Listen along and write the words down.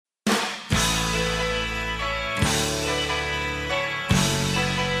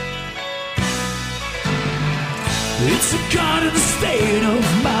It's a garden state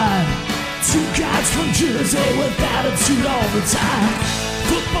of mind. Two guys from Jersey with attitude all the time.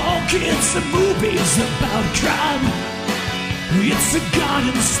 Football kids and movies about crime. It's a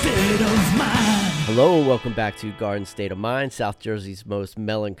garden state of mind. Hello and welcome back to Garden State of Mind, South Jersey's most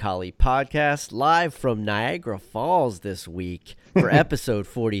melancholy podcast, live from Niagara Falls this week for episode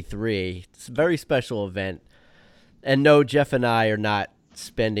 43. It's a very special event. And no, Jeff and I are not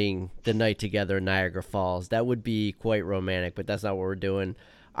spending the night together in Niagara Falls. That would be quite romantic, but that's not what we're doing.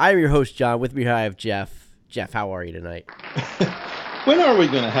 I'm your host, John. With me here I have Jeff. Jeff, how are you tonight? When are we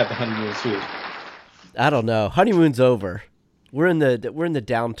going to have the honeymoon suite? I don't know. Honeymoon's over. We're in the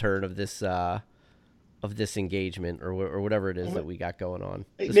downturn of this engagement or whatever it is that we got going on.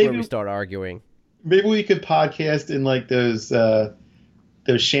 This is where we start arguing. Maybe we could podcast in like those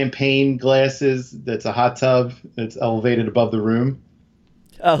champagne glasses. That's a hot tub that's elevated above the room.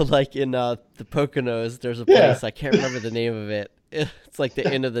 Oh, like in the Poconos, there's a place, I can't remember the name of it. It's like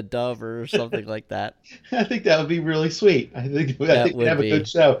the Inn of the Dove or something like that. I think that would be really sweet. I think we'd have a good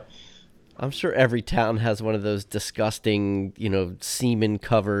show. I'm sure every town has one of those disgusting,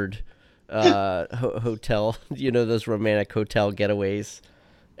 semen-covered hotel, those romantic hotel getaways.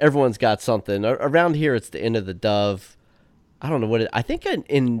 Everyone's got something. Around here, it's the Inn of the Dove. I don't know what I think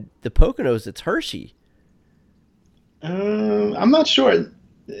in the Poconos, it's Hershey. I'm not sure.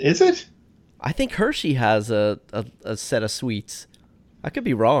 Is it? I think Hershey has a set of suites. I could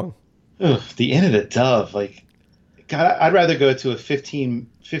be wrong. Ugh, the Inn of the Dove. Like, God, I'd rather go to a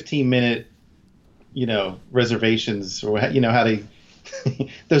 15-minute, reservations or, how they,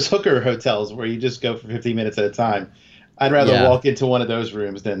 those hooker hotels where you just go for 15 minutes at a time. I'd rather walk into one of those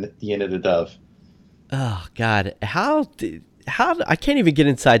rooms than the Inn of the Dove. Oh, God. How I can't even get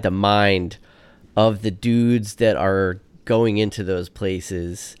inside the mind of the dudes that are going into those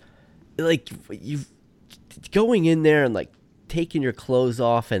places. Like, you going in there and like taking your clothes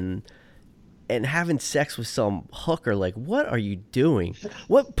off and having sex with some hooker. Like, what are you doing?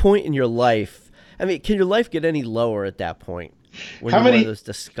 What point in your life? I mean, can your life get any lower at that point? When you're one of those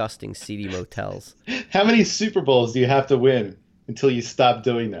disgusting seedy motels. How many Super Bowls do you have to win until you stop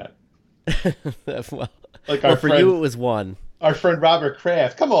doing that? For you, it was one. Our friend Robert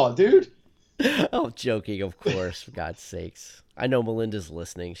Kraft. Come on, dude. Oh, joking, of course, for God's sakes. I know Melinda's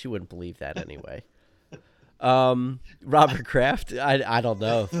listening. She wouldn't believe that anyway. Robert Kraft, I don't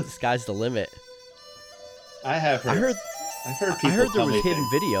know. The sky's the limit. I've heard people I heard there was hidden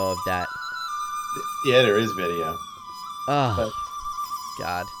video of that. Yeah, there is video. Oh,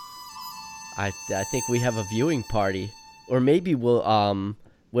 God. I think we have a viewing party. Or maybe we'll,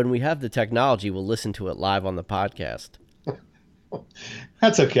 when we have the technology, we'll listen to it live on the podcast.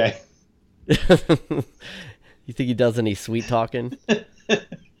 That's okay. You think he does any sweet talking?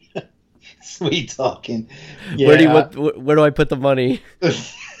 Sweet talking. Yeah. Where do I put the money? That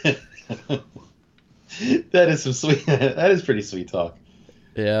is some sweet. That is pretty sweet talk.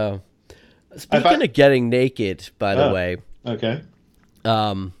 Yeah. Speaking of getting naked, by the way. Okay.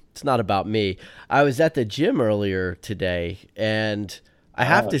 It's not about me. I was at the gym earlier today, and I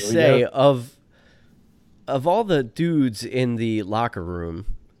have to say, of all the dudes in the locker room,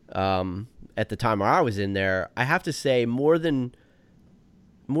 at the time where I was in there, I have to say more than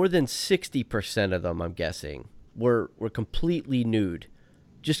 60% of them, I'm guessing, were completely nude,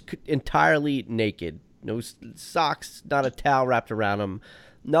 just entirely naked, no socks, not a towel wrapped around them,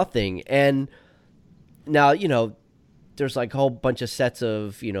 nothing. And now, there's like a whole bunch of sets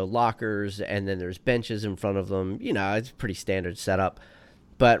of, lockers, and then there's benches in front of them. It's a pretty standard setup.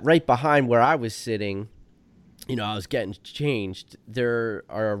 But right behind where I was sitting, I was getting changed, there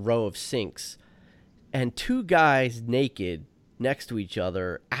are a row of sinks and two guys naked next to each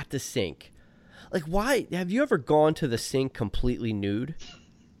other at the sink. Like, why? Have you ever gone to the sink completely nude?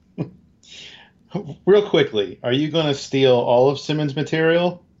 Real quickly, are you going to steal all of Simmons'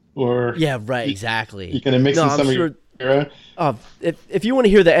 material? Or yeah, right, exactly. You're going to mix in some of your material? If you want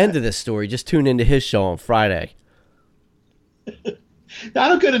to hear the end of this story, just tune into his show on Friday. I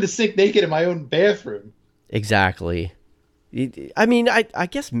don't go to the sink naked in my own bathroom. Exactly. I mean, I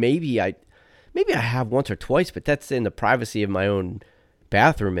guess maybe I have once or twice, but that's in the privacy of my own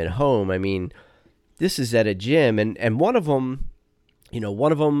bathroom at home. I mean, this is at a gym, and one of them,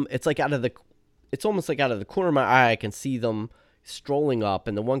 it's like it's almost like out of the corner of my eye, I can see them strolling up,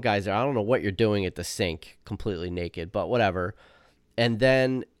 and the one guy's there. I don't know what you're doing at the sink, completely naked, but whatever. And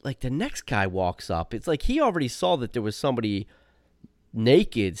then, like, the next guy walks up. It's like he already saw that there was somebody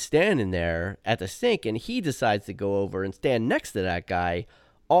naked standing there at the sink, and he decides to go over and stand next to that guy,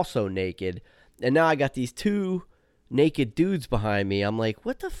 also naked. And now I got these two naked dudes behind me. I'm like,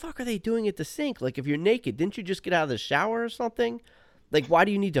 what the fuck are they doing at the sink? Like, if you're naked, didn't you just get out of the shower or something? Like, why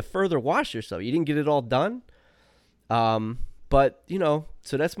do you need to further wash yourself? You didn't get it all done? But, you know,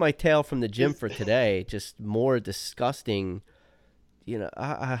 so that's my tale from the gym for today. Just more disgusting, you know,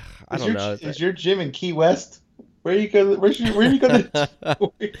 I don't know. Is your gym in Key West? Where you go? Where you go to the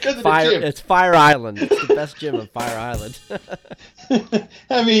gym? It's Fire Island. It's the best gym on Fire Island.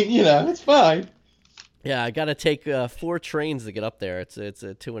 I mean, you know, it's fine. Yeah, I got to take 4 trains to get up there. It's a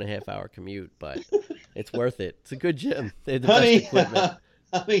 2.5 hour commute, but it's worth it. It's a good gym. They have the best equipment.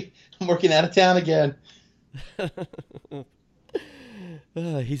 Honey, I'm working out of town again.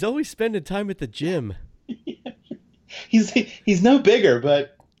 He's always spending time at the gym. He's no bigger,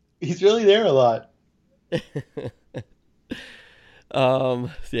 but he's really there a lot.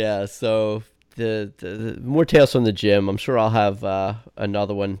 Yeah, so the more tales from the gym. I'm sure I'll have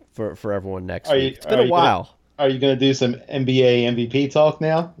another one for everyone next week. It's been a while. Are you going to do some NBA MVP talk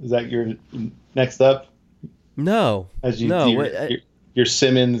now? Is that your next up? No. As you do your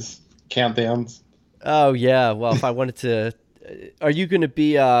Simmons countdowns? Oh, yeah. Well, if I wanted to... Are you going to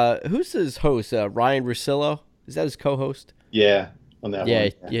be... who's his host? Ryan Russillo? Is that his co-host? Yeah, on that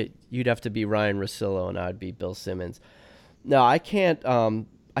one. Yeah, you'd have to be Ryan Russillo, and I'd be Bill Simmons. No, I can't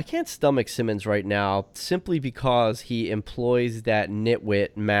stomach Simmons right now simply because he employs that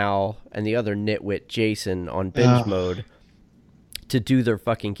nitwit Mal and the other nitwit Jason on binge mode to do their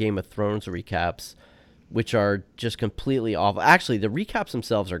fucking Game of Thrones recaps, which are just completely awful. Actually, the recaps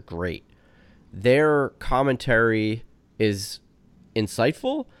themselves are great. Their commentary is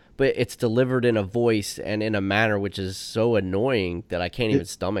insightful, but it's delivered in a voice and in a manner which is so annoying that I can't even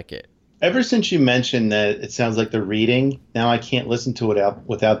stomach it. Ever since you mentioned that it sounds like they're reading, now I can't listen to it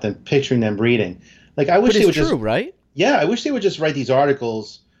without them picturing them reading. Like I wish but they would true, just, right? Yeah, I wish they would just write these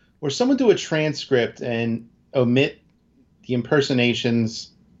articles where someone do a transcript and omit the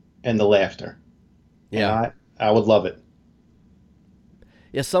impersonations and the laughter. Yeah, and I would love it.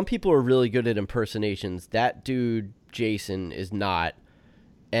 Yeah, some people are really good at impersonations. That dude Jason is not,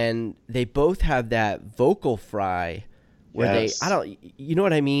 and they both have that vocal fry. Where yes. you know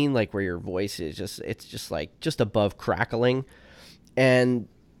what I mean? Like where your voice is it's just above crackling. And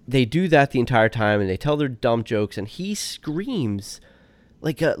they do that the entire time and they tell their dumb jokes and he screams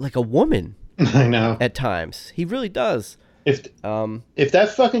like a woman. I know. At times. He really does. If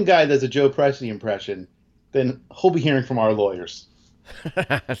that fucking guy does a Joe Pesci impression, then he'll be hearing from our lawyers.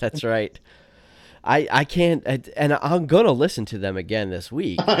 That's right. I can't, and I'm going to listen to them again this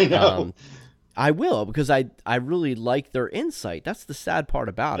week. I know. I will, because I really like their insight. That's the sad part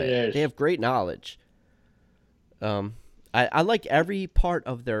about it. Yes. They have great knowledge. I like every part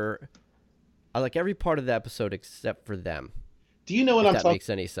of the episode except for them. Do you know what I'm talking? That makes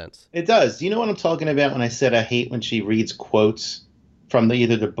any sense? It does. Do you know what I'm talking about when I said I hate when she reads quotes from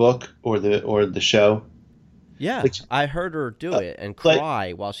either the book or the show? Yeah, I heard her do it and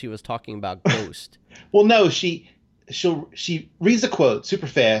cry while she was talking about Ghost. Well, no, she reads a quote super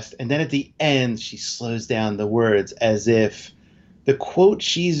fast, and then at the end she slows down the words as if the quote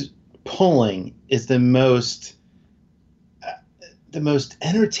she's pulling is the most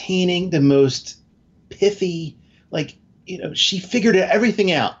entertaining, the most pithy. Like, you know, she figured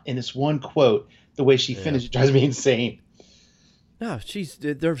everything out in this one quote. The way she finished it drives me insane. No,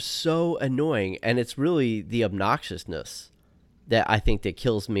 they're so annoying, and it's really the obnoxiousness that I think that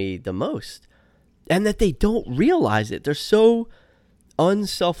kills me the most. And that they don't realize it. They're so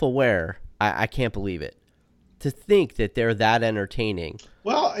unself-aware. I can't believe it. To think that they're that entertaining.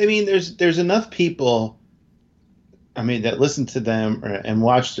 Well, I mean, there's enough people, I mean, that listen to them and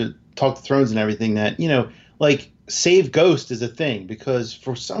watch the Talk to Thrones and everything that, you know, like, Save Ghost is a thing. Because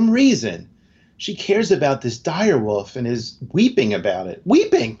for some reason, she cares about this direwolf and is weeping about it.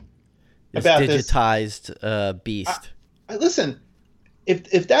 Weeping about this digitized beast. Listen.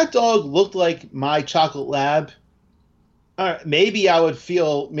 If that dog looked like my chocolate lab, maybe I would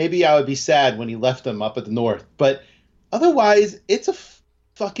be sad when he left them up at the north. But otherwise, it's a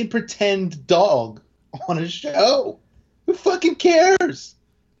fucking pretend dog on a show. Who fucking cares?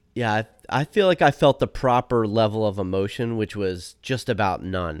 Yeah, I feel like I felt the proper level of emotion, which was just about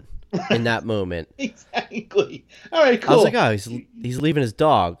none in that moment. Exactly. All right, cool. I was like, oh, he's leaving his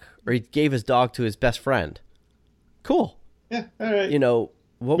dog, or he gave his dog to his best friend. Cool. Yeah, all right. You know,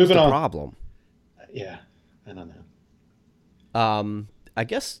 what was the problem? Yeah, I don't know. I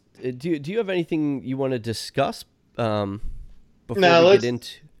guess, do you have anything you want to discuss before we get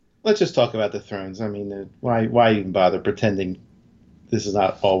into... Let's just talk about the Thrones. I mean, why even bother pretending this is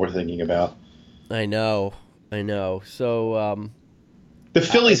not all we're thinking about? I know. So... the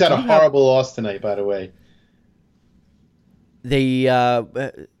Phillies had a horrible loss tonight, by the way. Who are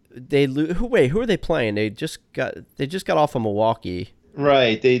they playing? They just got off of Milwaukee.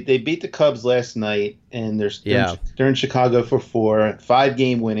 Right. They beat the Cubs last night, and Yeah. they're in Chicago for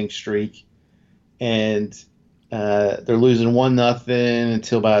 5-game winning streak, and they're losing 1-0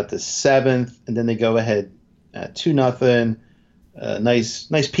 until about the seventh, and then they go ahead 2-0.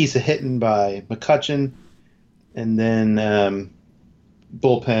 Nice piece of hitting by McCutchen, and then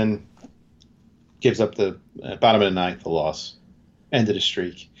bullpen gives up the bottom of the ninth, the loss, end of the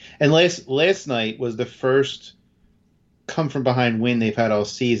streak. And last night was the first come from behind win they've had all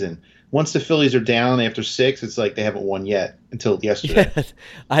season. Once the Phillies are down after 6, it's like they haven't won yet until yesterday. Yeah,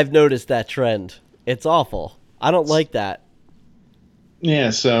 I've noticed that trend. It's awful. I don't like that.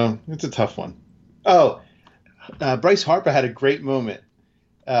 Yeah, so it's a tough one. Oh, Bryce Harper had a great moment.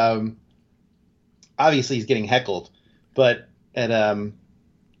 Obviously, he's getting heckled, but at the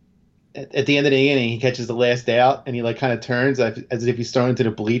end of the inning, he catches the last out, and he like kind of turns as if he's thrown into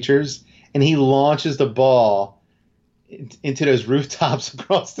the bleachers, and he launches the ball into those rooftops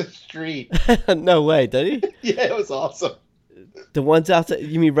across the street. No way, did he? Yeah, it was awesome. The ones outside?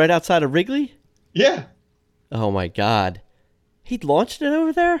 You mean right outside of Wrigley? Yeah, Oh my God, he launched it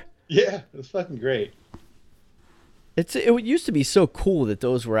over there. yeah, it was fucking great. It used to be so cool that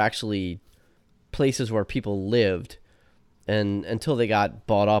those were actually places where people lived, and until they got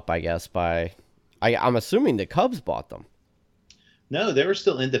bought up, I guess I'm assuming the Cubs bought them. No, they were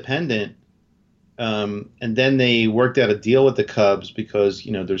still independent. And then they worked out a deal with the Cubs because,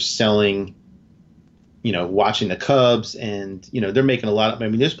 they're selling, watching the Cubs, and, they're making a lot of, I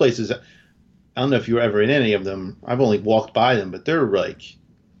mean, there's places, I don't know if you were ever in any of them. I've only walked by them, but they're like,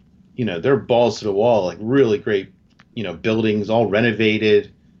 they're balls to the wall, like really great, buildings, all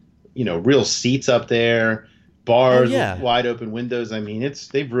renovated, real seats up there, bars with wide open windows. I mean,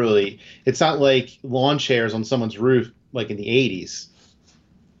 it's not like lawn chairs on someone's roof like in the 80s.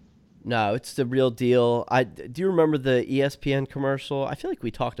 No, it's the real deal. Do you remember the ESPN commercial? I feel like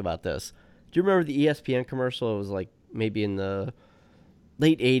we talked about this. Do you remember the ESPN commercial? It was like maybe in the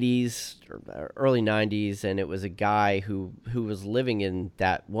late 80s or early 90s, and it was a guy who was living in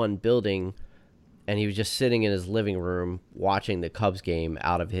that one building, and he was just sitting in his living room watching the Cubs game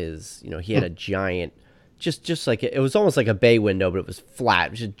out of his, he had a giant, just like it was almost like a bay window, but it was flat.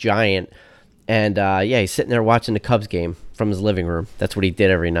 It was just giant. And he's sitting there watching the Cubs game from his living room. That's what he did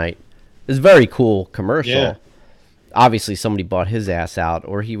every night. It's a very cool commercial. Yeah. Obviously, somebody bought his ass out,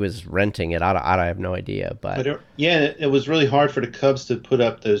 or he was renting it. I have no idea. But it was really hard for the Cubs to put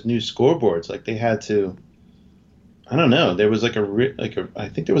up those new scoreboards. Like they had to. I don't know. There was I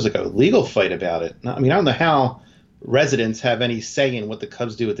think there was like a legal fight about it. I mean, I don't know how residents have any say in what the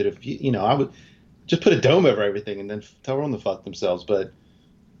Cubs do with it. If I would just put a dome over everything and then tell them to fuck themselves. But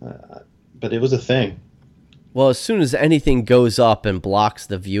it was a thing. Well, as soon as anything goes up and blocks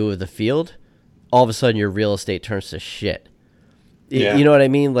the view of the field, all of a sudden your real estate turns to shit. Yeah. You know what I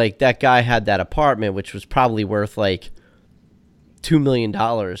mean? Like that guy had that apartment, which was probably worth like $2 million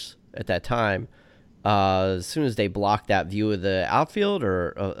at that time. As soon as they blocked that view of the outfield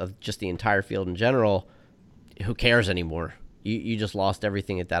or of just the entire field in general, who cares anymore? You just lost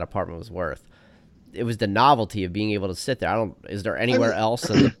everything that apartment was worth. It was the novelty of being able to sit there. Is there anywhere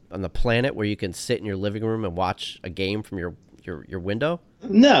else on the planet where you can sit in your living room and watch a game from your window?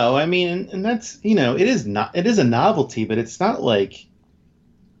 No, I mean, and that's it is a novelty, but it's not like,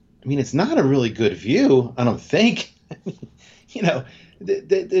 I mean, it's not a really good view. I don't think.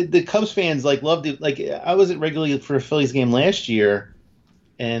 The Cubs fans loved it. Like I wasn't regularly for a Phillies game last year,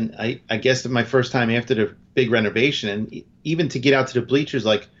 and I guess my first time after the big renovation, and even to get out to the bleachers,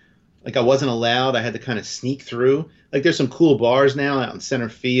 like I wasn't allowed. I had to kind of sneak through. Like there's some cool bars now out in center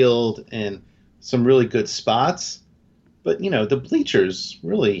field and some really good spots. But, the bleachers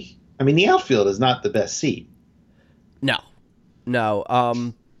really, I mean, the outfield is not the best seat. No.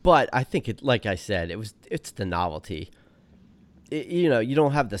 But I think like I said, it's the novelty. You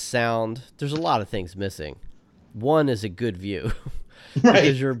don't have the sound. There's a lot of things missing. One is a good view. Right.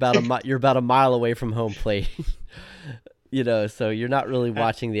 Because you're about a mile away from home plate. So you're not really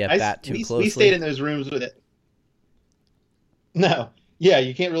watching the at-bat too closely. We stayed in those rooms with it. No. Yeah,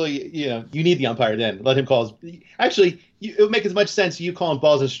 you can't really, you need the umpire then. Let him call his. Actually, it would make as much sense you calling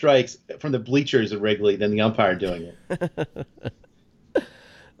balls and strikes from the bleachers at Wrigley than the umpire doing it.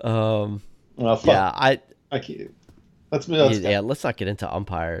 Well, fuck. Yeah, I can't. Let's not get into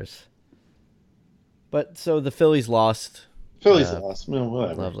umpires. But so the Phillies lost. Lost. Well,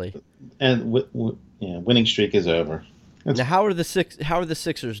 whatever. Lovely. And winning streak is over. Now, how are the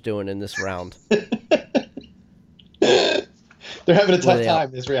Sixers doing in this round? They're having a tough time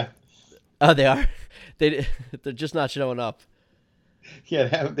this round. Oh, they are. They're just not showing up.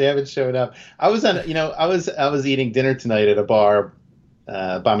 Yeah, they haven't showed up. I was on, I was eating dinner tonight at a bar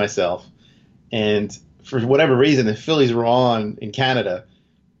by myself, and for whatever reason, the Phillies were on in Canada.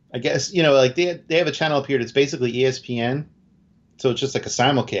 I guess like they have a channel up here that's basically ESPN, so it's just like a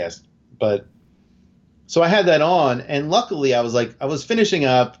simulcast. But so I had that on, and luckily I was finishing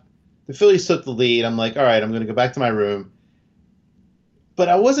up. The Phillies took the lead. I'm like, all right, I'm going to go back to my room. But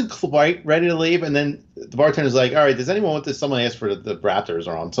I wasn't quite ready to leave, and then the bartender's like, "All right, does anyone want this?" Someone asked for the Raptors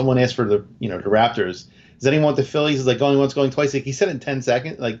are on. Someone asked for the Raptors. Does anyone want the Phillies? He's like, going once, going twice. Like, he said it in 10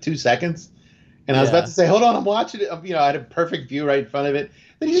 seconds, like 2 seconds. And I was about to say, hold on, I'm watching it. I had a perfect view right in front of it.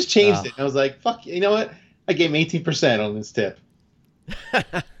 Then he just changed it. And I was like, fuck, you know what? I gave him 18% on this tip.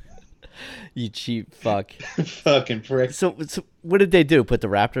 You cheap fuck. Fucking prick. So what did they do? Put the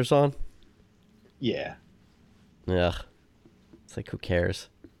Raptors on? Yeah. Ugh. It's like, who cares?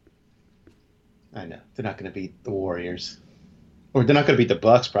 I know. They're not going to beat the Warriors. Or they're not going to beat the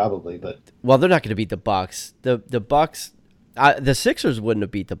Bucks, probably. But well, they're not going to beat the Bucks. The Bucks, the Sixers wouldn't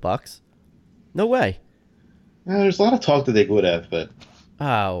have beat the Bucks. No way. There's a lot of talk that they would have, but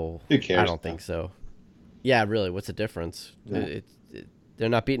who cares? I don't think so. Yeah, really. What's the difference? Yeah. They're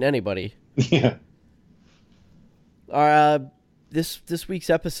not beating anybody. Yeah. This week's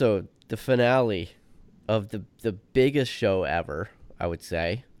episode, the finale of the biggest show ever, I would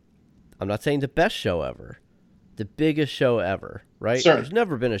say. I'm not saying the best show ever. The biggest show ever, right? Sure. There's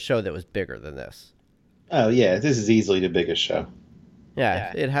never been a show that was bigger than this. Oh, yeah. This is easily the biggest show.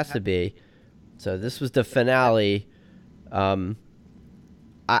 Yeah, it has to be. So this was the finale.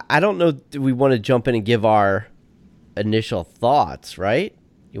 I don't know, do we want to jump in and give our initial thoughts, right?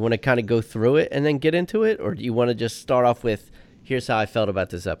 You want to kind of go through it and then get into it? Or do you want to just start off with, here's how I felt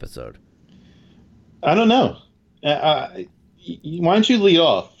about this episode? I don't know. Why don't you lead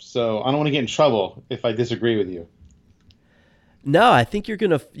off? So I don't want to get in trouble if I disagree with you. No, I think you're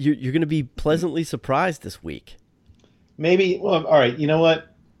gonna be pleasantly surprised this week. Maybe. Well, all right. You know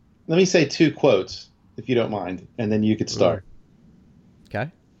what? Let me say 2 quotes, if you don't mind, and then you could start.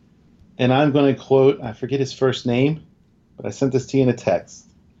 Okay. And I'm going to quote, I forget his first name, but I sent this to you in a text,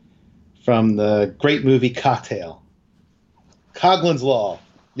 from the great movie Cocktail. Coughlin's Law,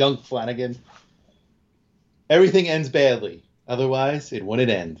 young Flanagan. Everything ends badly. Otherwise, it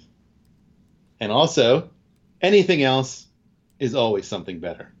wouldn't end. And also, anything else is always something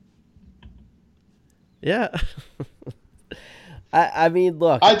better. Yeah. I mean,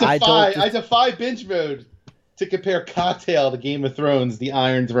 look. I defy binge mode to compare Cocktail to Game of Thrones, The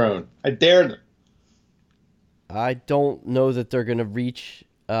Iron Throne. I dare them. I don't know that they're going to reach.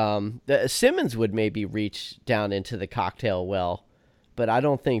 Simmons would maybe reach down into the Cocktail well, but I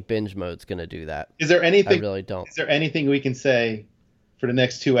don't think binge mode's going to do that. Is there anything? I really don't. Is there anything we can say for the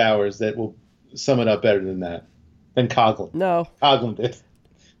next 2 hours that will sum it up better than that? Than Coughlin? No. Coughlin did.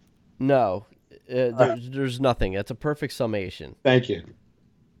 No. There's nothing. That's a perfect summation. Thank you.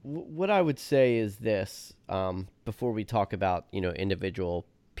 What I would say is this, before we talk about, individual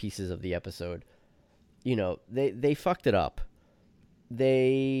pieces of the episode, they fucked it up.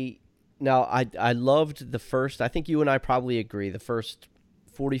 I loved the first, I think you and I probably agree, the first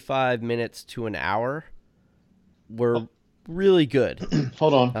 45 minutes to an hour were really good.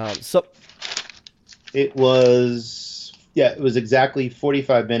 Hold on. It was exactly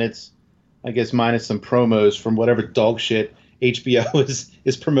 45 minutes, I guess, minus some promos from whatever dog shit HBO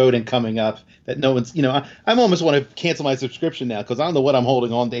is promoting coming up that no one's, I almost want to cancel my subscription now because I don't know what I'm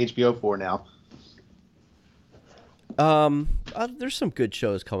holding on to HBO for now. There's some good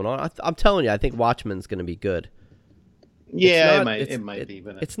shows coming on. I'm telling you, I think Watchmen's going to be good. Yeah, it might be,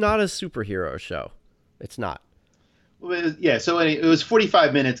 but it's not a superhero show. It's not. Well, yeah, so it was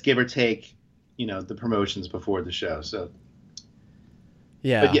 45 minutes, give or take, the promotions before the show. So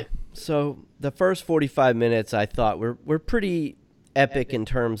yeah. So the first 45 minutes I thought were pretty epic in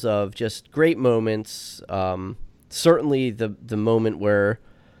terms of just great moments. Certainly the moment where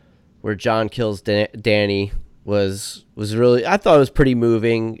John kills Danny was really, I thought it was pretty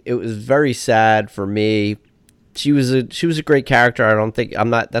moving. It was very sad for me. She was a great character.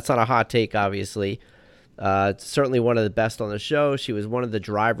 That's not a hot take, obviously. Certainly one of the best on the show. She was one of the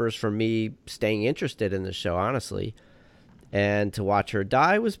drivers for me staying interested in the show, honestly. And to watch her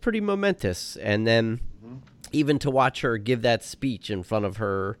die was pretty momentous. And then even to watch her give that speech in front of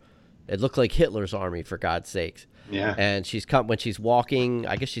her, it looked like Hitler's army, for God's sakes. Yeah. And when she's walking,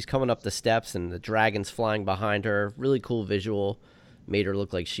 I guess she's coming up the steps and the dragon's flying behind her. Really cool visual. Made her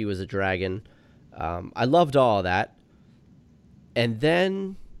look like she was a dragon. I loved all of that. And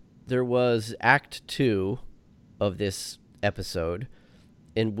then there was Act 2 of this episode.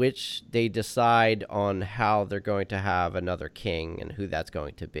 in which they decide on how they're going to have another king and who that's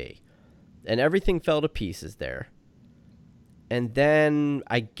going to be. And everything fell to pieces there. And then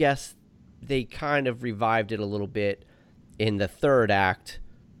I guess they kind of revived it a little bit in the third act.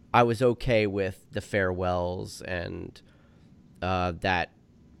 I was okay with the farewells and that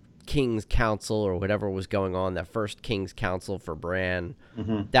King's Council or whatever was going on, that first King's Council for Bran.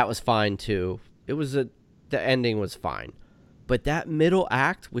 Mm-hmm. That was fine too. The ending was fine. But that middle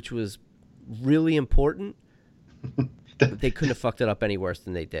act, which was really important, they couldn't have fucked it up any worse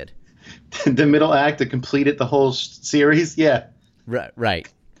than they did. The middle act that completed the whole series, yeah. Right.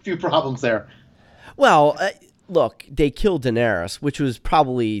 A few problems there. Well, look, they killed Daenerys, which was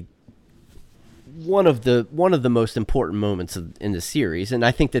probably one of the most important moments in the series, and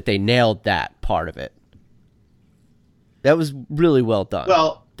I think that they nailed that part of it. That was really well done.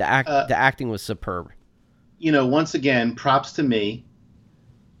 Well, the acting was superb. Once again, props to me,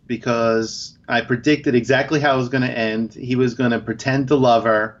 because I predicted exactly how it was going to end. He was going to pretend to love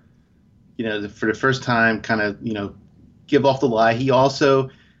her, for the first time, kind of, give off the lie. He also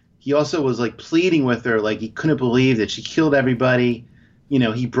was like pleading with her, like he couldn't believe that she killed everybody.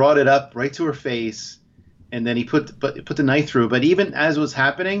 He brought it up right to her face, and then he put the knife through. But even as it was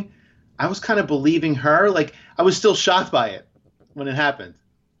happening, I was kind of believing her. Like, I was still shocked by it when it happened.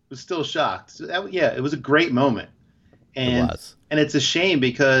 Was still shocked. So it was a great moment. And it was. And it's a shame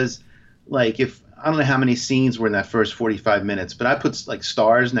because, like, if I don't know how many scenes were in that first 45 minutes, but I put like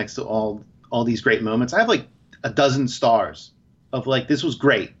stars next to all these great moments. I have like a dozen stars of like, this was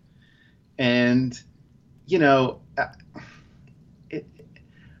great. And here's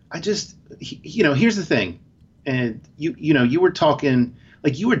the thing. And you were talking,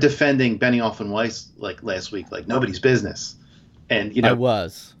 like, you were defending Benioff and Weiss like last week, like nobody's business. And I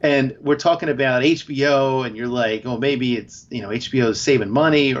was. And we're talking about HBO, and you're like, oh, maybe it's HBO is saving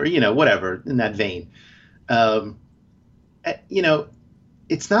money, or whatever in that vein.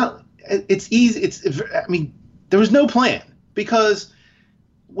 It's not. It's easy. I mean, there was no plan, because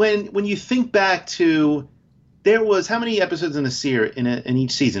when you think back to, there was how many episodes in a series in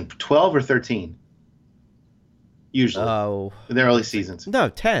each season? 12 or 13. Usually. Oh. In the early seasons. No,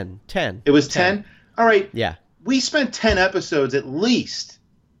 10. It was 10. All right. Yeah. We spent 10 episodes at least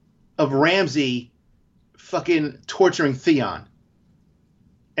of Ramsay fucking torturing Theon.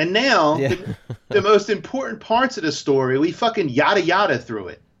 And now, the most important parts of the story, we fucking yada yada through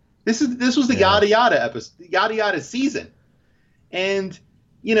it. This was the yada yada episode, yada yada season. And,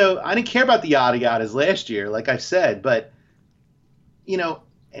 I didn't care about the yada yadas last year, like I've said, but,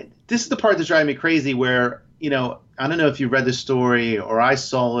 this is the part that's driving me crazy where, I don't know if you read the story or I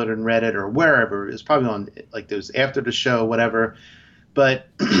saw it and read it or wherever. It's probably on like those after the show, whatever. But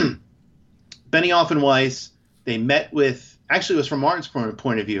Benioff and Weiss, they met with, actually it was from Martin's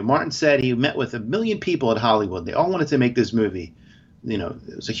point of view. Martin said he met with 1 million people at Hollywood. They all wanted to make this movie.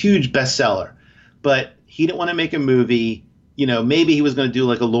 It was a huge bestseller. But he didn't want to make a movie. Maybe he was going to do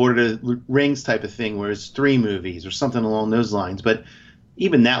like a Lord of the Rings type of thing where it's 3 movies or something along those lines. But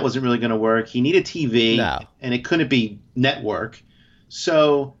even that wasn't really going to work. He needed TV, and it couldn't be network.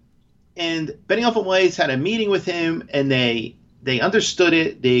 So, and Benioff and Weiss had a meeting with him, and they understood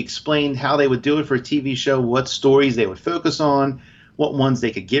it. They explained how they would do it for a TV show, what stories they would focus on, what ones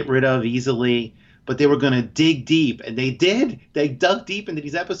they could get rid of easily. But they were going to dig deep, and they did. They dug deep into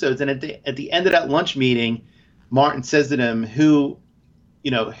these episodes. And at the end of that lunch meeting, Martin says to them,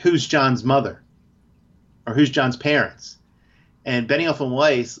 who's John's mother, or who's John's parents? And Benioff and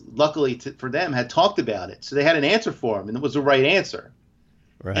Weiss, luckily for them, had talked about it. So they had an answer for him, and it was the right answer.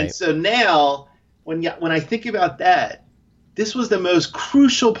 Right. And so now, when I think about that, this was the most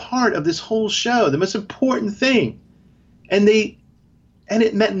crucial part of this whole show, the most important thing. And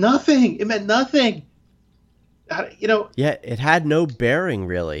it meant nothing. It meant nothing. Yeah, it had no bearing,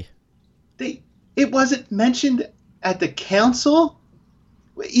 really. It wasn't mentioned at the council.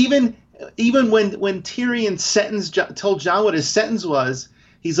 Even when Tyrion told Jon what his sentence was,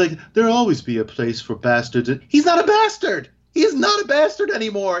 he's like, there'll always be a place for bastards. He's not a bastard. He is not a bastard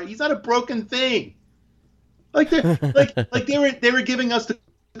anymore. He's not a broken thing. Like they were giving us the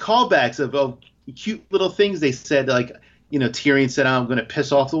callbacks of cute little things they said, like, Tyrion said, I'm going to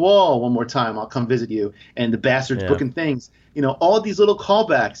piss off the wall one more time. I'll come visit you. And the bastard's booking things. All these little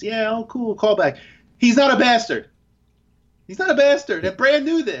callbacks. Yeah, oh, cool, callback. He's not a bastard. He's not a bastard. And Bran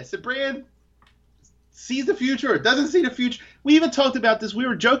knew this. And Bran sees the future or doesn't see the future. We even talked about this. We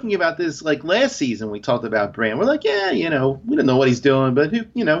were joking about this like last season. We talked about Bran. We're like, yeah, we don't know what he's doing, but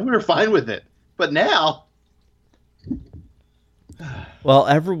we were fine with it. But now, well,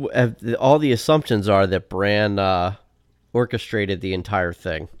 all the assumptions are that Bran orchestrated the entire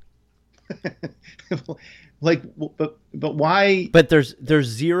thing. Like, but why? But there's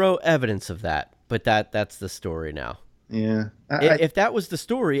zero evidence of that. But that's the story now. Yeah. If that was the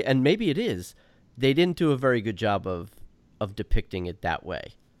story, and maybe it is, they didn't do a very good job of depicting it that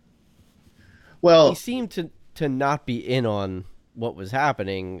way. Well, he seemed to not be in on what was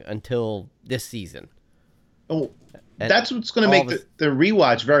happening until this season. Oh, and that's what's going to make the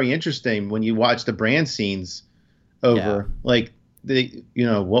rewatch very interesting when you watch the Bran scenes over. Yeah. Like,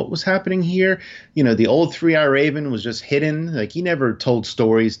 what was happening here? The old 3-Eye Raven was just hidden. Like, he never told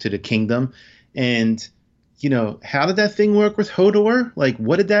stories to the kingdom. And, how did that thing work with Hodor? Like,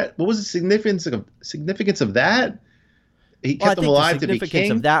 what was the significance of that? He kept him alive to be king. The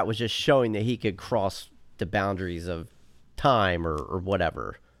significance of that was just showing that he could cross the boundaries of time or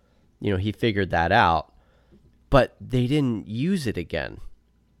whatever. He figured that out, but they didn't use it again.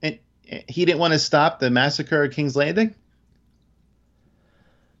 And he didn't want to stop the massacre at King's Landing?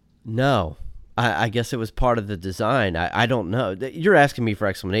 No. I guess it was part of the design. I don't know. You're asking me for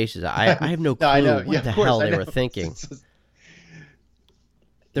explanations. I have no clue what the hell they were thinking.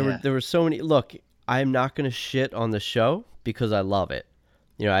 There were so many. Look, I'm not going to shit on the show because I love it.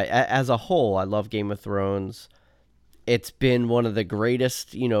 As a whole, I love Game of Thrones. It's been one of the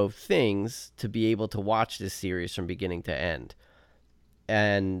greatest, things to be able to watch this series from beginning to end.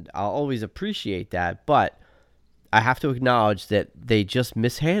 And I'll always appreciate that. But I have to acknowledge that they just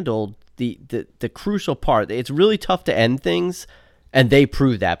mishandled the crucial part. It's really tough to end things, and they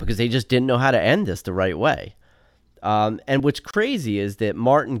proved that because they just didn't know how to end this the right way. And what's crazy is that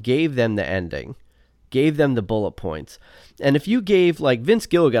Martin gave them the ending, gave them the bullet points. And if you gave, like Vince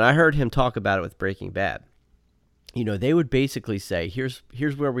Gilligan, I heard him talk about it with Breaking Bad. They would basically say, here's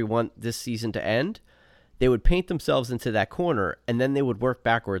where we want this season to end. They would paint themselves into that corner, and then they would work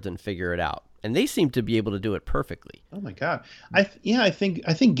backwards and figure it out. And they seem to be able to do it perfectly. Oh my God. I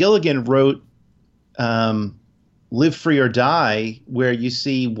think Gilligan wrote Live Free or Die, where you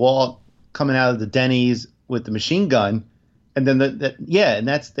see Walt coming out of the Denny's with the machine gun, and then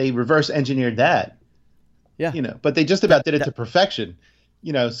and they reverse engineered that. Yeah. But they just about did it to perfection.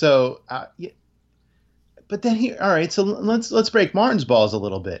 So but then here, all right, so let's break Martin's balls a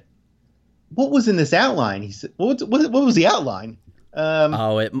little bit. What was in this outline? He said, what was the outline?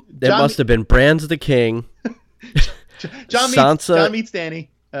 It must have been Bran's the king. John meets Dany.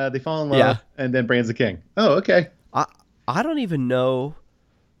 They fall in love, and then Bran's the king. Oh, okay. I don't even know.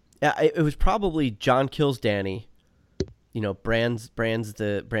 It was probably John kills Dany. Bran's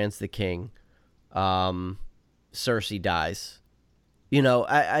the king. Cersei dies.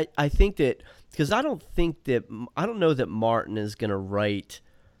 I think that because I don't know that Martin is gonna write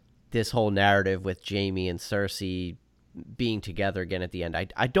this whole narrative with Jaime and Cersei being together again at the end.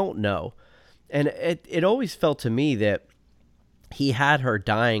 I don't know. And it always felt to me that he had her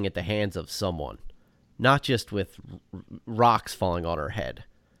dying at the hands of someone, not just with rocks falling on her head.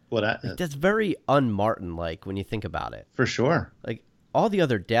 That's very un-Martin-like when you think about it. For sure. Like, all the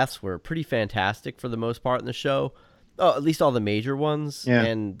other deaths were pretty fantastic for the most part in the show. Oh, at least all the major ones. Yeah.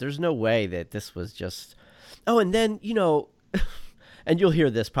 And there's no way that this was just... Oh, and then, and you'll hear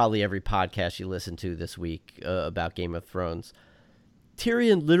this probably every podcast you listen to this week about Game of Thrones.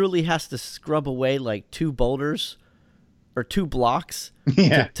 Tyrion literally has to scrub away like 2 boulders or 2 blocks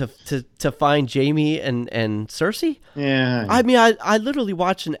to find Jaime and Cersei. Yeah. I mean, I literally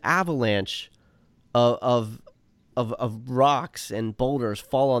watched an avalanche of rocks and boulders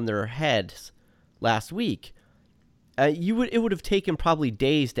fall on their heads last week. It would have taken probably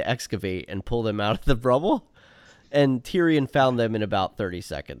days to excavate and pull them out of the rubble. And Tyrion found them in about 30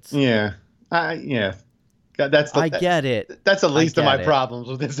 seconds. Yeah. I get it. That's the least of my problems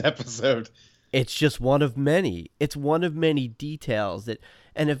with this episode. It's just one of many. It's one of many details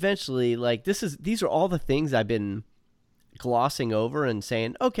and eventually, like, these are all the things I've been glossing over and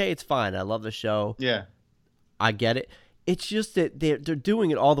saying, okay, it's fine. I love the show. Yeah. I get it. It's just that they're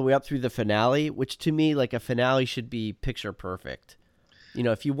doing it all the way up through the finale, which to me, like, a finale should be picture perfect.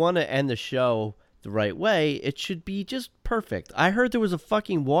 If you want to end the show the right way, it should be just perfect. I heard there was a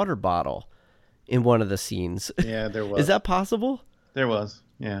fucking water bottle in one of the scenes. Yeah, there was. Is that possible? There was.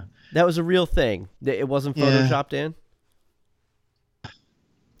 Yeah. That was a real thing. It wasn't photoshopped in?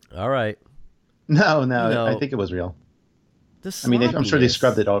 All right. No, I think it was real. I'm sure they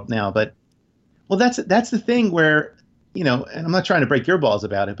scrubbed it all now, but that's the thing where, and I'm not trying to break your balls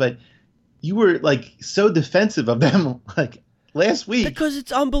about it, but you were like so defensive of them like last week. Because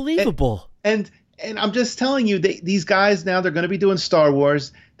it's unbelievable. And I'm just telling you, these guys now, they're going to be doing Star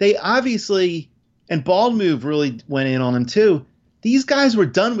Wars. They obviously, and Bald Move really went in on them too. These guys were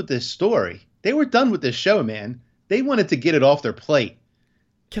done with this story. They were done with this show, man. They wanted to get it off their plate.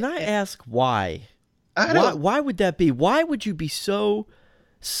 Can I ask why? I don't. Why would that be? Why would you be so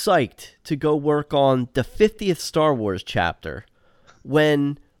psyched to go work on the 50th Star Wars chapter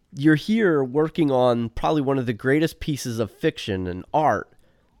when you're here working on probably one of the greatest pieces of fiction and art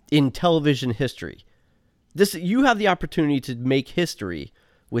in television history? You have the opportunity to make history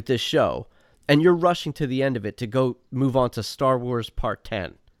with this show, and you're rushing to the end of it to go move on to Star Wars Part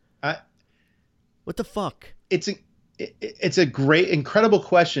 10. What the fuck? It's a great, incredible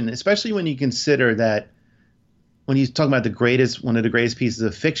question, especially when you consider that when you talk about one of the greatest pieces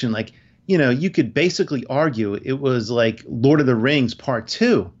of fiction, like, you could basically argue it was like Lord of the Rings Part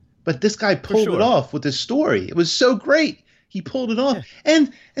 2, but this guy pulled it off with his story. It was so great. He pulled it off. Yeah.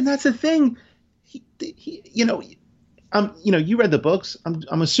 And that's the thing. You read the books.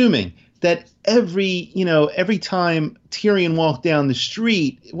 I'm assuming that every time Tyrion walked down the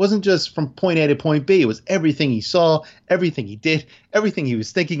street, it wasn't just from point A to point B. It was everything he saw, everything he did, everything he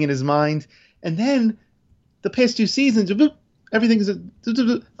was thinking in his mind. And then the past 2 seasons, everything's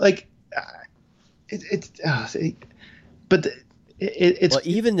like it's. But it's well,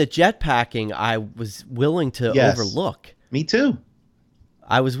 even the jetpacking, I was willing to overlook. Me too.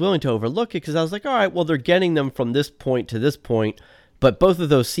 I was willing to overlook it because I was like, all right, well, they're getting them from this point to this point. But both of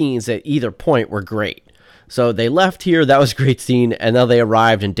those scenes at either point were great. So they left here. That was a great scene. And now they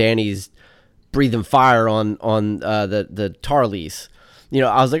arrived, and Danny's breathing fire on the Tarleys.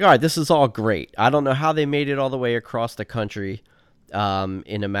 I was like, all right, this is all great. I don't know how they made it all the way across the country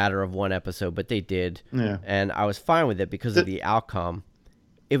in a matter of one episode, but they did. Yeah. And I was fine with it because of the outcome.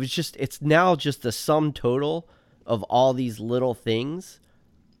 It's now just the sum total of all these little things.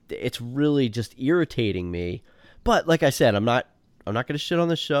 It's really just irritating me. But like I said, I'm not going to shit on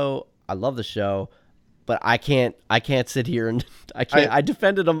the show. I love the show, but I can't sit here and I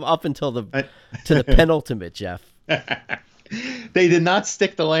defended them up until to the penultimate, Jeff. They did not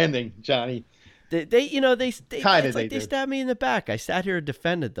stick the landing, Johnny. They stabbed me in the back. I sat here and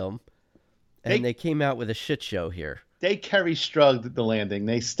defended them, and they came out with a shit show here. They Kerry shrugged the landing.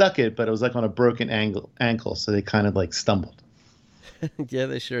 They stuck it, but it was like on a broken ankle, so they kind of like stumbled. Yeah,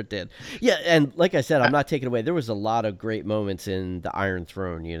 they sure did. Yeah, and like I said, I'm not taking away. There was a lot of great moments in the Iron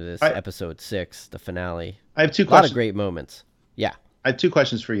Throne. Episode 6, the finale. I have 2 questions. A lot of great moments. Yeah. I have 2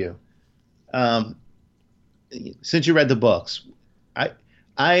 questions for you. Since you read the books, I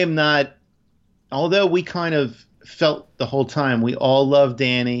am not. Although we kind of felt the whole time, we all loved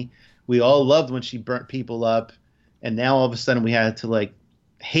Dany. We all loved when she burnt people up, and now all of a sudden we had to like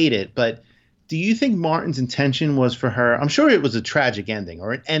hate it. But do you think Martin's intention was for her? I'm sure it was a tragic ending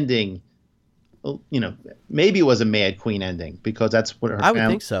or an ending. Maybe it was a Mad Queen ending because that's what her. I would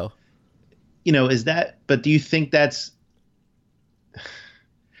think so. Is that? But do you think that's?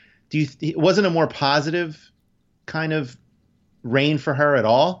 It wasn't a more positive kind of reign for her at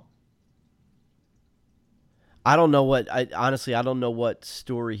all? I don't know honestly, I don't know what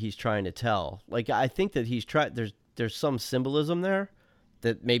story he's trying to tell. Like, I think that he's there's some symbolism there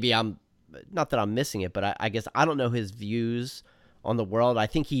that maybe not that I'm missing it, but I guess I don't know his views on the world. I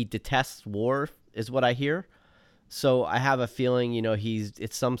think he detests war is what I hear. So I have a feeling,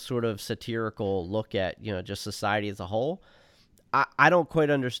 it's some sort of satirical look at, just society as a whole. I don't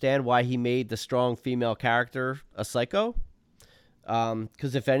quite understand why he made the strong female character a psycho.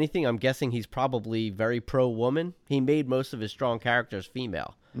 Because if anything, I'm guessing he's probably very pro-woman. He made most of his strong characters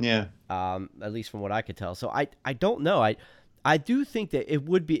female. Yeah. At least from what I could tell. So I don't know. I do think that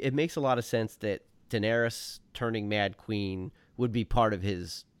it makes a lot of sense that Daenerys turning Mad Queen would be part of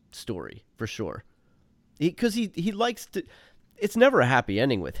his story, for sure. Because he likes to... It's never a happy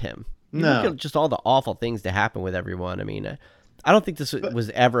ending with him. No. Look at just all the awful things that happen with everyone. I mean, I don't think this was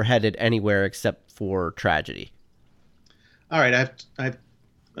ever headed anywhere except for tragedy. All right,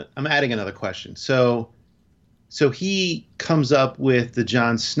 I'm adding another question. So he comes up with the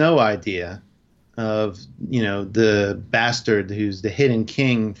Jon Snow idea of, the bastard who's the hidden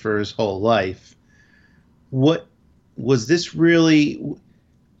king for his whole life. What was this really?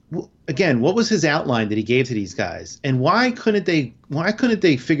 Again, what was his outline that he gave to these guys, and why couldn't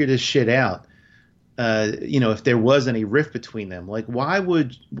they figure this shit out? If there was any rift between them, like why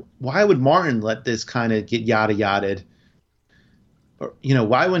would Martin let this kind of get yada yada'd? Or,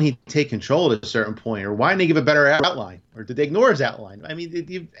 why wouldn't he take control at a certain point? Or why didn't they give a better outline? Or did they ignore his outline? I mean, did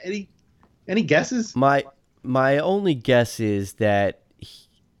you have any guesses? My only guess is that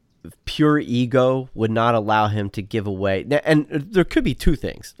pure ego would not allow him to give away. And there could be 2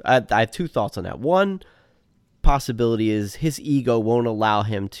 things. I have 2 thoughts on that. One possibility is his ego won't allow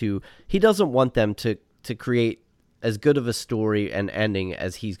him to. He doesn't want them to create as good of a story and ending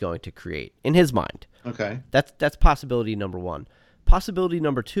as he's going to create in his mind. Okay. That's possibility number one. Possibility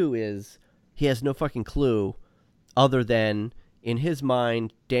number two is he has no fucking clue other than in his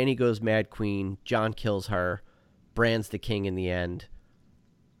mind, Dany goes Mad Queen, Jon kills her, Bran's the king in the end,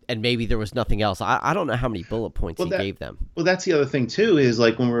 and maybe there was nothing else. I don't know how many bullet points he gave them. Well, that's the other thing too, is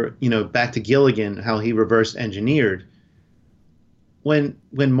like when we're, back to Gilligan, how he reverse engineered. When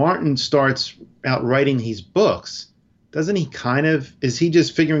Martin starts out writing these books, doesn't he is he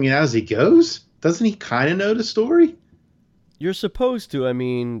just figuring it out as he goes? Doesn't he kind of know the story? You're supposed to. I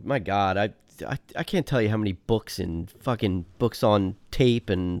mean, my God, I can't tell you how many books and fucking books on tape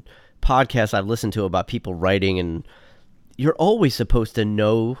and podcasts I've listened to about people writing, and you're always supposed to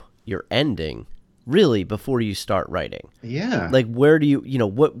know your ending, really, before you start writing. Yeah. Like, where do you,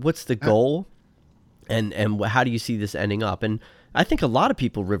 what's the goal, and how do you see this ending up? And I think a lot of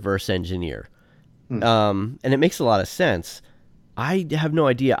people reverse engineer, and it makes a lot of sense. I have no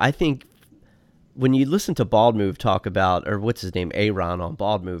idea. I think when you listen to Bald Move talk about, or what's his name, Aaron on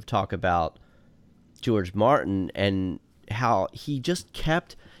Bald Move talk about George Martin and how he just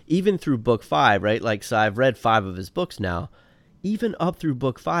kept, even through book 5, right? Like, so I've read 5 of his books now. Even up through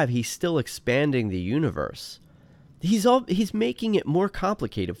book 5, he's still expanding the universe. He's making it more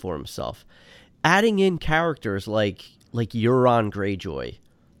complicated for himself. Adding in characters like Euron Greyjoy,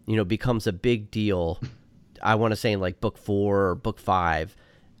 becomes a big deal. I want to say in like book 4 or book 5.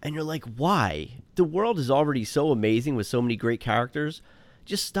 And you're like, why? The world is already so amazing with so many great characters.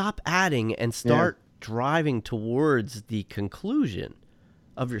 Just stop adding and start driving towards the conclusion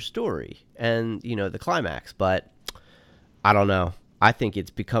of your story and, the climax. But I don't know. I think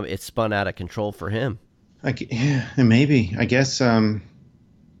it's spun out of control for him. Maybe. I guess. All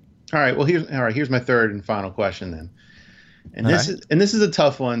right. Well, here's my third and final question then. And this is a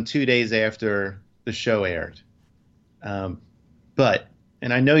tough one 2 days after the show aired.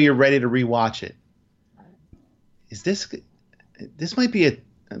 And I know you're ready to rewatch it. This might be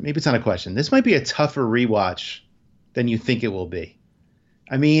maybe it's not a question. This might be a tougher rewatch than you think it will be.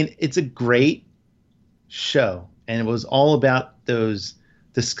 I mean, it's a great show, and it was all about those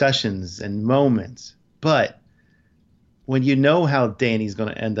discussions and moments. But when you know how Dany's going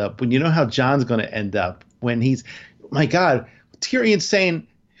to end up, when you know how Jon's going to end up, when my God, Tyrion's saying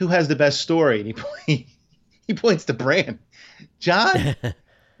who has the best story, and he points to Bran. Jon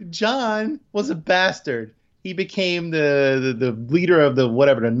was a bastard. He became the leader of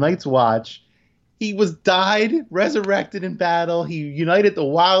the Night's Watch. He died, resurrected in battle. He united the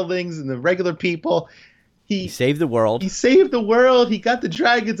wildlings and the regular people. He saved the world. He saved the world. He got the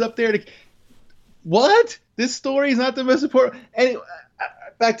dragons up there to. What? This story is not the most important. Anyway,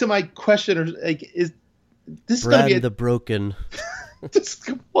 back to my question: is this going to be the broken?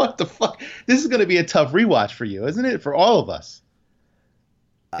 What the fuck? This is going to be a tough rewatch for you, isn't it? For all of us.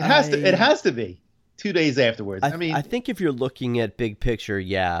 It has to be 2 days afterwards. I think if you're looking at big picture,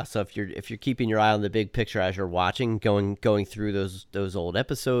 yeah. So if you're keeping your eye on the big picture as you're watching, going through those old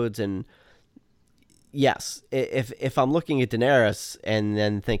episodes, and yes, if I'm looking at Daenerys and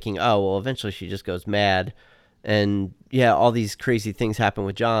then thinking, oh well, eventually she just goes mad, and yeah, all these crazy things happen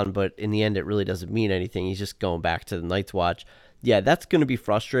with Jon, but in the end, it really doesn't mean anything. He's just going back to the Night's Watch. Yeah, that's going to be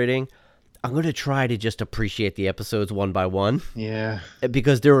frustrating. I'm going to try to just appreciate the episodes one by one. Yeah.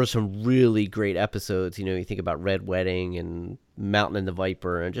 Because there were some really great episodes. You think about Red Wedding and Mountain and the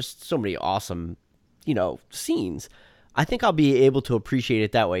Viper and just so many awesome, scenes. I think I'll be able to appreciate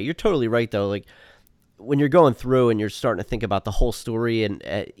it that way. You're totally right, though. Like, when you're going through and you're starting to think about the whole story and,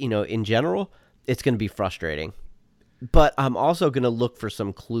 in general, it's going to be frustrating. But I'm also going to look for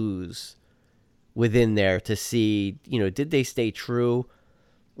some clues within there to see, did they stay true?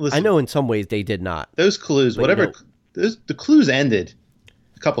 Listen, I know in some ways they did not. Those clues, the clues ended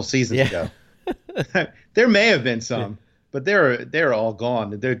a couple seasons ago. There may have been some, but they're all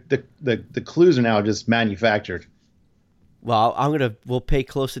gone. The clues are now just manufactured. Well, we'll pay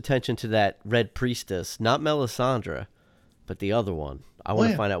close attention to that Red Priestess, not Melisandre, but the other one. I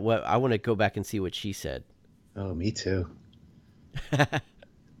want to find out I want to go back and see what she said. Oh, me too.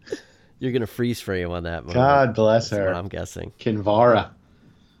 You're gonna freeze frame on that moment. God bless her. That's what I'm guessing. Kinvara.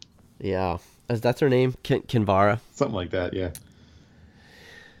 Yeah, that's her name, Kinvara. Something like that, yeah.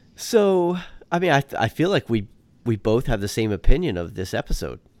 So, I mean, I feel like we both have the same opinion of this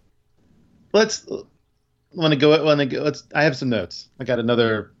episode. I have some notes. I got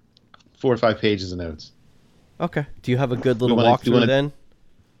another 4 or 5 pages of notes. Okay. Do you have a good little walkthrough then?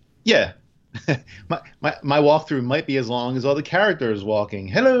 Yeah. my walkthrough might be as long as all the characters walking.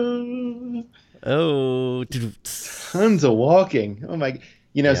 Hello. Oh. Tons of walking. Oh my.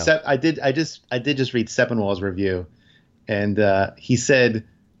 You know, Yeah. I did just read Sepinwall's review, and he said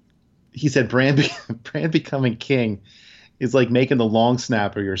Bran Bran becoming king is like making the long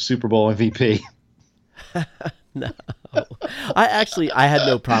snapper your Super Bowl MVP. No, I had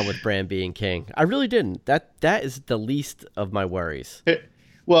no problem with Bran being king. I really didn't. That is the least of my worries.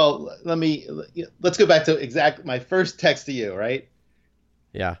 Well, let's go back to my first text to you, right?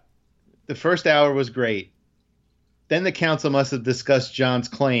 Yeah. The first hour was great. Then the council must have discussed John's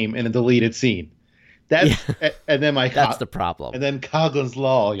claim in a deleted scene. And then That's the problem. And then Coughlin's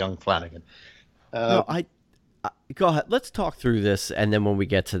Law, young Flanagan. No, I go ahead. Let's talk through this, and then when we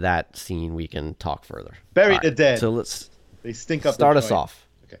get to that scene, we can talk further. Bury the dead. So let's They stink up. start us off.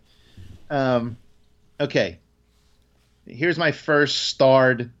 Okay. Okay. Here's my first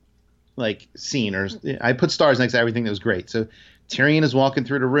starred scene, or I put stars next to everything that was great. So Tyrion is walking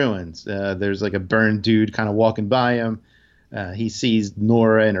through the ruins. There's like a burned dude kind of walking by him. He sees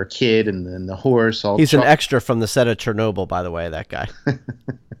Nora and her kid and then the horse. He's an extra from the set of Chernobyl, by the way, that guy.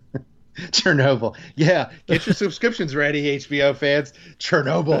 Chernobyl. Yeah. Get your subscriptions ready, HBO fans.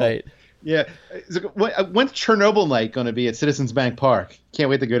 Chernobyl. Right. Yeah. When's Chernobyl night going to be at Citizens Bank Park? Can't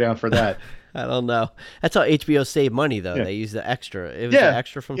wait to go down for that. I don't know. That's how HBO saved money, though. Yeah. They used the extra. It was the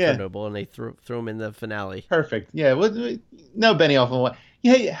extra from Chernobyl, and they threw him in the finale. Perfect. Yeah. Well, no Benioff and what?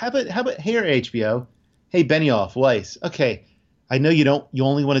 Hey, how about here HBO? Hey, Benioff, Weiss. Okay, I know you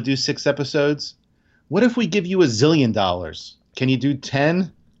only want to do 6 episodes. What if we give you $1 zillion? Can you do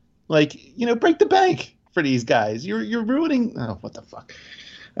 10? Break the bank for these guys. You're ruining. Oh, what the fuck?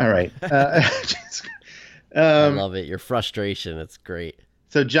 All right. I love it. Your frustration. It's great.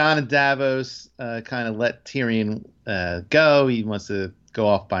 So John and Davos kind of let Tyrion go. He wants to go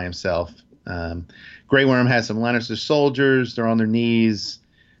off by himself. Grey Worm has some Lannister soldiers. They're on their knees.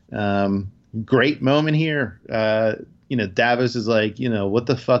 Great moment here. Davos is like, what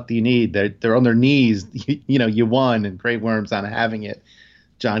the fuck do you need? They're on their knees. You won, and Grey Worm's not having it.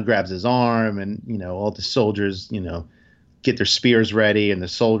 John grabs his arm, and all the soldiers, get their spears ready and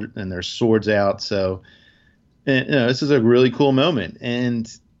their swords out. So, this is a really cool moment, and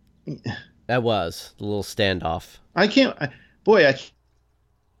that was the little standoff. I can't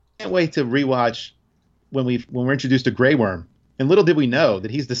wait to rewatch when we're introduced to Grey Worm. And little did we know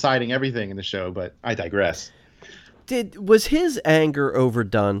that he's deciding everything in the show. But I digress. Was his anger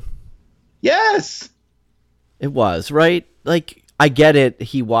overdone? Yes, it was, right? I get it.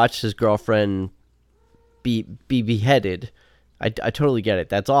 He watched his girlfriend be beheaded. I totally get it.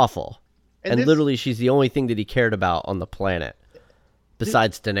 That's awful. And literally, she's the only thing that he cared about on the planet,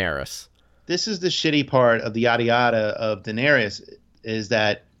 besides Daenerys. This is the shitty part of the yada yada of Daenerys, is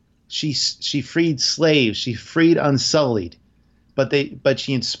that she freed slaves, she freed Unsullied, but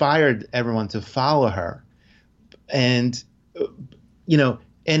she inspired everyone to follow her, and the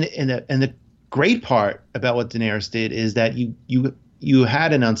great part about what Daenerys did is that you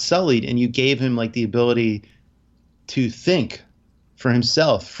had an Unsullied and you gave him the ability to think for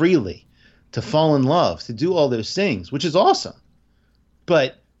himself freely, to fall in love, to do all those things, which is awesome.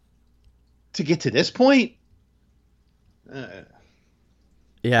 But to get to this point,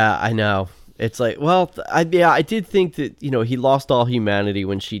 yeah, I know. It's I did think that he lost all humanity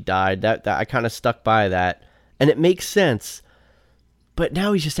when she died. That I kind of stuck by that, and it makes sense. But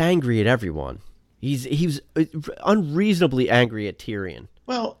now he's just angry at everyone. He was unreasonably angry at Tyrion.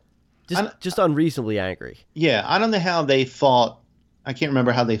 Well, just unreasonably angry. Yeah, I don't know how they fought. I can't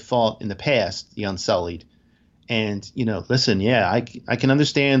remember how they fought in the past, the Unsullied. And listen, yeah, I can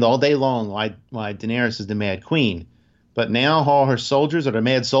understand all day long why Daenerys is the Mad Queen, but now all her soldiers are the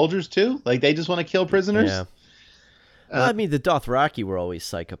Mad Soldiers too. They just want to kill prisoners. Yeah. Well, I mean, the Dothraki were always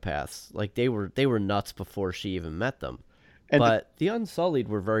psychopaths. They were nuts before she even met them. But the Unsullied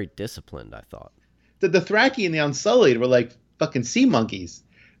were very disciplined, I thought. The Dothraki and the Unsullied were like fucking sea monkeys.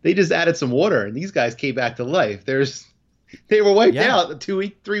 They just added some water, and these guys came back to life. They were wiped out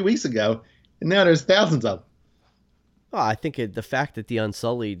 3 weeks ago, and now there's thousands of them. Well, I think the fact that the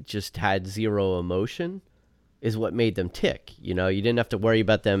Unsullied just had zero emotion is what made them tick. You didn't have to worry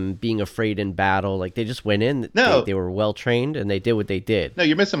about them being afraid in battle. They just went in. No. They were well trained, and they did what they did. No,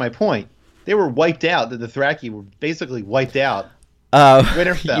 you're missing my point. They were wiped out. The Dothraki were basically wiped out.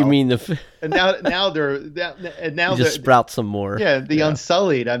 Winterfell. You mean and now they're just sprout some more. Yeah, the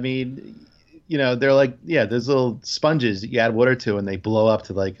Unsullied. I mean, they're those little sponges that you add water to, and they blow up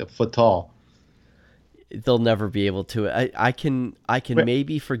to a foot tall. They'll never be able to. I can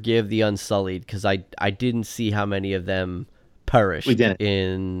maybe forgive the Unsullied because I didn't see how many of them perished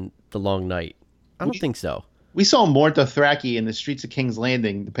in the Long Night. I don't think so. We saw more Dothraki in the streets of King's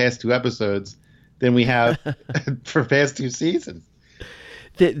Landing the past 2 episodes than we have for past 2 seasons.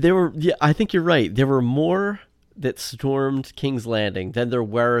 There were, yeah, I think you're right. There were more that stormed King's Landing than there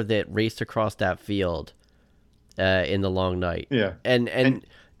were that raced across that field in the long night. Yeah. And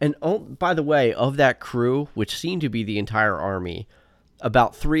oh, by the way, of that crew, which seemed to be the entire army,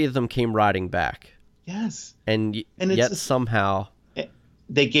 about 3 of them came riding back. Yes. And it's yet just, somehow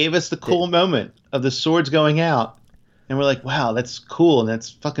they gave us the cool moment of the swords going out. And we're like, wow, that's cool. And that's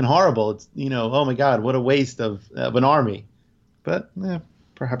fucking horrible. It's, oh my God, what a waste of an army. But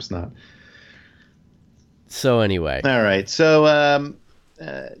perhaps not. So anyway. All right. So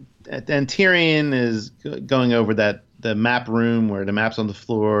then Tyrion is going over the map room where the map's on the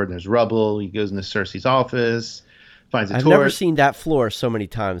floor and there's rubble. He goes into Cersei's office, finds a I've torch. never seen that floor so many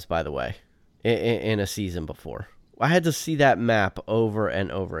times, by the way, in a season before. I had to see that map over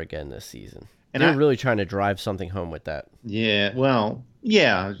and over again this season. And they're really trying to drive something home with that. Yeah, well,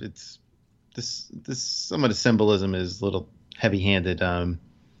 yeah, it's this. Some of the symbolism is a little heavy-handed.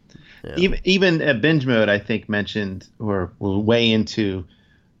 Even at Binge Mode, I think mentioned or we're way into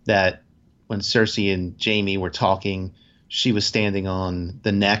that when Cersei and Jaime were talking. She was standing on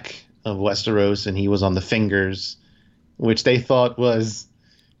the neck of Westeros, and he was on the fingers, which they thought was,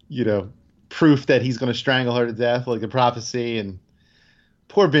 proof that he's going to strangle her to death, like the prophecy. And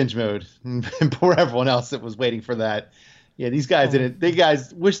poor Binge Mode and poor everyone else that was waiting for that. Yeah, these guys didn't. They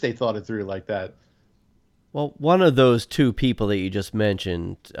guys wish they thought it through like that. Well, one of those 2 people that you just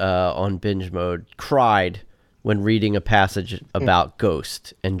mentioned on Binge Mode cried when reading a passage about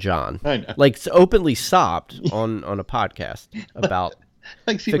Ghost and Jon. I know. Like openly sobbed on a podcast about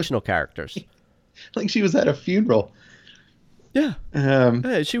like fictional characters. Like she was at a funeral. Yeah.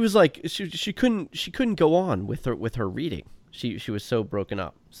 Yeah, she was like she couldn't go on with her reading. She was so broken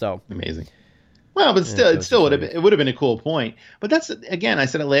up. So amazing. Well, but still it would have been a cool point. But that's, again, I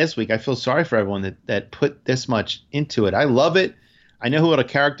said it last week. I feel sorry for everyone that put this much into it. I love it. I know who all the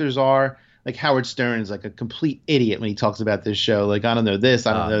characters are. Like Howard Stern is like a complete idiot when he talks about this show. Like, I don't know this,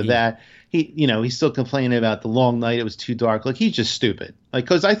 I don't know that. He's still complaining about the long night. It was too dark. Like, he's just stupid. Like,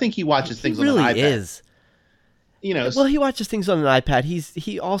 because I think he watches things on an iPad. He really is. Well, he watches things on an iPad.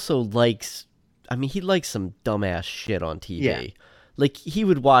 He also likes. I mean, he likes some dumbass shit on TV. Yeah. Like he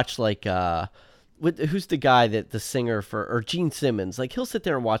would watch like who's the guy that the singer or Gene Simmons? Like he'll sit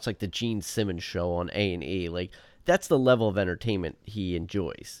there and watch like the Gene Simmons show on A&E. Like that's the level of entertainment he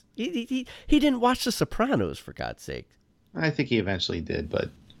enjoys. He didn't watch The Sopranos, for God's sake. I think he eventually did, but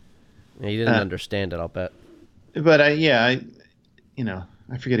he didn't understand it. I'll bet. But I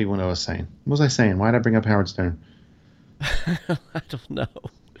forget even what I was saying. What was I saying? Why did I bring up Howard Stern? I don't know.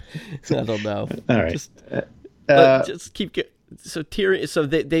 I don't know. All right. Just keep getting. So Tyrion. So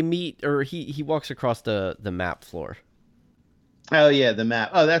they meet, or he walks across the map floor. Oh yeah, the map.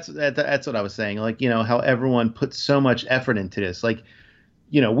 Oh, that's what I was saying. Like, how everyone put so much effort into this. Like,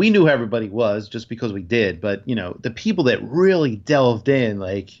 we knew who everybody was just because we did. But the people that really delved in,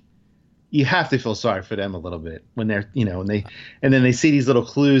 like, you have to feel sorry for them a little bit when they're, and then they see these little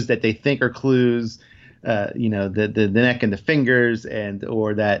clues that they think are clues. The neck and the fingers,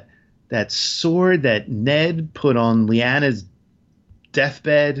 or that sword that Ned put on Lyanna's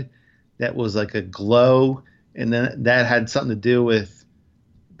deathbed that was like a glow, and then that had something to do with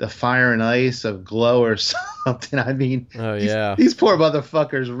the fire and ice of glow or something. I mean, these poor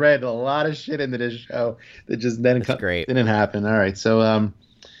motherfuckers read a lot of shit into this show that just didn't happen. All right, so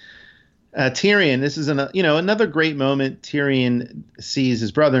Tyrion, this is another great moment. Tyrion sees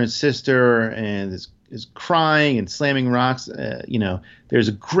his brother and sister and is crying and slamming rocks. There's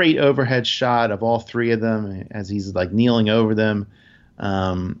a great overhead shot of all 3 of them as he's like kneeling over them. They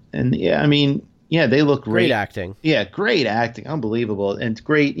look great. Great acting. Yeah, great acting, unbelievable, and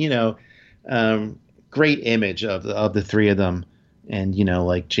great, great image of the 3 of them, and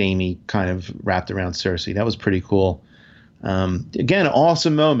like Jaime kind of wrapped around Cersei. That was pretty cool. Again,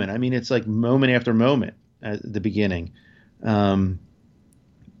 awesome moment. I mean, it's like moment after moment at the beginning. Then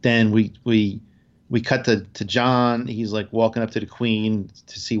we cut to Jon. He's like walking up to the queen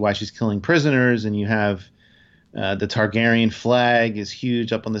to see why she's killing prisoners, and you have the Targaryen flag is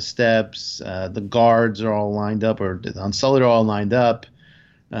huge up on the steps. The guards are all lined up, or the Unsullied are all lined up.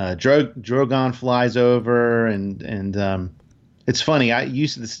 Drogon flies over, and it's funny. You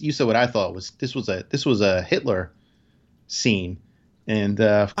said what I thought was this was a Hitler scene, and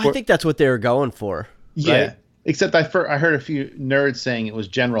I think that's what they were going for. Yeah, right? Except I heard a few nerds saying it was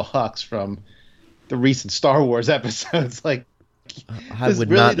General Hux from the recent Star Wars episodes. Like, I would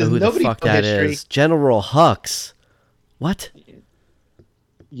not know who the fuck that is. General Hux. What?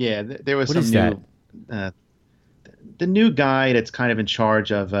 Yeah, there was what some new. The new guy that's kind of in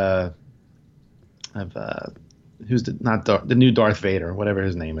charge of who's the new Darth Vader, whatever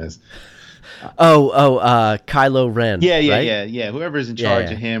his name is. Kylo Ren. Yeah, right? yeah. Whoever's in charge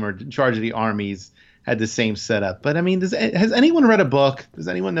Yeah. of him or in charge of the armies had the same setup. But I mean, has anyone read a book? Does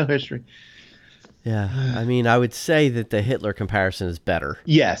anyone know history? Yeah. I mean, I would say that the Hitler comparison is better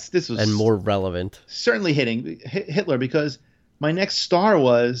Yes, this was and more relevant. certainly hitting Hitler, because my next star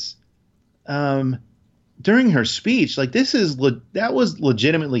was during her speech. Like, that was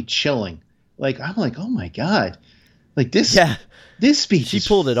legitimately chilling. Like, I'm like, oh my God, like this. Yeah. This speech, She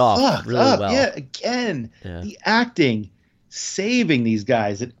pulled it off really well. Yeah, again, Yeah. the acting, saving these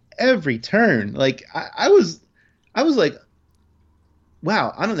guys at every turn. Like, I was like,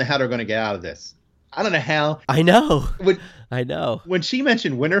 wow, I don't know how they're going to get out of this. I don't know how. I know. When, I know. when she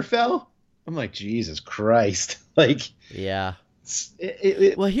mentioned Winterfell, I'm like, Jesus Christ. Like, Yeah.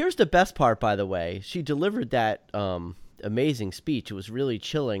 it, Well, here's the best part, by the way. She delivered that amazing speech. It was really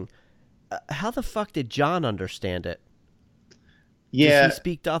chilling. How the fuck did John understand it? yeah, Does he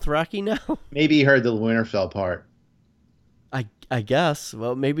speak Dothraki now? maybe he heard the Winterfell part. I guess.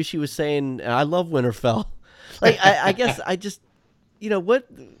 Well, maybe she was saying, "I love Winterfell." Like, I guess I just, what?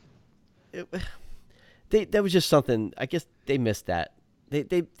 That was just something. I guess they missed that. They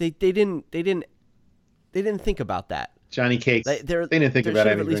didn't think about that. Johnny Cakes. They didn't think there about should have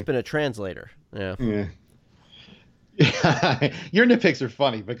anything. at least been a translator. Yeah. Yeah. Your nitpicks are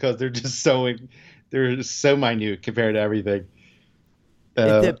funny because they're so minute compared to everything.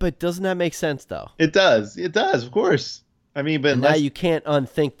 But doesn't that make sense though? It does, of course. I mean, but And now you can't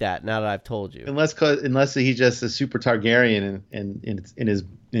unthink that. Now that I've told you. unless he's just a super Targaryen and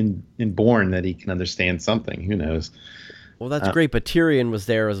in born that he can understand something. Who knows? Well, that's great. But Tyrion was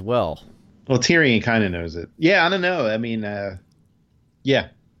there as well. Well, Tyrion kind of knows it. Yeah, I don't know. I mean, yeah,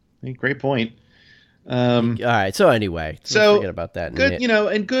 great point. All right. So anyway, So forget about that. good,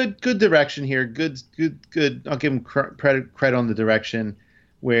 and good direction here. Good. I'll give him credit on the direction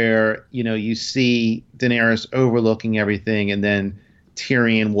where, you see Daenerys overlooking everything, and then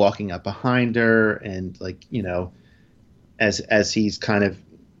Tyrion walking up behind her, and as he's kind of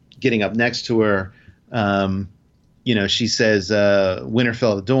getting up next to her, she says,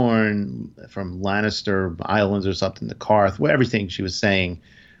 Winterfell of Dorne from Lannister Islands or something, the Karth, everything she was saying.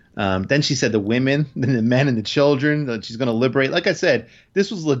 Then she said the women, then the men and the children that she's going to liberate. Like I said, this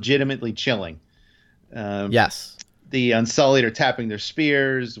was legitimately chilling. Yes. The Unsullied are tapping their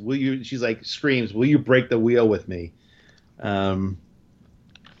spears. She's like, screams, will you break the wheel with me? And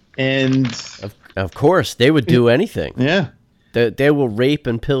Of course, they would do anything. yeah, They will rape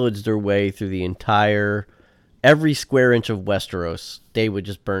and pillage their way through every square inch of Westeros. They would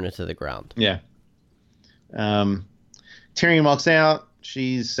just burn it to the ground. yeah. Tyrion walks out.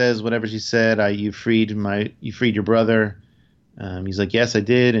 She says whatever she said. You freed your brother. He's like, yes, I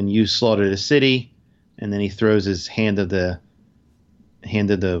did, and you slaughtered a city. And then he throws his hand of the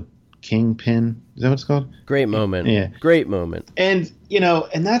kingpin. Is that what it's called? Great moment. Yeah. Great moment. And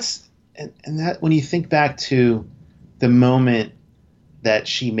that when you think back to the moment that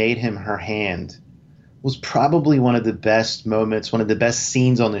she made him her hand, was probably one of the best moments, one of the best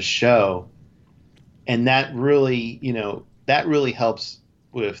scenes on the show. And that really, helps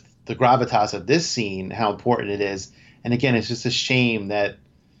with the gravitas of this scene, how important it is. And again, it's just a shame that,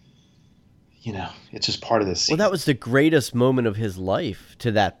 it's just part of this scene. Well, that was the greatest moment of his life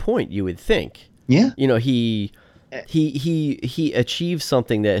to that point, you would think. Yeah. He achieved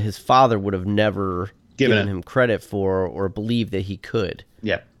something that his father would have never given him credit for or believed that he could.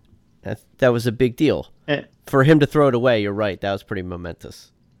 Yeah. That was a big deal. For him to throw it away, you're right. That was pretty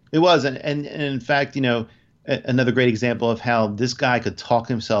momentous. It was. And in fact, another great example of how this guy could talk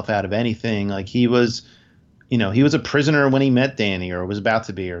himself out of anything. Like he was a prisoner when he met Dany, or was about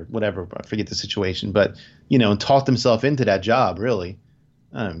to be, or whatever. I forget the situation, but and talked himself into that job, really.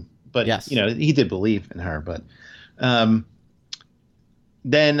 But yes. He did believe in her. But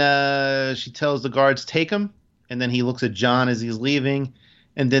then she tells the guards, take him, and then he looks at Jon as he's leaving,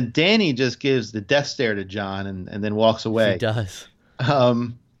 and then Dany just gives the death stare to Jon and then walks away. She does.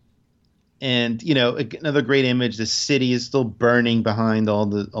 And another great image. The city is still burning behind all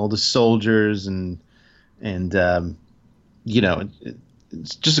the soldiers, and it's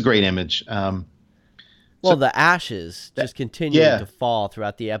just a great image. Well, the ashes just continued to fall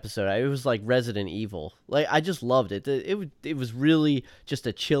throughout the episode. It was like Resident Evil. Like, I just loved it. It was really just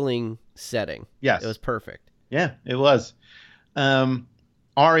a chilling setting. Yes. It was perfect. Yeah, it was.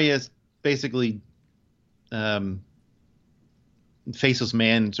 Arya's basically faceless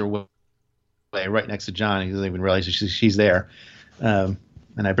man's her way right next to Jon. He doesn't even realize she's there. And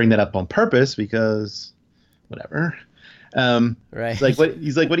I bring that up on purpose because whatever. Right. He's like, what?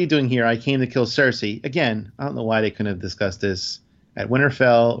 He's like, what are you doing here? I came to kill Cersei. Again, I don't know why they couldn't have discussed this at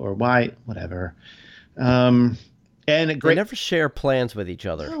Winterfell or why, whatever. And a They great. never share plans with each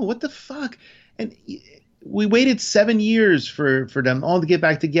other. No, what the fuck? And we waited 7 years for them all to get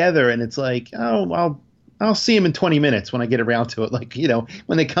back together, and it's like, oh, I'll see him in 20 minutes when I get around to it. Like,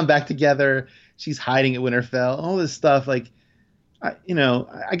 when they come back together, she's hiding at Winterfell, all this stuff. Like, I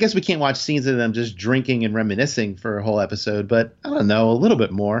guess we can't watch scenes of them just drinking and reminiscing for a whole episode, but I don't know, a little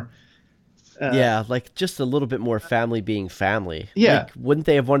bit more. Yeah, like just a little bit more family being family. Yeah. Like, wouldn't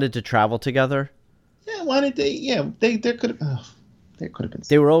they have wanted to travel together? Yeah, why did they? Yeah, there could have. Oh, there could have been.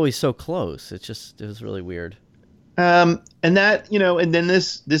 They were always so close. It was really weird. And that, and then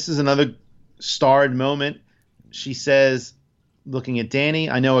this is another starred moment. She says, looking at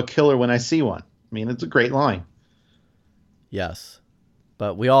Danny, "I know a killer when I see one." I mean, it's a great line. Yes,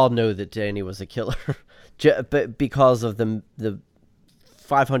 but we all know that Danny was a killer, but because of the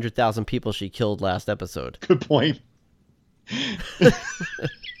 500,000 people she killed last episode. Good point.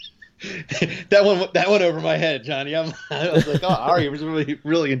 That one over my head, Johnny. I was like, oh, Ari was really,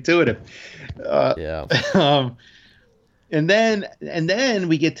 really intuitive. Yeah. And then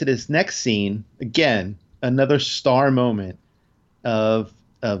we get to this next scene again, another star moment of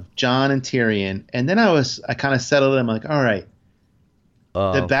Jon and Tyrion, and then I kind of settled in. I'm like, all right,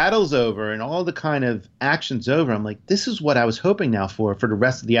 the battle's over and all the kind of action's over. I'm like, this is what I was hoping now for the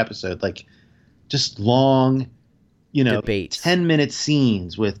rest of the episode, like just long, debates. 10-minute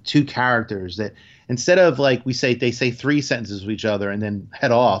scenes with two characters that instead of like they say 3 sentences with each other and then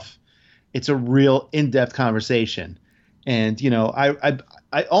head off, it's a real in-depth conversation. And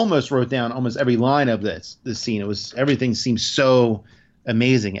I almost wrote down almost every line of this scene. Everything seems so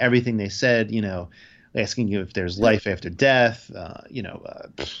amazing. Everything they said, asking you if there's life after death.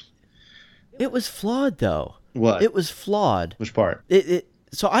 It was flawed, though. What? It was flawed. Which part?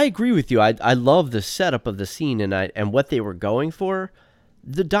 So I agree with you. I love the setup of the scene and what they were going for.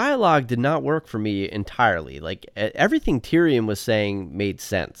 The dialogue did not work for me entirely. Like, everything Tyrion was saying made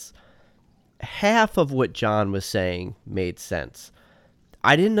sense. Half of what Jon was saying made sense.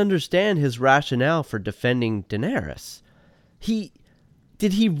 I didn't understand his rationale for defending Daenerys.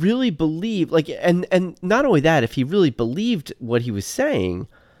 Did he really believe, like, and not only that, if he really believed what he was saying,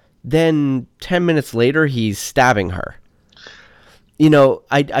 then 10 minutes later he's stabbing her.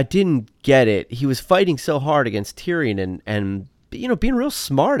 I didn't get it. He was fighting so hard against Tyrion and being a real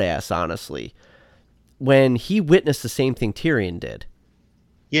smart ass, honestly, when he witnessed the same thing Tyrion did.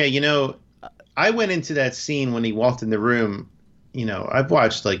 Yeah, I went into that scene when he walked in the room. I've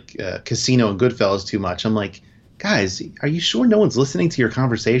watched like Casino and Goodfellas too much. I'm like, guys, are you sure no one's listening to your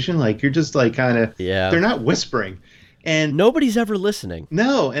conversation? Like, you're just like kind of, yeah. They're not whispering. And nobody's ever listening.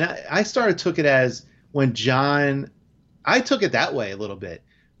 No. And I took it as when Jon, I took it that way a little bit.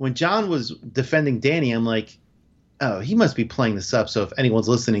 When Jon was defending Danny, I'm like, oh, he must be playing this up. So if anyone's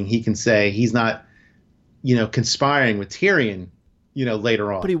listening, he can say he's not, conspiring with Tyrion,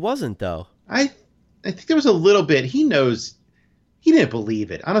 later on. But he wasn't, though. I think there was a little bit. He knows he didn't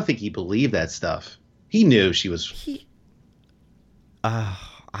believe it. I don't think he believed that stuff. He knew she was.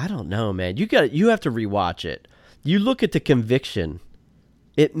 I don't know, man. You have to rewatch it. You look at the conviction.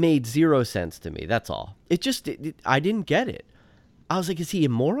 It made zero sense to me. That's all. I didn't get it. I was like, is he a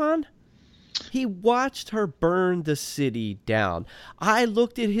moron? He watched her burn the city down. I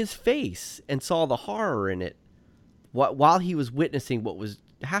looked at his face and saw the horror in it while he was witnessing what was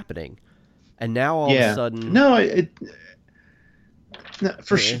happening. And now all of a sudden... No,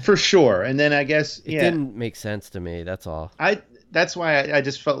 for sure. And then I guess... It didn't make sense to me, that's all. That's why I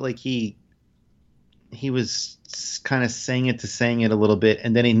just felt like he was kind of saying it a little bit,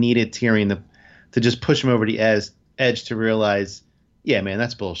 and then he needed Tyrion to just push him over the edge to realize, yeah, man,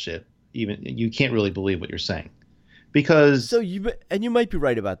 that's bullshit. Even you can't really believe what you're saying, because you might be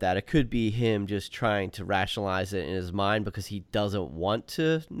right about that. It could be him just trying to rationalize it in his mind because he doesn't want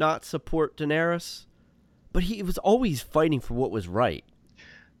to not support Daenerys, but he was always fighting for what was right.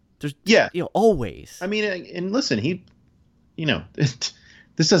 Always. I mean, and listen, this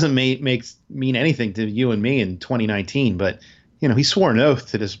doesn't mean anything to you and me in 2019, but he swore an oath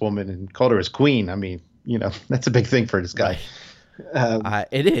to this woman and called her his queen. I mean, that's a big thing for this guy. Right.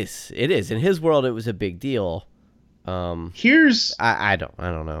 It is. In his world, it was a big deal. Here's I don't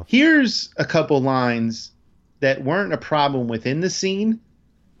know. Here's a couple lines that weren't a problem within the scene,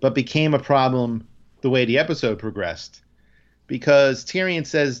 but became a problem the way the episode progressed. Because Tyrion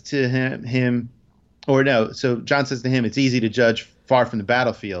says to so Jon says to him, it's easy to judge far from the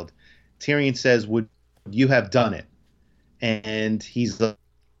battlefield. Tyrion says, would you have done it? And he's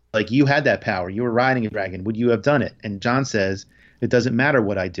like, you had that power. You were riding a dragon. Would you have done it? And Jon says, it doesn't matter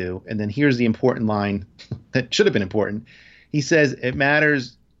what I do. And then here's the important line that should have been important. He says, it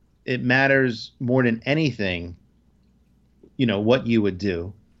matters more than anything, what you would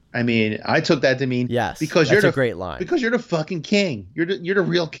do. I mean, I took that to mean, yes, because that's a great line. Because you're the fucking king. You're the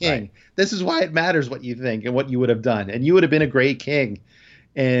real king. Right. This is why it matters what you think and what you would have done. And you would have been a great king.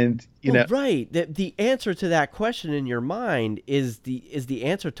 And right. The answer to that question in your mind is the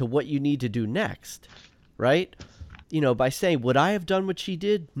answer to what you need to do next, right? By saying, would I have done what she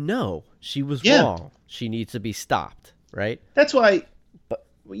did? No, she was wrong. She needs to be stopped, right? That's why.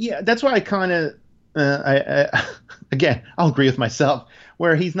 That's why I kind of. Again, I'll agree with myself.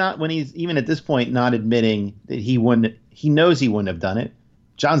 Where when he's even at this point not admitting that he wouldn't. He knows he wouldn't have done it.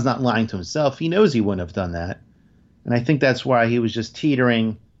 Jon's not lying to himself. He knows he wouldn't have done that. And I think that's why he was just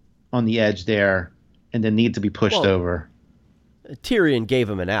teetering on the edge there and then need to be pushed over. Tyrion gave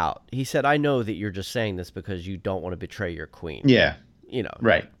him an out. He said, I know that you're just saying this because you don't want to betray your queen. Yeah.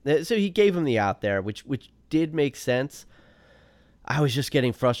 Right. So he gave him the out there, which did make sense. I was just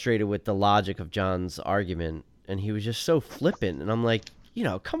getting frustrated with the logic of Jon's argument, and he was just so flippant. And I'm like,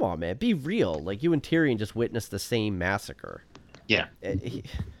 come on, man, be real. Like, you and Tyrion just witnessed the same massacre. Yeah.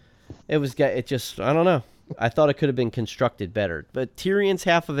 It just, I don't know. I thought it could have been constructed better, but Tyrion's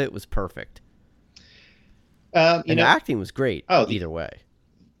half of it was perfect. The acting was great. Either way.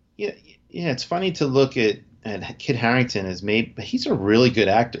 Yeah. It's funny to look at Kit Harington but he's a really good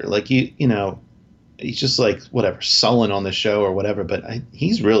actor. Like he's just like whatever, sullen on the show or whatever, but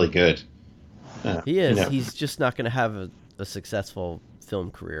he's really good. He is. He's just not going to have a successful film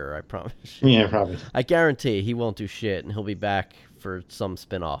career, I promise you. Yeah, probably. I guarantee he won't do shit, and he'll be back for some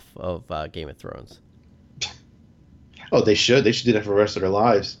spinoff of Game of Thrones. Oh, they should. They should do that for the rest of their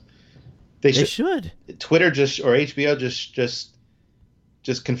lives. They should. Twitter or HBO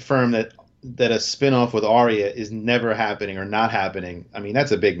just confirmed that a spinoff with Arya is never happening or not happening. I mean,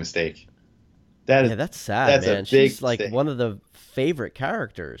 that's a big mistake. That's sad, that's man. A big She's like mistake. One of the favorite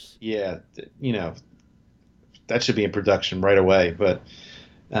characters. Yeah, that should be in production right away. But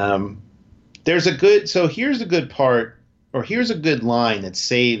here's a good part, or here's a good line that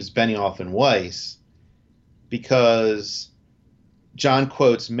saves Benioff and Weiss, because Jon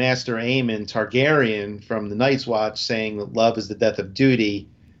quotes Master Aemon Targaryen from the Night's Watch saying that love is the death of duty.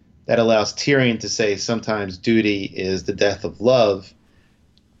 That allows Tyrion to say sometimes duty is the death of love.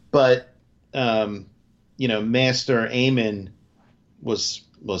 But, Master Aemon was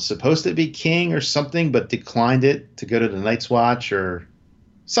supposed to be king or something, but declined it to go to the Night's Watch or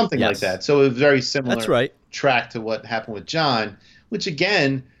something like that. So it was very similar. That's right. Track to what happened with Jon, which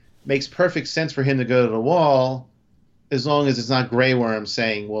again makes perfect sense for him to go to the Wall, as long as it's not Grey Worm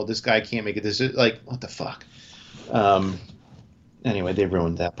saying, well, this guy can't make a decision. Like, what the fuck? Anyway, they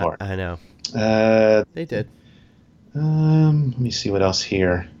ruined that part. I know. They did. Let me see what else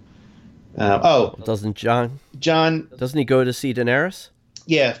here. Doesn't Jon, doesn't he go to see Daenerys?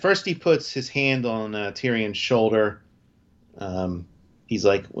 Yeah, first he puts his hand on Tyrion's shoulder. He's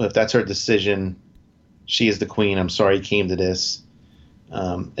like, well, if that's her decision, she is the queen. I'm sorry he came to this.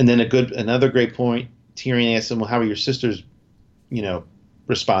 And then another great point, Tyrion asks him, well, how will your sisters,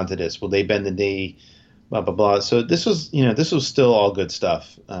 respond to this? Will they bend the knee? Blah, blah, blah. So this was still all good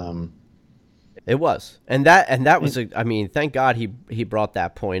stuff. It was. And that was, thank God he brought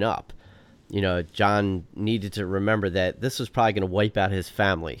that point up. Jon needed to remember that this was probably going to wipe out his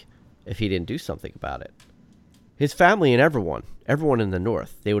family if he didn't do something about it. His family and everyone in the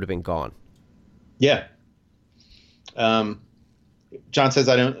North, they would have been gone. Yeah. Jon says,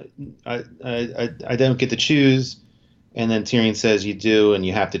 I don't get to choose. And then Tyrion says, you do, and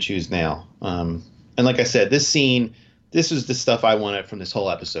you have to choose now. And like I said, this was the stuff I wanted from this whole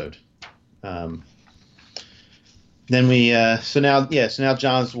episode. So now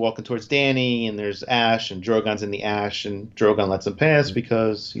Jon's walking towards Dany, and there's ash, and Drogon's in the ash, and Drogon lets him pass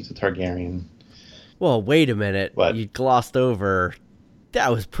because he's a Targaryen. Well, wait a minute. What? You glossed over.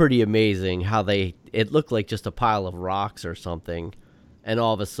 That was pretty amazing how it looked like just a pile of rocks or something, and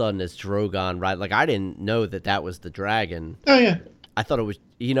all of a sudden it's Drogon, right? Like, I didn't know that was the dragon. Oh, yeah. I thought it was,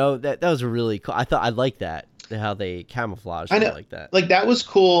 that was a really cool. I liked that, how they camouflaged it like that. Like, that was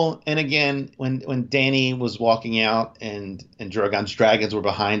cool. And again, when Dany was walking out and Drogon's dragons were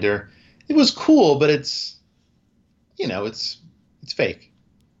behind her, it was cool, but it's fake.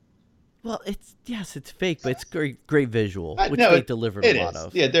 Well, it's fake, but it's great visual, which they delivered a lot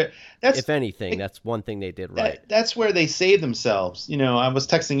of. Yeah, if anything, that's one thing they did right. That's where they save themselves. I was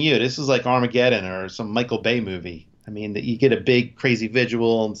texting you. This is like Armageddon or some Michael Bay movie. I mean, that you get a big crazy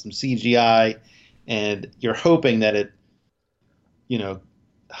visual and some CGI, and you're hoping that it,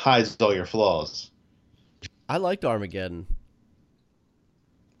 hides all your flaws. I liked Armageddon.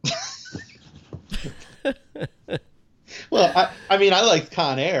 Well, I mean, I liked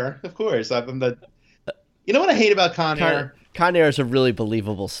Con Air, of course. I'm the. You know what I hate about Con Air? Con Air is a really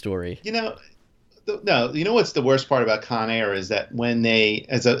believable story. You know, no. You know what's the worst part about Con Air is that when they,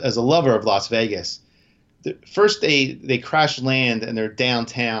 as a lover of Las Vegas, first they crash land and they're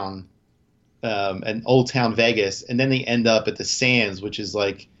downtown, in Old Town Vegas, and then they end up at the Sands, which is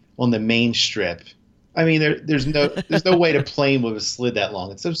like on the main strip. I mean, there's no way to plane would have slid that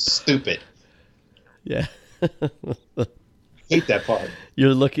long. It's so stupid. Yeah. Hate that part.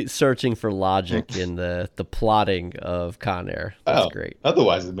 You're searching for logic in the plotting of Con Air. That's great.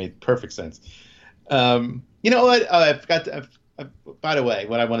 Otherwise, it made perfect sense. You know what? Oh, I forgot to. By the way,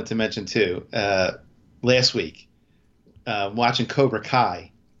 what I wanted to mention too, last week, watching Cobra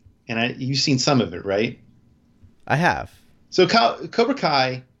Kai, and you've seen some of it, right? I have. So Cobra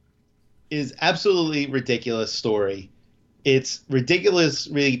Kai is absolutely ridiculous story. It's ridiculous,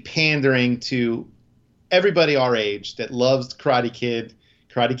 really pandering to everybody our age that loves Karate Kid,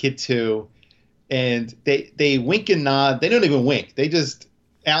 Karate Kid 2, and they wink and nod. They don't even wink. They just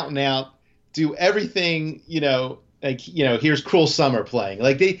out and out do everything, like, here's Cruel Summer playing.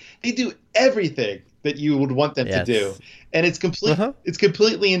 Like they do everything that you would want them to do. And it's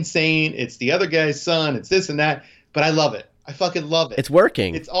completely insane. It's the other guy's son. It's this and that. But I love it. I fucking love it. It's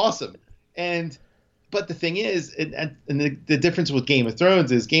working. It's awesome. But the thing is, and the difference with Game of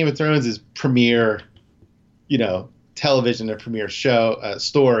Thrones is premiere, television, a premiere show,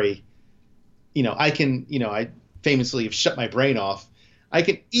 story. I famously have shut my brain off. I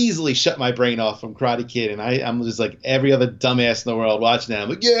can easily shut my brain off from Karate Kid, and I'm just like every other dumbass in the world watching that. I'm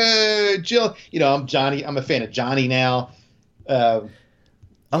like, yeah, Jill. I'm Johnny. I'm a fan of Johnny now. Well,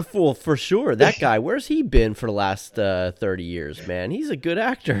 for sure. That guy, where's he been for the last 30 years, man? He's a good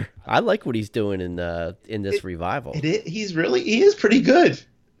actor. I like what he's doing in this revival. He is pretty good.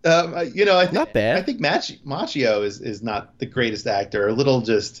 Not bad. I think Machio is not the greatest actor. A little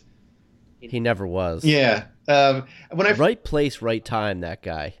just. He never was. Yeah. Right place, right time. That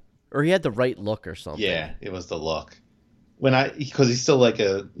guy, or he had the right look or something. Yeah, it was the look. Because he's still like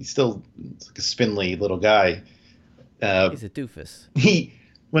a spindly little guy. He's a doofus.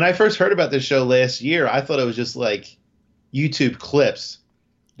 When I first heard about this show last year, I thought it was just like YouTube clips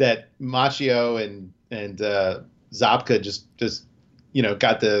that Machio and Zabka just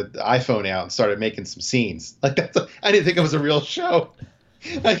got the iPhone out and started making some scenes. Like I didn't think it was a real show.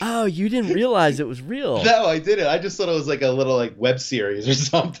 Oh, you didn't realize it was real? No, I didn't. I just thought it was like a little web series or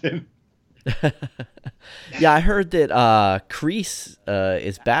something. Yeah, I heard that Kreese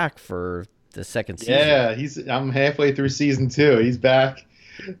is back for the second season. Yeah, I'm halfway through season 2. He's back.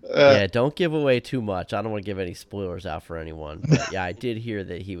 Yeah, don't give away too much. I don't want to give any spoilers out for anyone. But yeah, I did hear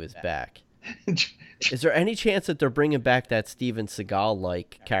that he was back. Is there any chance that they're bringing back that Steven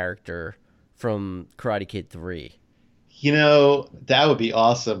Seagal-like character from Karate Kid 3? That would be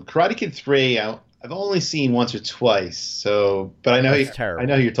awesome. Karate Kid 3, I've only seen once or twice. But I know I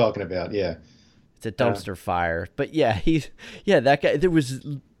know who you're talking about. Yeah, it's a dumpster fire. But yeah, that guy. There was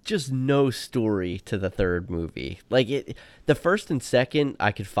just no story to the third movie. Like the first and second,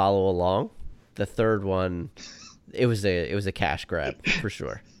 I could follow along. The third one, it was a cash grab for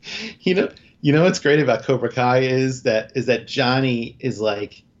sure. What's great about Cobra Kai is that Johnny is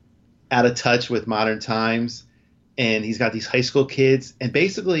like out of touch with modern times, and he's got these high school kids, and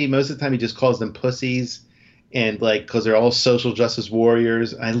basically most of the time he just calls them pussies, and because they're all social justice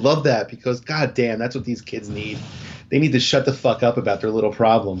warriors. I love that because goddamn, that's what these kids need. They need to shut the fuck up about their little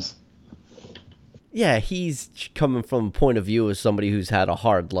problems. Yeah, he's coming from a point of view as somebody who's had a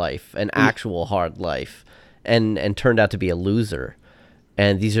hard life, an actual hard life, and turned out to be a loser.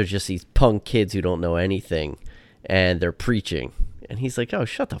 And these are just these punk kids who don't know anything, and they're preaching. And he's like, "Oh,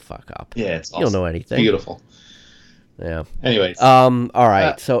 shut the fuck up! Yeah, it's awesome. You don't know anything." Beautiful. Yeah. Anyways. All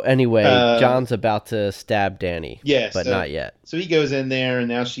right. So anyway, John's about to stab Danny. Yeah. But not yet. So he goes in there, and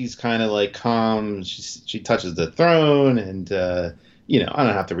now she's kind of like calm. She touches the throne, and I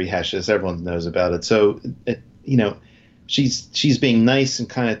don't have to rehash this. Everyone knows about it. So she's being nice and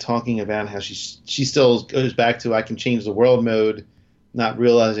kind of talking about how she still goes back to I can change the world mode, not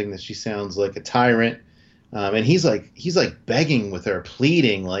realizing that she sounds like a tyrant. And he's like begging with her,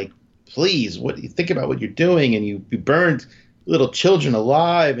 pleading like, please, what you think about what you're doing, and you burned little children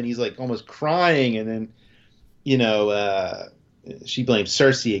alive, and he's like almost crying, and then she blames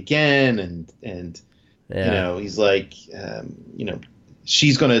Cersei again, and he's like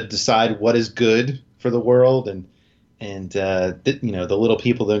she's going to decide what is good for the world, and the little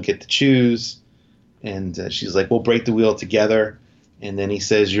people don't get to choose, and she's like, we'll break the wheel together, and then he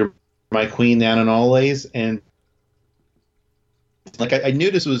says, "You're my queen down and always." And like I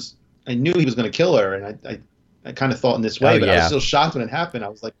knew I knew he was going to kill her, and I kind of thought in this way, but I was still shocked when it happened. I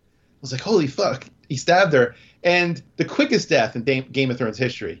was like, holy fuck, he stabbed her, and the quickest death in Game of Thrones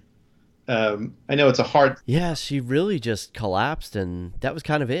history. I know it's a hard. Yeah, she really just collapsed, and that was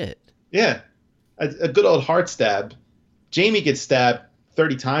kind of it. Yeah, a good old heart stab. Jaime gets stabbed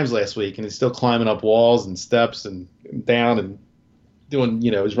 30 times last week, and he's still climbing up walls and steps and down and doing,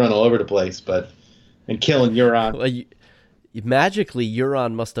 he's running all over the place, and killing Euron. Well, magically,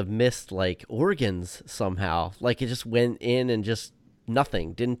 Euron must have missed like organs somehow. Like it just went in and just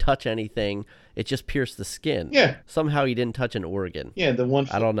nothing, didn't touch anything. It just pierced the skin. Yeah. Somehow he didn't touch an organ. Yeah, the one.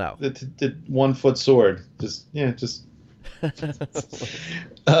 I don't know. The 1 foot sword. Just.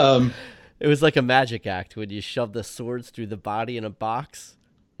 It was like a magic act when you shove the swords through the body in a box,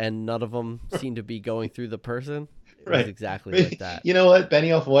 and none of them seemed to be going through the person. It was exactly like that. You know what?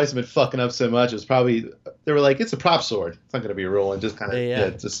 Benioff and Weiss have been fucking up so much. It was probably they were like, it's a prop sword. It's not going to be a real one. Just kind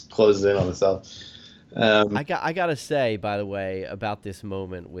of just closes in on itself. I gotta say, by the way, about this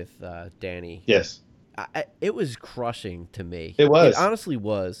moment with Dany. Yes. It was crushing to me. It was. It honestly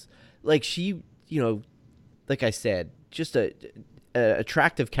was. Like she, like I said, just a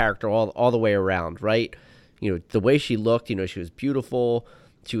attractive character all the way around, right? The way she looked, she was beautiful.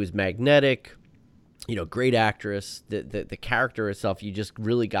 She was magnetic. Great actress. The character itself, you just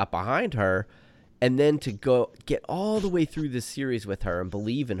really got behind her. And then to go get all the way through this series with her and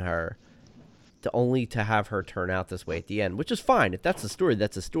believe in her, only to have her turn out this way at the end, which is fine. If that's the story,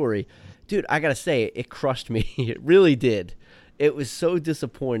 that's a story. Dude, I gotta say, it crushed me. It really did. It was so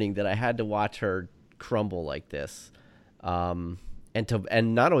disappointing that I had to watch her crumble like this. And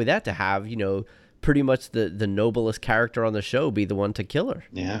not only that, to have, pretty much the noblest character on the show be the one to kill her.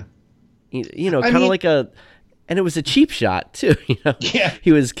 Yeah. Kind of like and it was a cheap shot too. Yeah.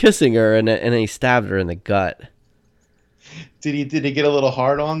 He was kissing her and he stabbed her in the gut. Did he get a little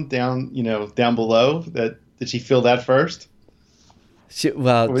hard on down below? Did she feel that first?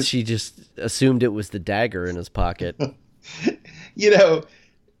 She just assumed it was the dagger in his pocket. Is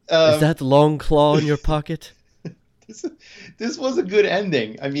that the long claw in your pocket? This was a good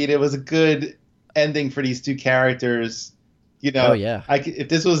ending. I mean, it was a good ending for these two characters. Oh yeah. If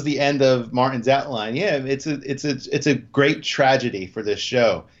this was the end of Martin's outline, yeah, it's a great tragedy for this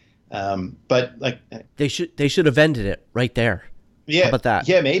show. But like they should have ended it right there. Yeah. How about that?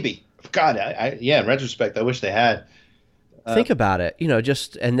 Yeah, maybe. God, in retrospect, I wish they had. Think about it.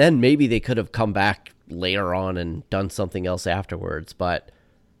 And then maybe they could have come back later on and done something else afterwards. But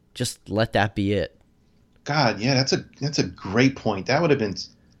just let that be it. God, yeah, that's a great point. That would have been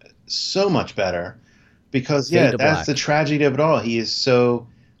so much better, because that's the tragedy of it all. He is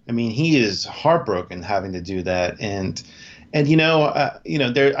he is heartbroken having to do that, and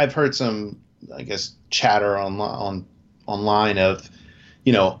I've heard some, I guess, chatter online of,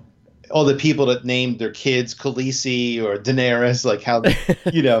 all the people that named their kids Khaleesi or Daenerys, like how,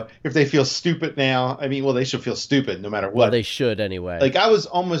 if they feel stupid now. I mean, well, they should feel stupid no matter what. Well, they should anyway. Like I was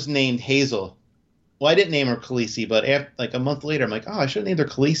almost named Hazel. Well, I didn't name her Khaleesi, but like a month later, I'm like, oh, I should have named her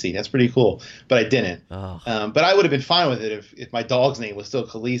Khaleesi. That's pretty cool. But I didn't. Oh. But I would have been fine with it if my dog's name was still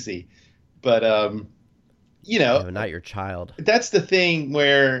Khaleesi. But, not your child. That's the thing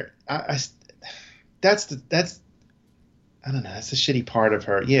where that's the shitty part of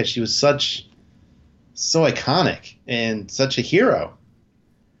her. Yeah, she was so iconic and such a hero.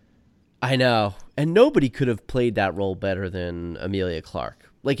 I know. And nobody could have played that role better than Emilia Clarke.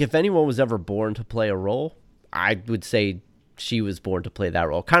 Like, if anyone was ever born to play a role, I would say she was born to play that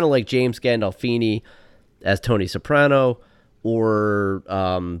role. Kind of like James Gandolfini as Tony Soprano, or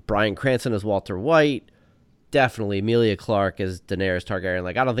Bryan Cranston as Walter White. Definitely Emilia Clarke as Daenerys Targaryen.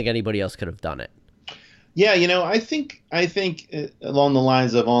 Like, I don't think anybody else could have done it. Yeah, I think along the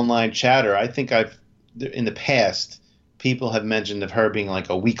lines of online chatter, I think in the past, people have mentioned of her being like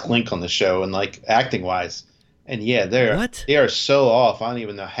a weak link on the show and like acting wise. And yeah, they are so off. I don't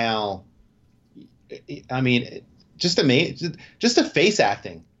even know how. I mean, just amazing. Just the face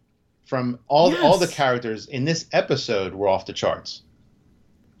acting from all the characters in this episode were off the charts.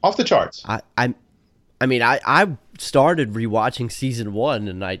 Off the charts. I started rewatching season 1,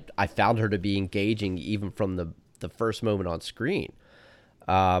 and I found her to be engaging even from the first moment on screen.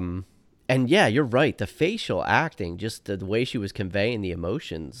 And yeah, you're right. The facial acting, just the way she was conveying the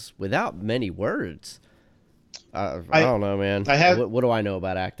emotions without many words. I don't know, man. What do I know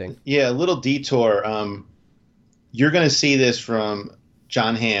about acting? Yeah, a little detour. You're going to see this from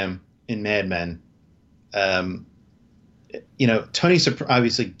Jon Hamm in Mad Men. Tony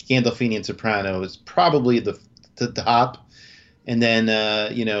obviously Gandolfini and Soprano is probably the top, and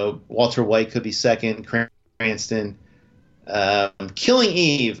then Walter White could be second. Cranston. Killing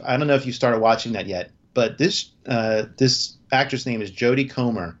Eve. I don't know if you started watching that yet, but this actress name is Jodie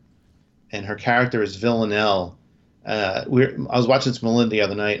Comer, and her character is Villanelle. I was watching this Melinda the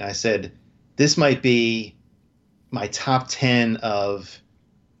other night, and I said, this might be my top 10 of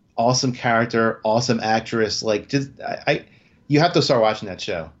awesome character, awesome actress. Like, just you have to start watching that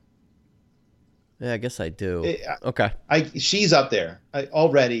show. Yeah, I guess I do. Okay. She's up there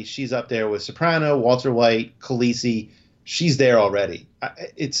already. She's up there with Soprano, Walter White, Khaleesi. She's there already.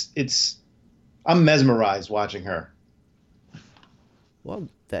 I'm mesmerized watching her. Well,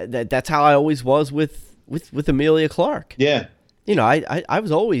 that's how I always was with Emilia Clarke. Yeah. I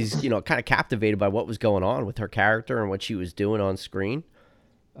was always, kind of captivated by what was going on with her character and what she was doing on screen.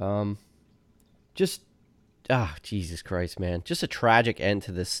 Jesus Christ, man. Just a tragic end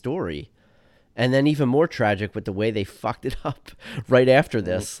to this story. And then even more tragic with the way they fucked it up right after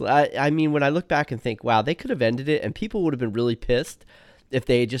this. I mean, when I look back and think, wow, they could have ended it and people would have been really pissed if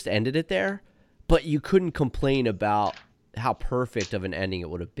they had just ended it there. But you couldn't complain about how perfect of an ending it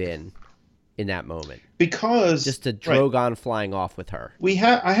would have been in that moment. Because just to Drogon flying off with her.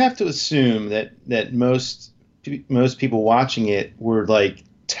 I have to assume that most people watching it were like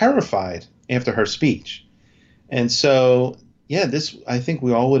terrified after her speech. And so, yeah, I think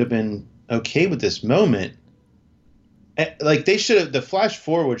we all would have been okay with this moment. Like the flash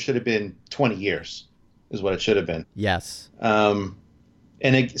forward should have been 20 years is what it should have been. Yes. And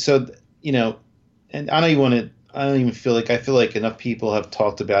I don't even feel like, I feel like enough people have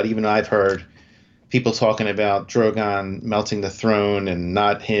talked about, even I've heard people talking about Drogon melting the throne and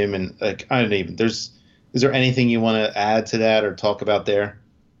not him. And like, I don't even, is there anything you want to add to that or talk about there?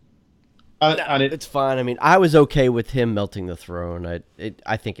 It's fine. I mean, I was okay with him melting the throne.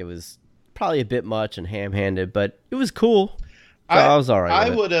 I think it was probably a bit much and ham-handed, but it was cool. So I was all right. I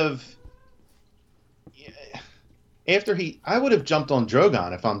would have, I would have jumped on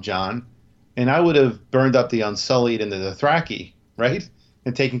Drogon if I'm Jon, and I would have burned up the Unsullied and the Dothraki, right?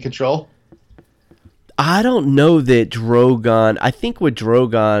 And taken control. I don't know that Drogon, I think what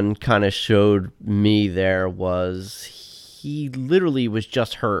Drogon kind of showed me there was he literally was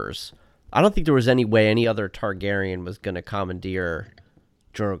just hers. I don't think there was any way any other Targaryen was going to commandeer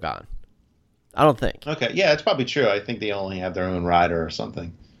Drogon. I don't think. Okay, yeah, that's probably true. I think they only have their own rider or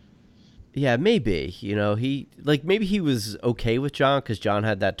something. Yeah, maybe. Maybe he was okay with Jon because Jon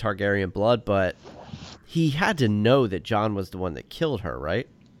had that Targaryen blood, but he had to know that Jon was the one that killed her, right?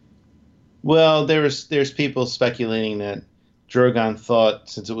 Well, there's people speculating that Drogon thought,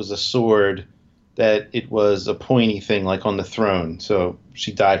 since it was a sword, that it was a pointy thing like on the throne, so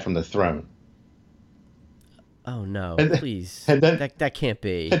she died from the throne. Oh no! Please, and then, that can't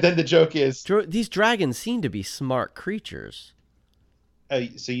be. And then the joke is, these dragons seem to be smart creatures.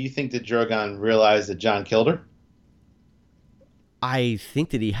 So you think that Drogon realized that Jon killed her? I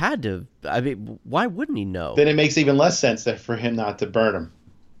think that he had to. I mean, why wouldn't he know? Then it makes even less sense for him not to burn him,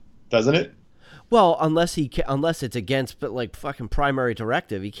 doesn't it? Well, unless it's against, but like fucking primary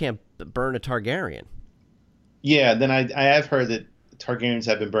directive, he can't burn a Targaryen. Yeah, then I have heard that Targaryens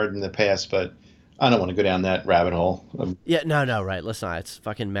have been burned in the past, but I don't want to go down that rabbit hole. Yeah, no, right. Listen, it's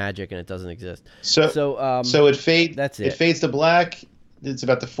fucking magic and it doesn't exist. So it fades. That's it. It fades to black. It's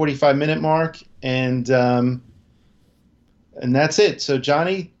about the 45-minute mark, and that's it. So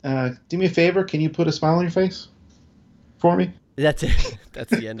Johnny, do me a favor. Can you put a smile on your face for me? That's it. That's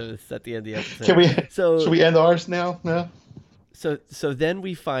the end of this. That's the end of the episode. Should we end ours now? No. So then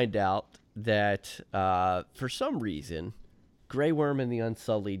we find out that for some reason, Grey Worm and the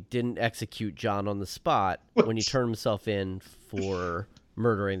Unsullied didn't execute Jon on the spot when he turned himself in for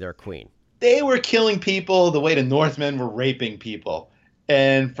murdering their queen. They were killing people the way the Northmen were raping people.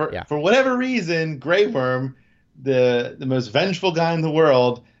 And for whatever reason, Grey Worm, the most vengeful guy in the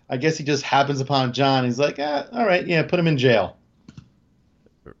world, I guess he just happens upon Jon. He's like, all right, yeah, put him in jail.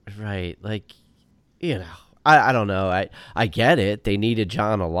 Right. Like, I don't know. I get it. They needed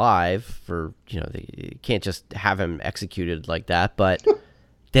Jon alive for, they can't just have him executed like that, but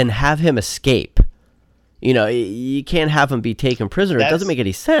then have him escape. You can't have him be taken prisoner. It doesn't make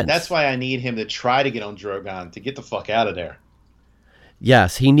any sense. That's why I need him to try to get on Drogon to get the fuck out of there.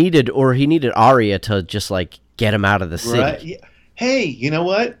 Yes, he needed Arya to just like get him out of the city. Right? Yeah. Hey, you know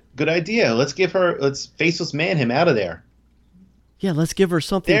what? Good idea. Let's Faceless Man him out of there. Yeah, let's give her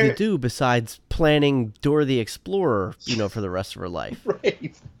something to do besides planning Dora the Explorer, for the rest of her life.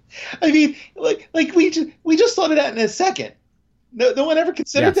 Right. I mean, like we just thought of that in a second. No one ever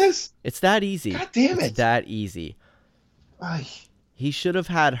considered this? It's that easy. God damn it. It's that easy. He should have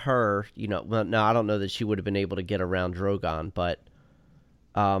had her, well, no, I don't know that she would have been able to get around Drogon, but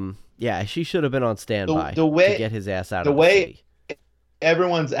yeah, she should have been on standby The way- to get his ass out the of the way- city.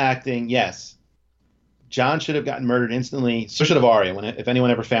 Everyone's acting. Yes, John should have gotten murdered instantly. So should have Arya. If anyone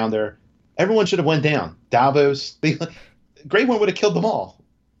ever found her, everyone should have went down. Davos, Grey Worm would have killed them all.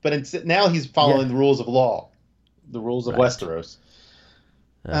 But now he's following the rules of law, the rules of Westeros.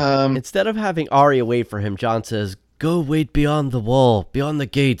 Instead of having Arya wait for him, Jon says, "Go wait beyond the wall, beyond the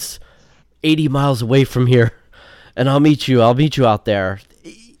gates, 80 miles away from here, and I'll meet you. I'll meet you out there."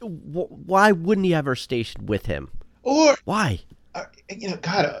 Why wouldn't he have her stationed with him? Or Why?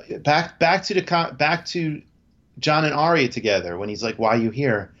 God, back to John and Arya together when he's like, "Why are you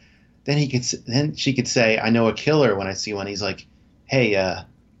here?" Then she could say, "I know a killer when I see one." He's like, "Hey,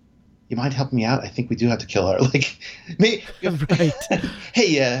 you mind helping me out? I think we do have to kill her." Like, me, Right.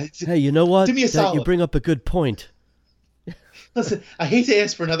 Hey, Hey, you know what? do me a solid. You bring up a good point. Listen, I hate to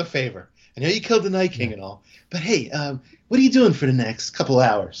ask for another favor. I know you killed the Night King and all, but hey, what are you doing for the next couple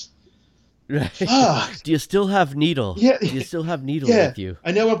hours? Right. Fuck. Do you still have Needle? Yeah. Do you still have Needle Yeah, with you?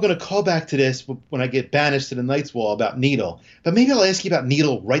 I know I'm going to call back to this when I get banished to the Night's Wall about Needle, but maybe I'll ask you about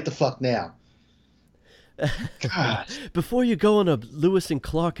Needle right the fuck now. God. Before you go on a Lewis and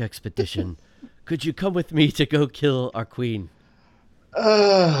Clark expedition, could you come with me to go kill our queen?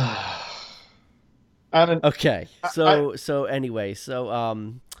 I don't. Okay. So anyway,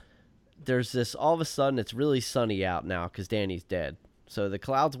 there's this, all of a sudden it's really sunny out now because Dany's dead. So the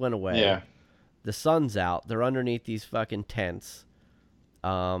clouds went away. Yeah. The sun's out. They're underneath these fucking tents,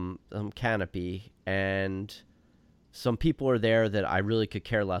 canopy, and some people are there that I really could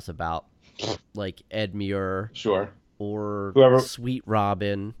care less about, like Ed Muir Sure. or Whoever- Sweet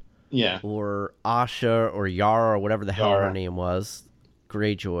Robin Yeah. or Asha or Yara or whatever the hell Yara. her name was,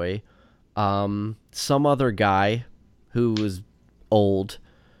 Greyjoy, some other guy who was old,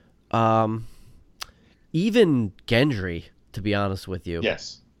 even Gendry, to be honest with you,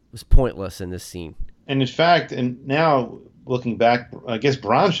 Yes. was pointless in this scene. And in fact, and now looking back, I guess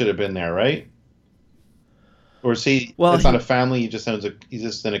Bronn should have been there, right? Or is he? Well, it's not a family. He just owns he's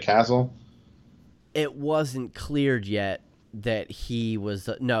just in a castle. It wasn't cleared yet that he was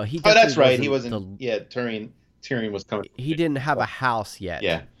no. He Oh, that's definitely right. He wasn't. the- Yeah, Tyrion was coming. he didn't have a house yet.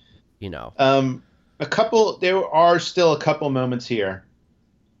 Yeah. There are still a couple moments here.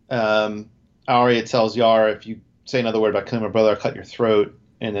 Arya tells Yara, "If you say another word about killing my brother, I'll cut your throat."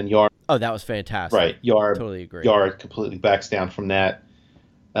 And then Yara, Oh, that was fantastic. right? Yara, Totally agree. Yara completely backs down from that.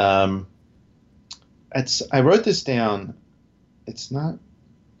 I wrote this down. It's not.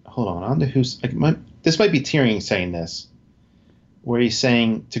 Hold on. I don't know who's. This might be Tyrion saying this, where he's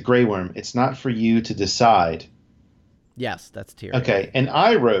saying to Grey Worm, "It's not for you to decide." Yes, that's Tyrion. Okay, and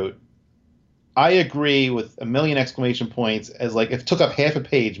I wrote, I agree with a million exclamation points as like if it took up half a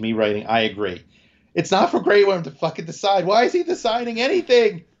page, me writing, I agree. It's not for Grey Worm to fucking decide. Why is he deciding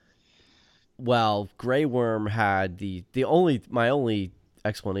anything? Well, Grey Worm had my only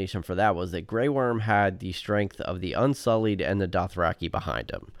explanation for that was that Grey Worm had the strength of the Unsullied and the Dothraki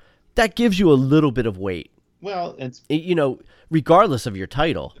behind him. That gives you a little bit of weight, Well, regardless of your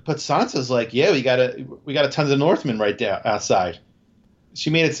title. but Sansa's like, yeah, we got a tons of Northmen right there outside. She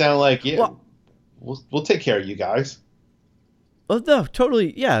made it sound like, yeah, we'll take care of you guys. Oh, no,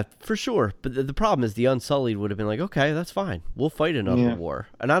 totally, yeah, for sure. But the problem is the Unsullied would have been like, okay, that's fine. We'll fight another war.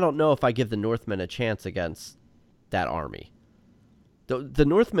 And I don't know if I give the Northmen a chance against that army. The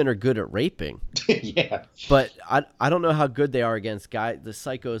Northmen are good at raping, Yeah. but I don't know how good they are against the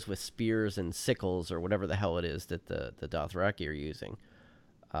psychos with spears and sickles or whatever the hell it is that the Dothraki are using.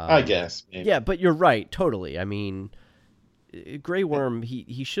 I guess. Maybe. Yeah, but you're right, totally. I mean, Grey Worm,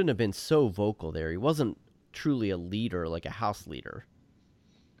 he shouldn't have been so vocal there. He wasn't truly a leader, like a house leader.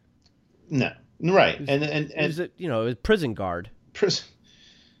 No. Right. He was a prison guard.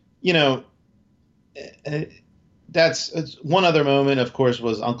 That's one other moment, of course,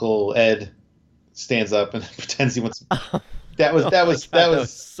 was Uncle Ed stands up and pretends he wants. That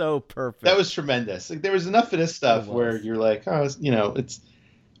was so perfect. That was tremendous. Like, there was enough of this stuff where you're like, oh, it's,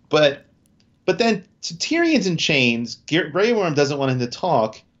 but then to Tyrion's in chains. Grey Worm doesn't want him to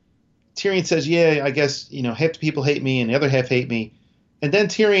talk. Tyrion says, yeah, I guess half the people hate me and the other half hate me. And then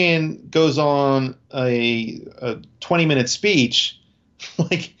Tyrion goes on a 20-minute speech,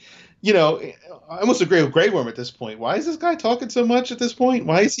 like, I almost agree with Grey Worm at this point. Why is this guy talking so much at this point?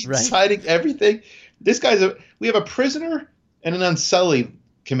 Why is he deciding everything? We have a prisoner and an Unsullied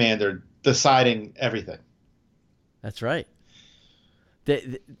commander deciding everything. That's right.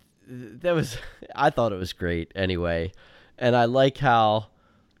 That was, I thought it was great anyway. And I like how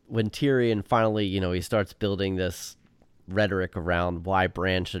when Tyrion finally, he starts building this rhetoric around why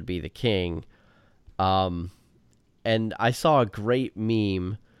Bran should be the king. And I saw a great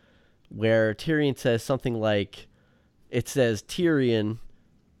meme where Tyrion says something like, it says Tyrion,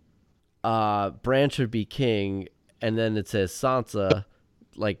 Bran should be king, and then it says Sansa,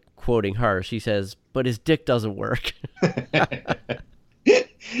 like quoting her, she says, but his dick doesn't work.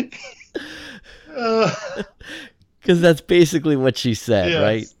 Because that's basically what she said, yes.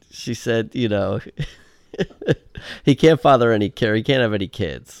 Right? She said, you know, he can't father any kid, he can't have any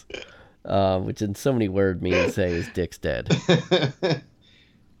kids, which in so many words means saying his dick's dead.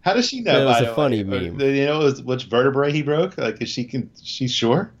 How does she know? It was a funny meme. You know which vertebrae he broke? Like, she's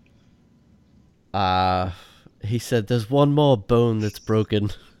sure? He said, there's one more bone that's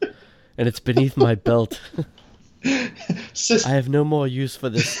broken, and it's beneath my belt. I have no more use for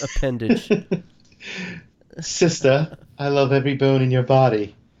this appendage. Sister, I love every bone in your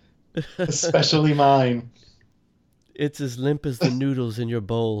body, especially mine. It's as limp as the noodles in your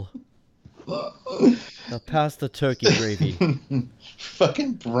bowl. Now pass the turkey gravy.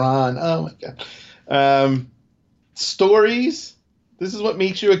 Fucking Bronn. Oh my god. Stories? This is what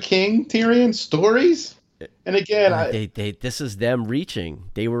makes you a king, Tyrion? Stories? And again, this is them reaching.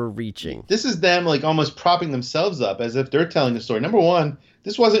 They were reaching. This is them like almost propping themselves up as if they're telling a story. Number one,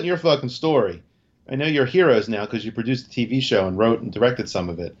 this wasn't your fucking story. I know you're heroes now because you produced a TV show and wrote and directed some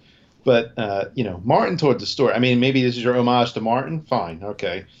of it. But, you know, Martin told the story. I mean, maybe this is your homage to Martin. Fine.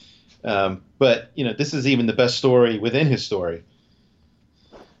 Okay. But, you know, this is even the best story within his story.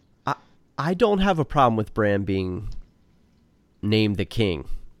 I don't have a problem with Bran being named the king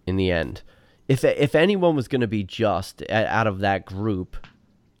in the end. If anyone was going to be just out of that group,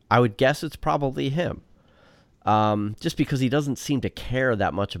 I would guess it's probably him. Just because he doesn't seem to care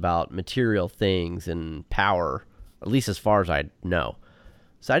that much about material things and power, at least as far as I know.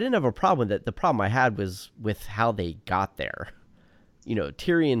 So I didn't have a problem with that. The problem I had was with how they got there. You know,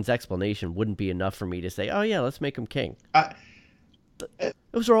 Tyrion's explanation wouldn't be enough for me to say, oh yeah, let's make him king.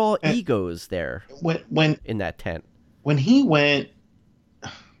 Those are all egos there when in that tent. When he went,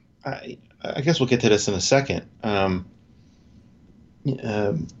 I guess we'll get to this in a second. When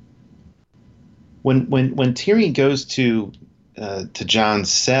Tyrion goes to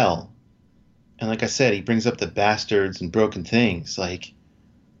Jon's cell, and like I said, he brings up the bastards and broken things. Like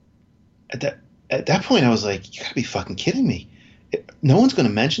at that point, I was like, you gotta be fucking kidding me. No one's gonna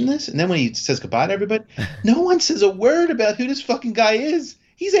mention this. And then when he says goodbye to everybody, no one says a word about who this fucking guy is.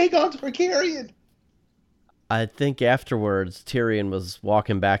 He's Aegon Targaryen. I think afterwards, Tyrion was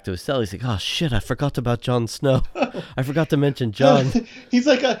walking back to his cell. He's like, "Oh shit, I forgot about Jon Snow. I forgot to mention Jon." He's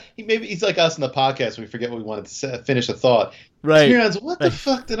like he's like us in the podcast. We forget what we wanted to finish a thought. Right. Tyrion's, what the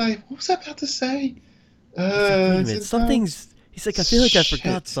fuck did I? What was I about to say? Wait a minute, something's. He's like, I feel like I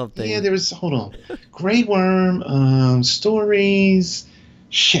forgot something. Yeah, there was. Hold on. Grey Worm. Stories.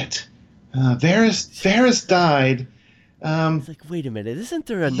 Shit. Varys died. It's like, wait a minute, isn't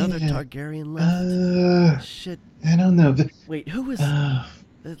there another Targaryen left? Shit. I don't know. Wait, who was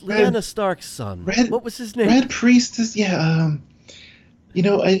Lyanna Stark's son? What was his name? Red Priestess, yeah. You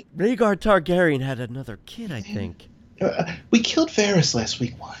know, Rhaegar Targaryen had another kid, I think. We killed Varys last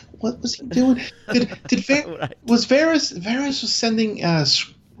week. What was he doing? Was Varys was sending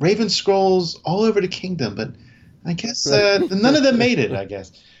Raven scrolls all over the kingdom, but I guess none of them made it, I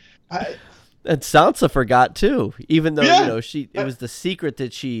guess. And Sansa forgot too, even though you know it was the secret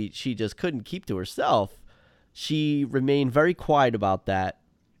that she just couldn't keep to herself. She remained very quiet about that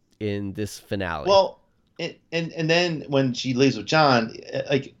in this finale. Well, and then when she leaves with Jon,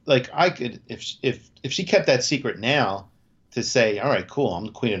 like I could if she kept that secret now to say, all right, cool, I'm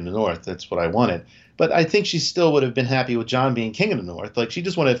the Queen of the North, that's what I wanted. But I think she still would have been happy with Jon being King of the North. Like she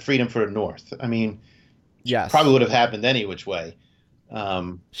just wanted freedom for the North. I mean, yes, probably would have happened any which way.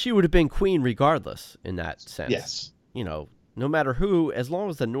 She would have been queen regardless in that sense. Yes. You know, no matter who, as long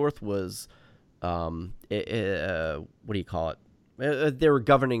as the North was, what do you call it? They were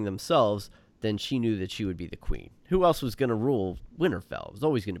governing themselves, then she knew that she would be the queen. Who else was going to rule Winterfell? It was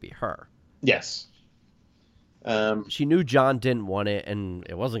always going to be her. Yes. She knew Jon didn't want it, and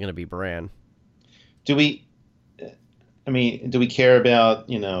it wasn't going to be Bran. Do we care about,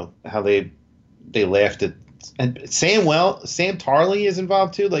 you know, how they laughed at, and Sam Tarly is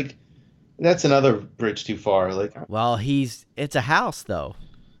involved too? Like, that's another bridge too far. Like, well, it's a house though.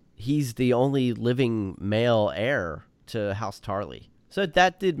 He's the only living male heir to House Tarly, so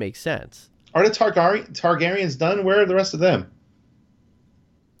that did make sense. Are the Targaryens done? Where are the rest of them?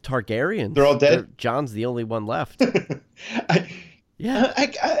 Targaryens? They're all dead? Jon's the only one left. Yeah.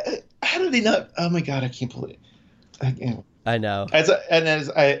 How do they not? Oh my god, I can't believe it. I know. As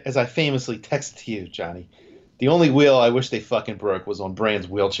I famously texted to you, Johnny, The only wheel I wish they fucking broke was on Brand's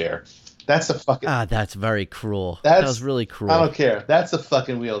wheelchair. That's a fucking. That's very cruel. That was really cruel. I don't care. That's a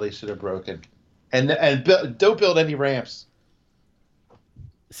fucking wheel they should have broken. And don't build any ramps.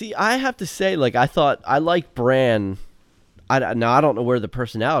 See, I have to say, like, I like Bran. Now, I don't know where the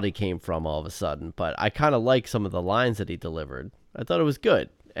personality came from all of a sudden, but I kind of like some of the lines that he delivered. I thought it was good.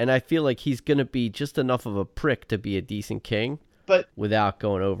 And I feel like he's going to be just enough of a prick to be a decent king, but without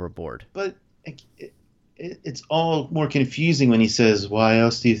going overboard. But it's all more confusing when he says, "Why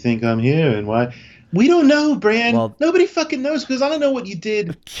else do you think I'm here?" And why? We don't know, Bran. Well, nobody fucking knows, because I don't know what you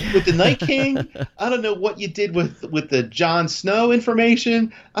did with the Night King. I don't know what you did with the Jon Snow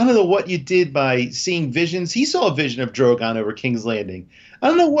information. I don't know what you did by seeing visions. He saw a vision of Drogon over King's Landing. I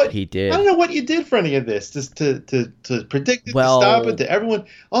don't know what he did. I don't know what you did for any of this, just to predict it, to stop it, to everyone.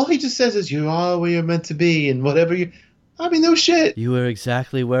 All he just says is, "You are where you're meant to be," and whatever you. I mean, no shit. You were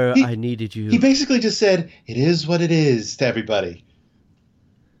exactly where I needed you. He basically just said, "It is what it is," to everybody.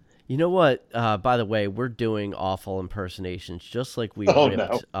 You know what? By the way, we're doing awful impersonations, just like we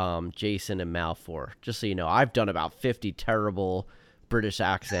ripped Jason and Mal for. Just so you know, I've done about 50 terrible British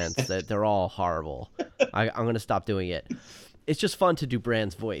accents that they're all horrible. I'm going to stop doing it. It's just fun to do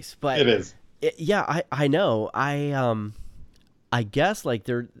Bran's voice, but it is. I know. I guess like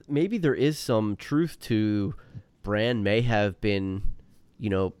there is some truth to Bran may have been,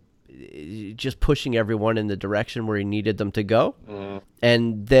 just pushing everyone in the direction where he needed them to go.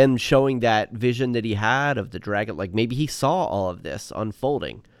 And then showing that vision that he had of the dragon, like maybe he saw all of this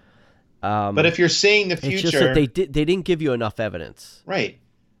unfolding. But if you're seeing the future, it's just that they didn't give you enough evidence. Right.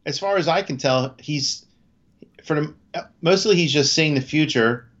 As far as I can tell, mostly he's just seeing the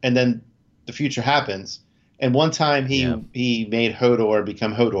future, and then the future happens. And one time he made Hodor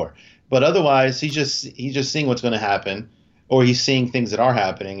become Hodor. But otherwise, he's just seeing what's going to happen, or he's seeing things that are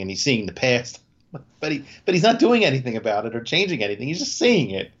happening, and he's seeing the past. But he's not doing anything about it or changing anything. He's just seeing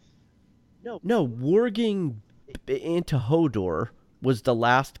it. No, warging into Hodor was the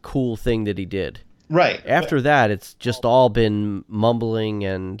last cool thing that he did. Right. After that, it's just all been mumbling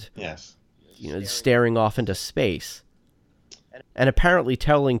and staring off into space, and apparently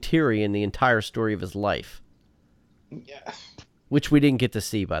telling Tyrion the entire story of his life. Yeah. Which we didn't get to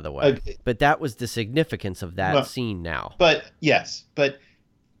see, by the way. But that was the significance of that scene now. But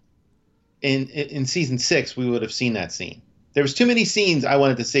in season 6, we would have seen that scene. There was too many scenes I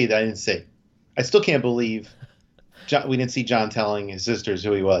wanted to see that I didn't see. I still can't believe we didn't see Jon telling his sisters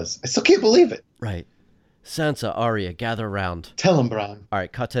who he was. I still can't believe it. Right. Sansa, Arya, gather around. Tell him, Bron. All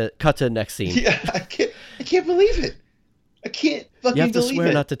right, cut to next scene. Yeah, I can't believe it. I can't fucking believe it. You have to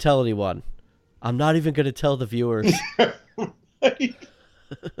swear not to tell anyone. I'm not even going to tell the viewers. They're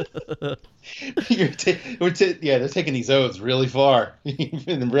taking these oaths really far.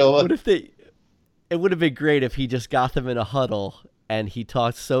 In real life. What if it would have been great if he just got them in a huddle and he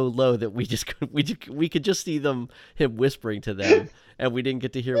talked so low that we could just see him whispering to them, and we didn't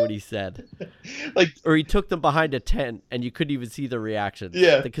get to hear what he said. Or he took them behind a tent and you couldn't even see the reactions.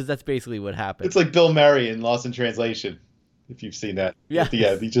 Yeah, because that's basically what happened. It's like Bill Murray in Lost in Translation, if you've seen that. Yeah,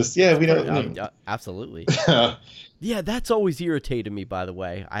 he just we don't. Absolutely. Yeah, that's always irritated me, by the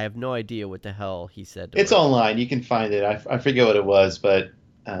way. I have no idea what the hell he said. It's online. You can find it. I forget what it was, but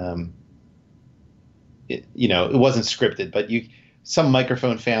it wasn't scripted. But some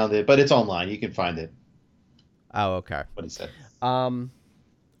microphone found it, but it's online. You can find it. Oh, okay. What he said. All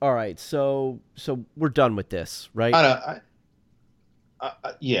right. So we're done with this, right? I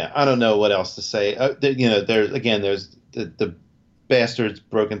don't know what else to say. There's the bastards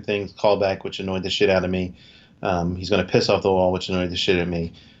broken things callback, which annoyed the shit out of me. He's going to piss off the wall, which annoyed the shit at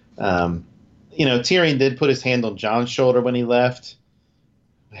me. Tyrion did put his hand on Jon's shoulder when he left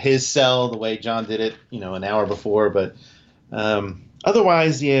his cell, the way Jon did it, an hour before. But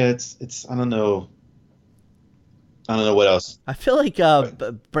otherwise, it's I don't know what else. I feel like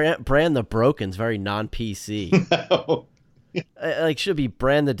Bran the Broken's very non-PC. No. Should be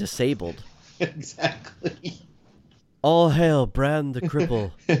Bran the Disabled. Exactly. All hail Bran the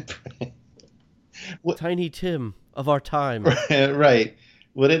Cripple. Tiny Tim of our time. Right.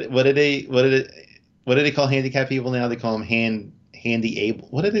 What did they call handicapped people now? They call them handy able.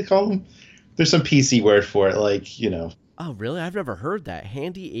 What did they call them? There's some PC word for it, Oh, really? I've never heard that.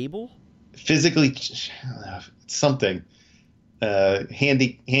 Handy able? Physically, something.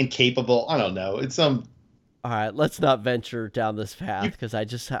 Hand capable. I don't know. It's some. All right, let's not venture down this path because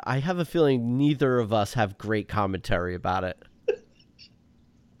I have a feeling neither of us have great commentary about it.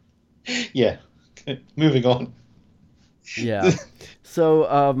 Yeah. Moving on. Yeah. So,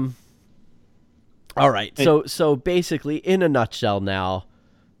 all right. So basically, in a nutshell now,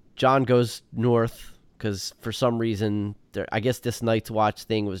 Jon goes north, because for some reason, I guess this Night's Watch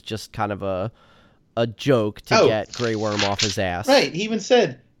thing was just kind of a joke to get Grey Worm off his ass. Right. He even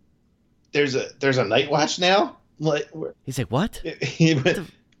said, "There's a Night Watch now." Like, he's like, "What?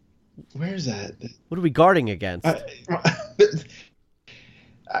 Where's that? What are we guarding against?"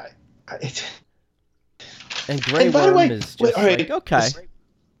 And Grey Worm is just okay.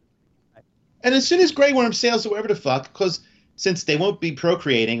 And as soon as Grey Worm sails to wherever the fuck, because since they won't be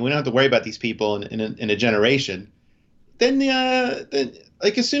procreating, we don't have to worry about these people in a generation. Then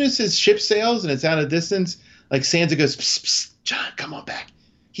like as soon as his ship sails and it's out of distance, like Sansa goes, psst, psst, "Jon, come on back.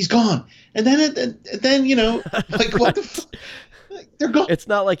 He's gone." And then like what the fuck? Like, they're gone. It's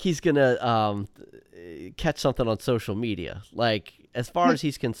not like he's gonna catch something on social media. Like, as far as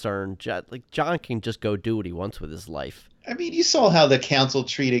he's concerned, Jon can just go do what he wants with his life. I mean, you saw how the council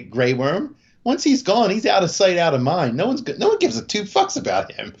treated Grey Worm. Once he's gone, he's out of sight, out of mind. No one gives a two fucks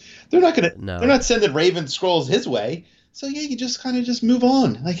about him. They're not sending Raven scrolls his way. So yeah, you just kind of just move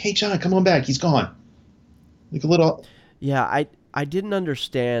on. Like, "Hey, Jon, come on back. He's gone." Like a little. Yeah, I didn't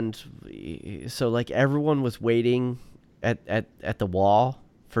understand. So like everyone was waiting at the wall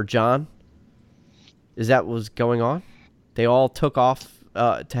for Jon. Is that what was going on? They all took off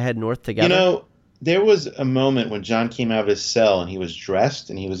to head north together. There was a moment when Jon came out of his cell and he was dressed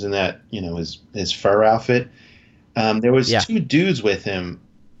and he was in that, his fur outfit. There was two dudes with him.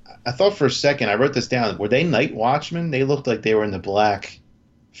 I thought for a second, I wrote this down. Were they night watchmen? They looked like they were in the black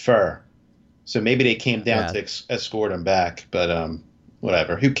fur. So maybe they came down to escort him back. But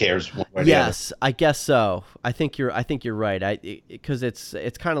whatever. Who cares? Yes, I guess so. I think you're right. Because it's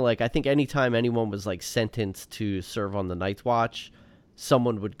kind of like, I think anytime anyone was like sentenced to serve on the Night's Watch,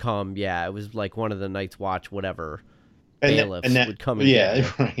 someone would come. Yeah, it was like one of the Night's Watch, whatever, bailiffs would come and get you.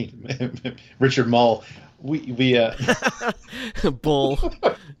 Right. Richard Mull. We Bull.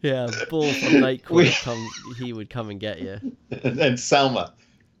 Yeah, Bull from Night Court. He would come and get you. And Selma.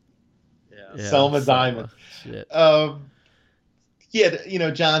 Yeah, Selma Diamond. Shit. Jon,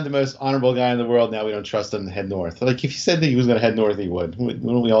 the most honorable guy in the world. Now we don't trust him to head north. Like, if he said that he was going to head north, he would. Wouldn't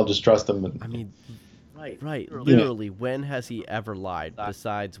we all just trust him? I mean, right. Literally, when has he ever lied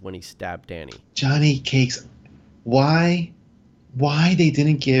besides when he stabbed Dany? Johnny Cakes. Why they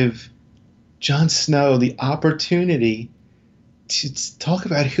didn't give Jon Snow the opportunity to talk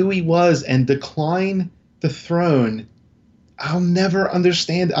about who he was and decline the throne? I'll never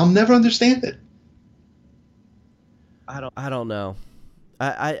understand it. I don't know.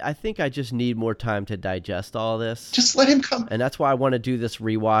 I think I just need more time to digest all this. Just let him come. And that's why I want to do this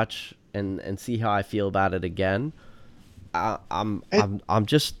rewatch and see how I feel about it again. I'm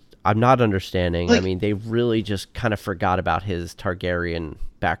not understanding. Like, I mean, they really just kind of forgot about his Targaryen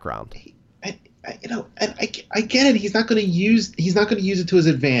background. I get it. He's not going to use it to his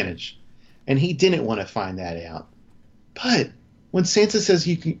advantage, and he didn't want to find that out. But when Sansa says,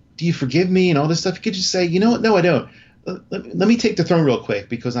 "Do you forgive me?" and all this stuff, you could just say, "You know what? No, I don't. Let me take the throne real quick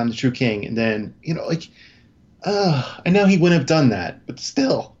because I'm the true king." And then, I know he wouldn't have done that, but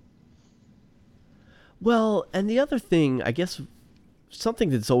still. Well, and the other thing, I guess, something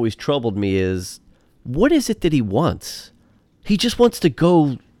that's always troubled me is, what is it that he wants? He just wants to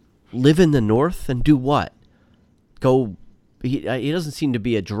go live in the north and do what? He doesn't seem to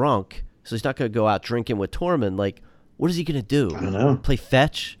be a drunk, so he's not going to go out drinking with Tormund. Like, what is he going to do? I don't know. Play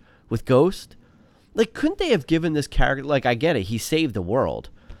fetch with Ghost? Like, couldn't they have given this character, like, I get it, he saved the world.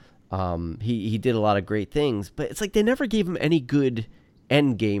 He did a lot of great things, but it's like they never gave him any good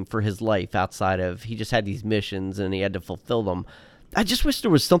end game for his life outside of he just had these missions and he had to fulfill them. I just wish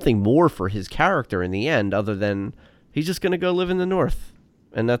there was something more for his character in the end other than he's just going to go live in the north,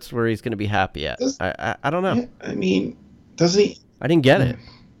 and that's where he's going to be happy at. I don't know. I mean, doesn't he? I didn't get it.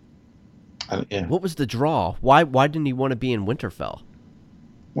 Yeah. What was the draw? Why didn't he want to be in Winterfell?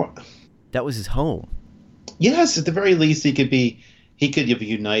 What? That was his home. Yes, at the very least, he could have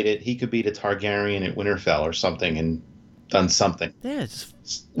united. He could be the Targaryen at Winterfell or something and done something. Yeah, just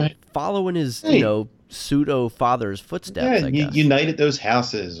following his, pseudo father's footsteps. Yeah, I guess. United those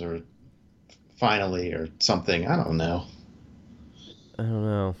houses, or finally, or something. I don't know.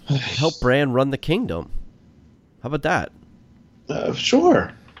 Help Bran run the kingdom. How about that?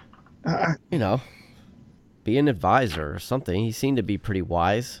 Sure. Be an advisor or something. He seemed to be pretty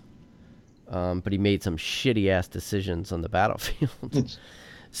wise. But he made some shitty-ass decisions on the battlefield.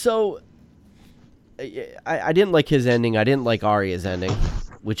 So, I didn't like his ending. I didn't like Arya's ending,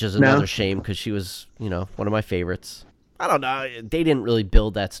 which is another shame because she was, one of my favorites. I don't know. They didn't really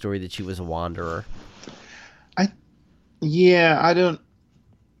build that story that she was a wanderer. I don't...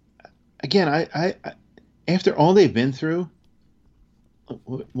 Again, I after all they've been through,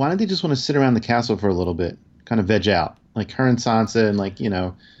 Why don't they just want to sit around the castle for a little bit, kind of veg out, like her and Sansa, and like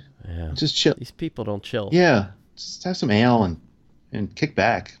Yeah. just chill. These people don't chill. Yeah, just have some ale and kick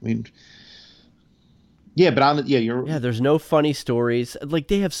back. I mean, yeah, but you're Yeah, there's no funny stories. Like,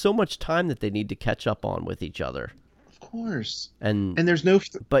 they have so much time that they need to catch up on with each other. of course, And and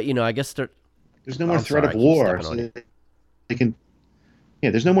but I guess they're there's no more I'm threat sorry, of I keep war, stepping so on you. they can. Yeah,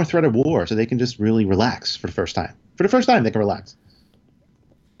 there's no more threat of war, so they can just really relax for the first time. For the first time, they can relax.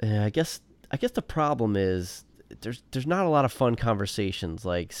 Yeah, I guess the problem is there's not a lot of fun conversations.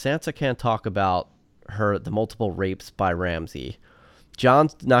 Like, Sansa can't talk about the multiple rapes by Ramsay.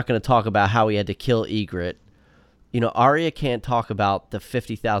 John's not going to talk about how he had to kill Ygritte. Arya can't talk about the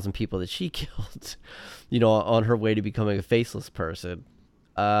 50,000 people that she killed, on her way to becoming a faceless person.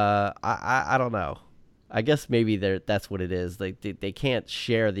 I don't know. I guess maybe that's what it is. Like, they can't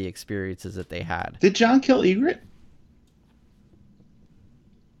share the experiences that they had. Did Jon kill Ygritte?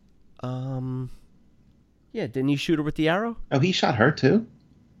 Yeah, didn't he shoot her with the arrow? Oh, he shot her too.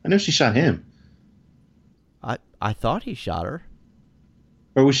 I know she shot him. I thought he shot her.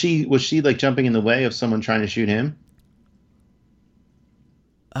 Or was she like jumping in the way of someone trying to shoot him?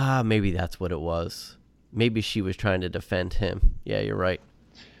 Maybe that's what it was. Maybe she was trying to defend him. Yeah, you're right.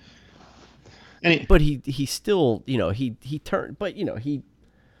 But he still, he turned, but he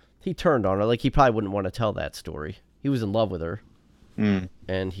turned on her. Like, he probably wouldn't want to tell that story. He was in love with her,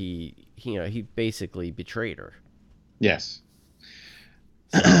 and he basically betrayed her. Yes.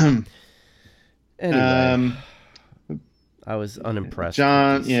 Anyway, I was unimpressed.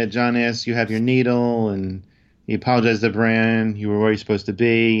 John asks, "You have your needle," and he apologized to Brienne. You were where you're supposed to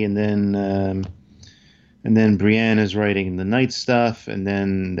be, and then Brienne is writing the night stuff, and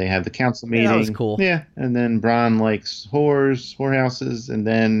then they have the council meeting. That was cool. Yeah, and then Bronn likes whorehouses, and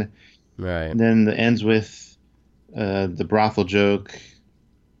then Right. it ends with the brothel joke.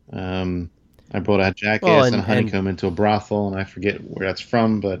 I brought a jackass and a honeycomb into a brothel, and I forget where that's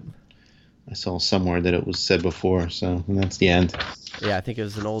from, but I saw somewhere that it was said before, and that's the end. Yeah, I think it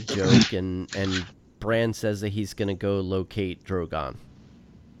was an old joke, and Bran says that he's going to go locate Drogon.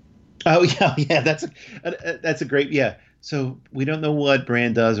 Oh yeah, that's a great So we don't know what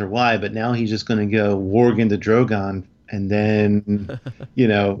Bran does or why, but now he's just going to go warg into Drogon, and then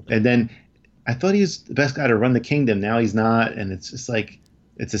and then I thought he was the best guy to run the kingdom. Now he's not, and it's just like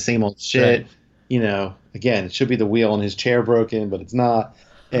it's the same old shit. Right. Again, it should be the wheel in his chair broken, but it's not.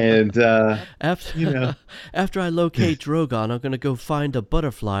 And after I locate Drogon, I'm going to go find a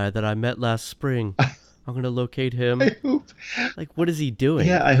butterfly that I met last spring. I'm going to locate him. I hope. Like, what is he doing?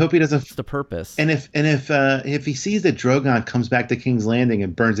 Yeah, I hope he doesn't. What's the purpose? And if he sees that Drogon comes back to King's Landing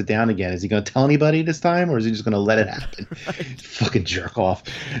and burns it down again, is he going to tell anybody this time, or is he just going to let it happen? Right. Fucking jerk off.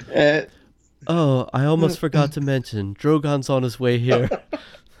 Oh, I almost forgot to mention, Drogon's on his way here.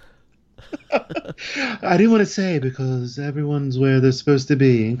 I didn't want to say because everyone's where they're supposed to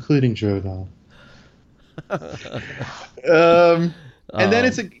be, including Drogon. And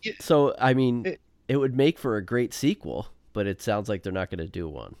then So, I mean, it would make for a great sequel, but it sounds like they're not going to do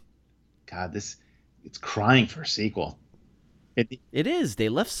one. God, it's crying for a sequel. It is. They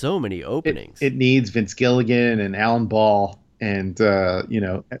left so many openings. It needs Vince Gilligan and Alan Ball and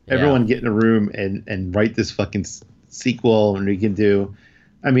everyone get in a room and write this fucking sequel, and we can do.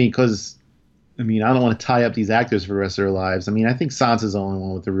 I don't want to tie up these actors for the rest of their lives. I mean, I think Sansa's the only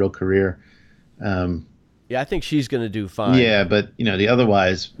one with a real career. Yeah, I think she's going to do fine. Yeah, but the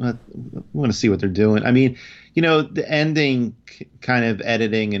otherwise, we want to see what they're doing. I mean, the ending kind of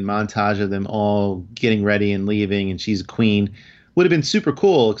editing and montage of them all getting ready and leaving, and she's a queen, would have been super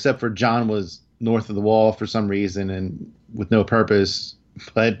cool, except for Jon was north of the wall for some reason and with no purpose.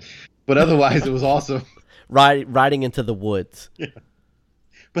 But otherwise, it was awesome. Riding into the woods. Yeah.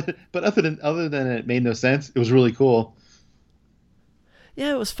 But other than it made no sense, it was really cool.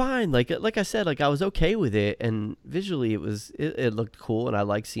 Yeah, it was fine. Like I said, like I was okay with it, and visually it looked cool, and I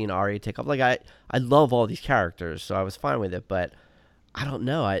like seeing Arya take off. Like I love all these characters, so I was fine with it. But I don't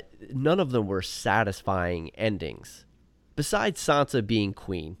know, none of them were satisfying endings. Besides Sansa being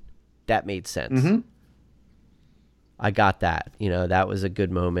queen, that made sense. Mm-hmm. I got that. That was a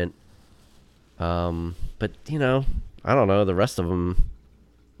good moment. But I don't know, the rest of them.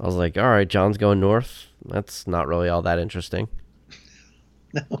 I was like, all right, Jon's going north. That's not really all that interesting.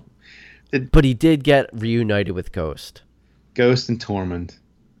 No. But he did get reunited with Ghost. Ghost and Tormund.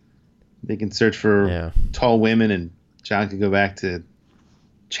 They can search for tall women, and Jon can go back to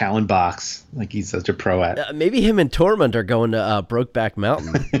chowing box like he's such a pro at. Maybe him and Tormund are going to Brokeback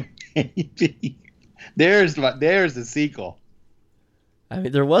Mountain. There's the sequel. I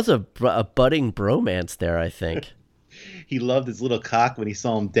mean, there was a budding bromance there, I think. he loved his little cock when he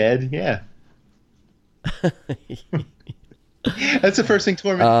saw him dead. Yeah. That's the first thing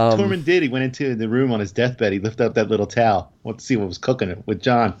Tormund did. He went into the room on his deathbed. He lifted up that little towel. Want to see what was cooking it with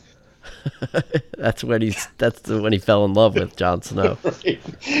Jon. That's when he fell in love with Jon Snow. Right.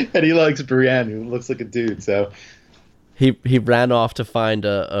 And he likes Brienne, who looks like a dude. So he ran off to find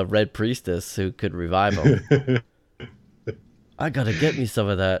a red priestess who could revive him. I gotta get me some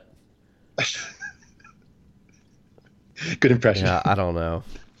of that. Good impression. Yeah, I don't know.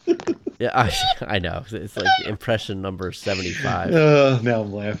 Yeah, I know. It's like impression number 75. Oh, now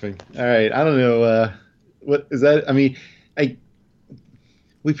I'm laughing. All right, I don't know. What is that? I mean,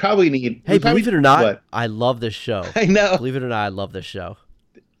 we probably need. Hey, believe it or not, what? I love this show. I know. Believe it or not, I love this show.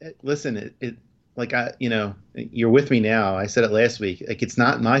 Listen, it like you're with me now. I said it last week. Like, it's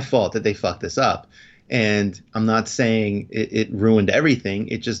not my fault that they fucked this up, and I'm not saying it ruined everything.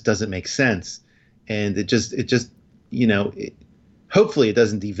 It just doesn't make sense, and it just hopefully it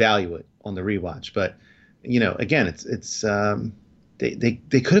doesn't devalue it on the rewatch. But again, it's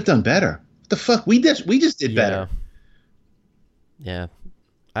they could have done better. What the fuck? We just did better. Yeah.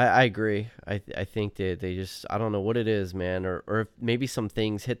 I agree. I think that they just, I don't know what it is, man, or maybe some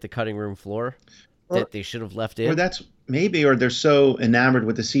things hit the cutting room floor that they should have left in. Or that's maybe, or they're so enamored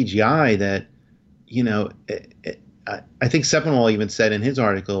with the CGI that, I think Sepinwall even said in his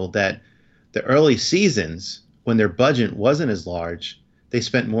article that the early seasons, when their budget wasn't as large, they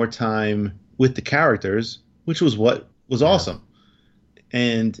spent more time with the characters, which was what was awesome.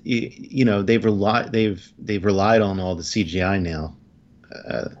 And they've relied on all the CGI now.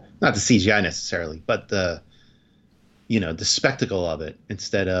 Not the CGI necessarily, but the spectacle of it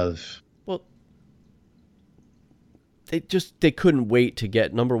instead of. Well, they couldn't wait to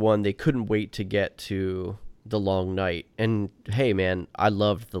get, number one, they couldn't wait to get to The Long Night. And hey, man, I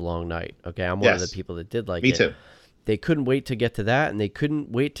loved The Long Night. Okay, I'm one of the people that did like it. Me too. They couldn't wait to get to that, and they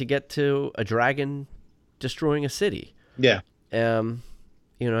couldn't wait to get to a dragon destroying a city. Yeah. And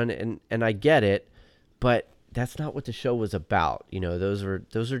I get it, but that's not what the show was about. Those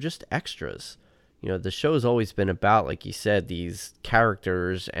are just extras. The show's always been about, like you said, these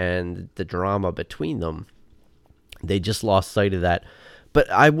characters and the drama between them. They just lost sight of that.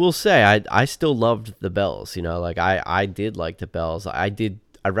 But I will say, I still loved the Bells. I did like the Bells. I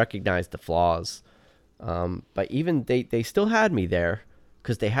recognized the flaws. But even they still had me there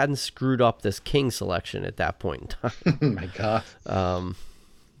because they hadn't screwed up this king selection at that point in time. Oh my God.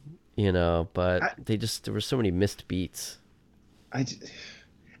 But there were so many missed beats.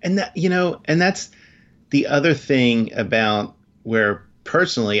 And that's the other thing about where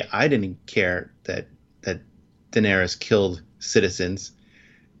personally I didn't care that Daenerys killed citizens.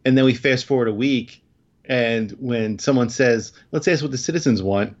 And then we fast forward a week, and when someone says, let's ask what the citizens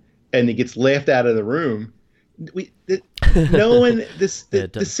want, and it gets laughed out of the room, the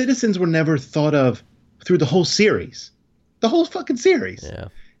citizens were never thought of through the whole series. The whole fucking series. Yeah.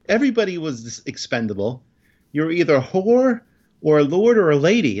 Everybody was expendable. You were either a whore or a lord or a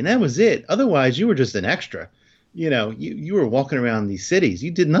lady, and that was it. Otherwise, you were just an extra. You were walking around these cities.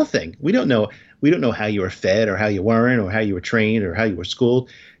 You did nothing. We don't know how you were fed or how you weren't or how you were trained or how you were schooled.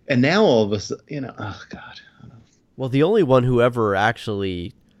 And now all of us, oh God. Well, the only one who ever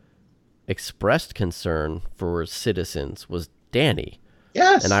actually expressed concern for citizens was Dany.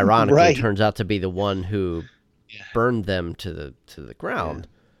 Yes, and ironically, turns out to be the one who burned them to the ground.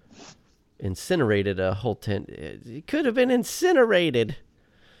 Yeah. Incinerated a whole tent. It could have been incinerated.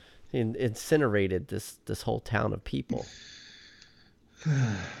 Incinerated this whole town of people.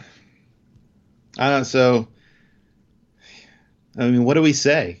 So, I mean, what do we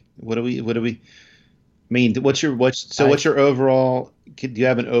say? What do we mean? What's your overall? Do you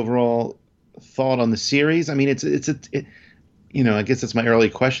have an overall thought on the series? I mean, I guess that's my early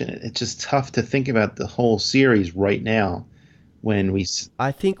question. It's just tough to think about the whole series right now when we.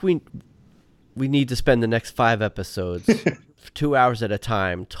 I think we need to spend the next 5 episodes, 2 hours at a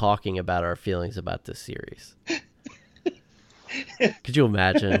time, talking about our feelings about this series. Could you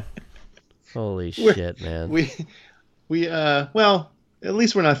imagine? Holy shit, man. Well, at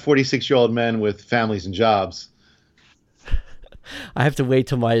least we're not 46-year-old men with families and jobs. I have to wait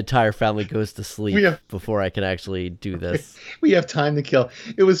till my entire family goes to sleep before I can actually do this. We have time to kill.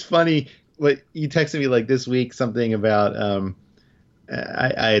 It was funny. What you texted me like this week, something about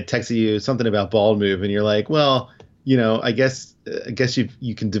I had texted you something about Bald Move, and you're like, well, I guess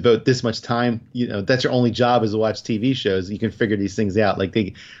you can devote this much time. That's your only job is to watch TV shows. You can figure these things out. Like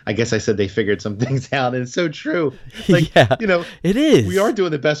I guess I said they figured some things out, and it's so true. Like, it is. We are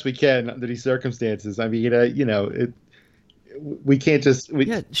doing the best we can under these circumstances. I mean, we can't just.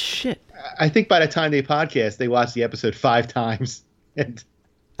 Yeah, shit. I think by the time they podcast, they watch the episode 5 times. And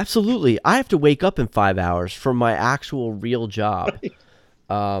Absolutely. I have to wake up in 5 hours for my actual real job.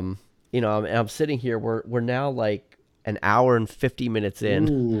 I'm sitting here. We're now like an hour and 50 minutes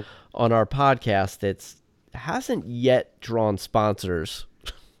in on our podcast. That's hasn't yet drawn sponsors.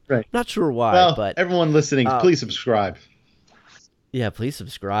 Right. Not sure why, well, but everyone listening, please subscribe. Yeah, please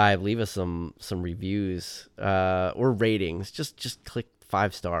subscribe. Leave us some reviews or ratings. Just click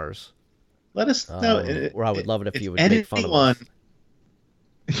 5 stars. Let us know. Or I would love it if you would make fun of us.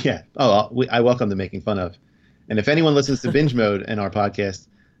 Yeah. Oh, I welcome the making fun of. And if anyone listens to Binge Mode in our podcast,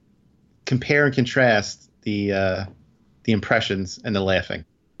 compare and contrast the impressions and the laughing,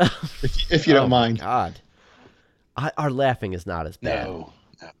 if you don't mind. God, our laughing is not as bad. No.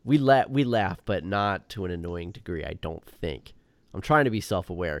 We laugh, but not to an annoying degree. I don't think. I'm trying to be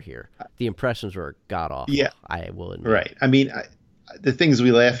self-aware here. The impressions were god awful. Yeah, I will admit. Right. I mean, the things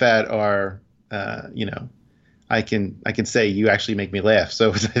we laugh at are, I can say you actually make me laugh.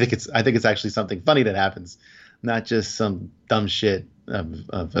 So I think it's actually something funny that happens, not just some dumb shit of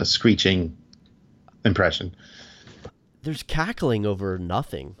a screeching impression. There's cackling over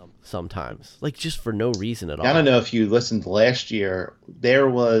nothing sometimes, like just for no reason at all. I don't know if you listened last year. There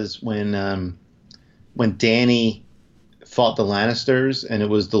was when Dany fought the Lannisters, and it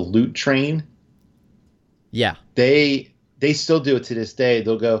was the loot train. Yeah, they still do it to this day.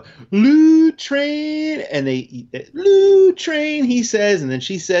 They'll go loot train, and they loot train. He says, and then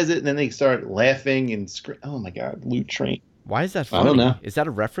she says it, and then they start laughing and scream. Oh my god, loot train! Why is that funny? I don't know. Is that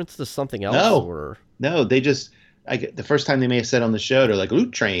a reference to something else? No. They just the first time they may have said on the show, they're like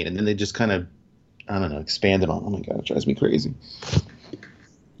loot train, and then they just kind of, I don't know, expanded on. Oh my god, it drives me crazy.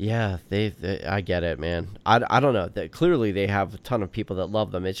 Yeah, I get it, man. I don't know. Clearly, they have a ton of people that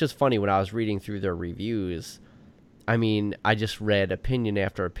love them. It's just funny when I was reading through their reviews. I mean, I just read opinion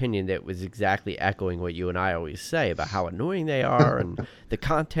after opinion that was exactly echoing what you and I always say about how annoying they are, and the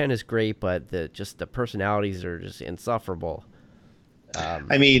content is great, but the personalities are just insufferable.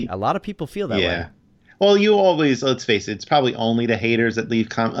 I mean, a lot of people feel that way. Well, you always, let's face it, it's probably only the haters that leave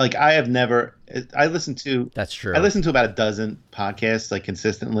comments. Like, That's true. I listen to about a dozen podcasts, like,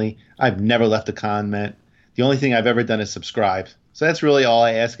 consistently. I've never left a comment. The only thing I've ever done is subscribe. So that's really all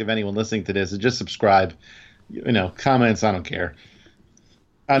I ask of anyone listening to this is just subscribe. Comments, I don't care.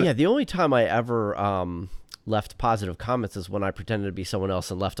 The only time I ever left positive comments is when I pretended to be someone else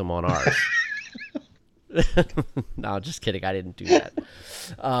and left them on ours. No, just kidding. I didn't do that.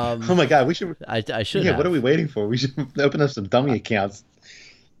 Oh my god, we should. I should. Yeah, what are we waiting for? We should open up some dummy accounts.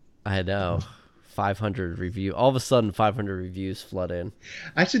 I know. 500 review. All of a sudden, 500 reviews flood in.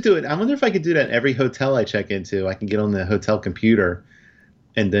 I should do it. I wonder if I could do that in every hotel I check into. I can get on the hotel computer,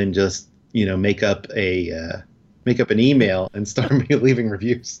 and then just make up an email and start leaving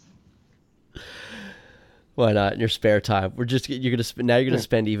reviews. Why not? In your spare time, you're gonna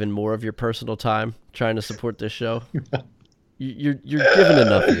spend even more of your personal time trying to support this show. You're giving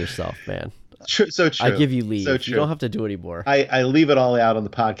enough of yourself, man. So true. I give you leave. So true. You don't have to do anymore. I leave it all out on the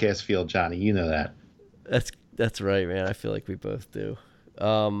podcast field, Johnny. You know that. That's right, man. I feel like we both do.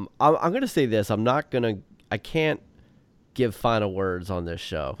 I'm gonna say this. I can't give final words on this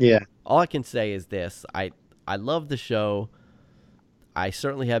show. Yeah. All I can say is this. I love the show. I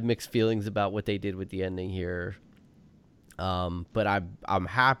certainly have mixed feelings about what they did with the ending here. But I'm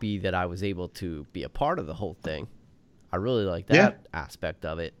happy that I was able to be a part of the whole thing. I really like that aspect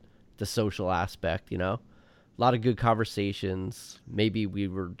of it. The social aspect, a lot of good conversations. Maybe we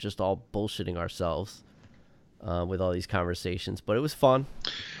were just all bullshitting ourselves with all these conversations, but it was fun.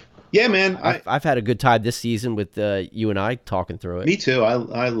 Yeah, man. I've had a good time this season with you and I talking through it. Me too.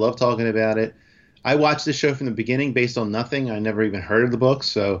 I love talking about it. I watched this show from the beginning based on nothing. I never even heard of the book.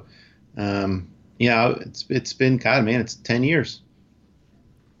 So, it's been, God, man, it's 10 years.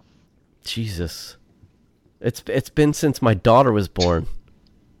 Jesus. It's been since my daughter was born.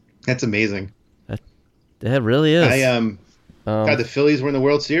 That's amazing. That really is. God, the Phillies were in the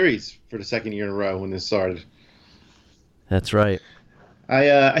World Series for the second year in a row when this started. That's right.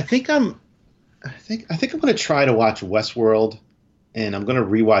 I think I'm going to try to watch Westworld, and I'm going to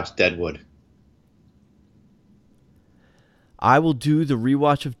rewatch Deadwood. I will do the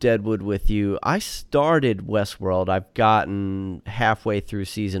rewatch of Deadwood with you. I started Westworld. I've gotten halfway through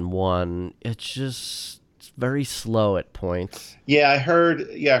season 1. It's very slow at points. Yeah, I heard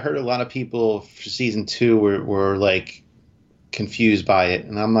a lot of people for season 2 were like confused by it,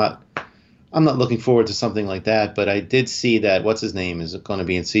 and I'm not looking forward to something like that. But I did see that what's his name is going to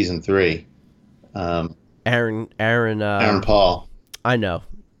be in season 3. Aaron Paul. I know.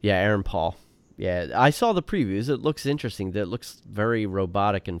 Yeah, Aaron Paul. Yeah, I saw the previews. It looks interesting. It looks very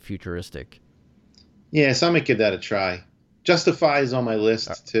robotic and futuristic. Yeah, so I'm gonna give that a try. Justify is on my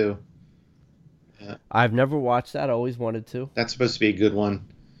list too. I've never watched that. I always wanted to. That's supposed to be a good one.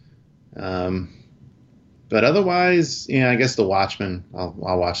 But otherwise, yeah, I guess The Watchmen. I'll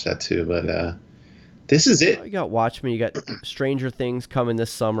watch that too. But this is it. You got Watchmen. You got Stranger Things coming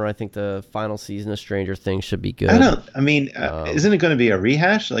this summer. I think the final season of Stranger Things should be good. Isn't it going to be a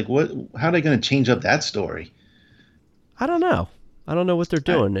rehash? Like, what? How are they going to change up that story? I don't know. I don't know what they're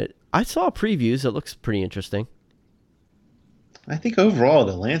doing. I saw previews. It looks pretty interesting. I think overall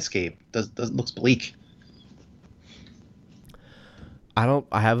the landscape looks bleak. I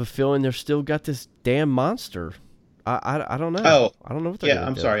have a feeling they've still got this damn monster. I don't know. Oh, I don't know what they're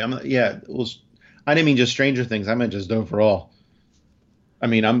I'm do. sorry. I didn't mean just Stranger Things. I meant just overall. I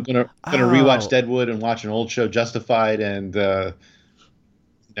mean, I'm gonna rewatch Deadwood and watch an old show, Justified, and yeah,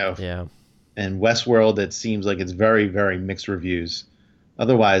 and Westworld. It seems like it's very, very mixed reviews.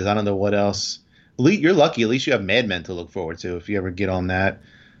 Otherwise, I don't know what else. You're lucky. At least you have Mad Men to look forward to if you ever get on that.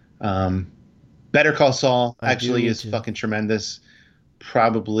 Better Call Saul is fucking tremendous.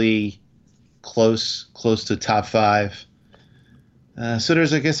 Probably close to top 5. So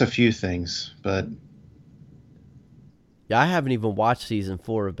there's, I guess, a few things, but yeah, I haven't even watched season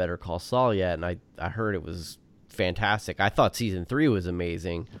 4 of Better Call Saul yet, and I heard it was fantastic. I thought season 3 was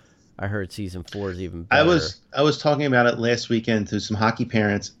amazing. I heard season 4 is even better. I was talking about it last weekend to some hockey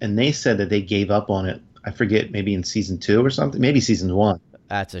parents, and they said that they gave up on it. I forget, maybe in season 2 or something, maybe season 1.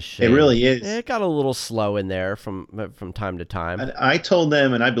 That's a shame. It really is. It got a little slow in there from time to time. I told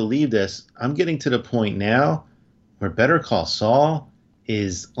them, and I believe this, I'm getting to the point now where Better Call Saul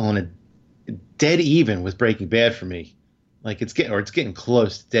is on a dead even with Breaking Bad for me. Like it's getting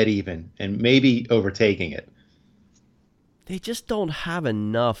close to dead even and maybe overtaking it. They just don't have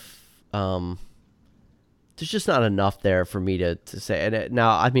enough. There's just not enough there for me to say. And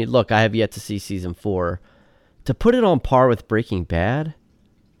now, I mean, look, I have yet to see season 4. To put it on par with Breaking Bad,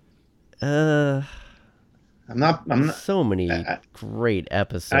 I'm not. So many great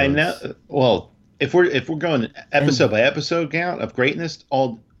episodes. I know. Well, if we're going episode by episode count of greatness,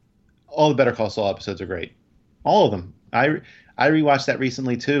 all the Better Call Saul episodes are great. All of them. I rewatched that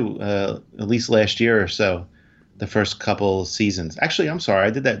recently too. At least last year or so. The first couple seasons. Actually, I'm sorry,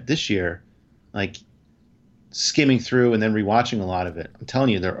 I did that this year. Like skimming through and then rewatching a lot of it. I'm telling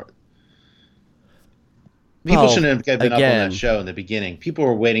you, people shouldn't have been up on that show in the beginning. People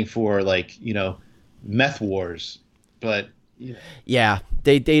were waiting for Meth Wars, but yeah,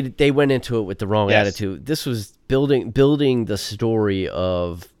 they went into it with the wrong attitude. This was building the story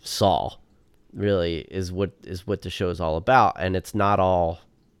of Saul. Really is what the show is all about, and it's not all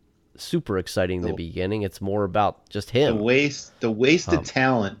super exciting in the beginning. It's more about just him. The wasted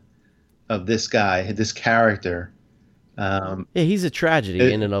talent of this guy, this character. Yeah, he's a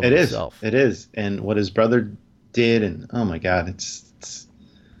tragedy in and of himself. It is, and what his brother did, and oh my God, it's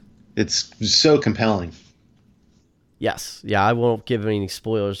so compelling. Yes, yeah, I won't give any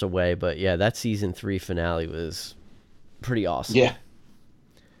spoilers away, but yeah, that season 3 finale was pretty awesome. Yeah,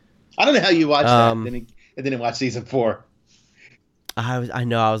 I don't know how you watched that and didn't watch season 4. I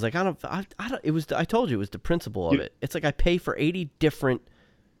know. I was like, I don't. It was. I told you it was the principle of it. It's like I pay for 80 different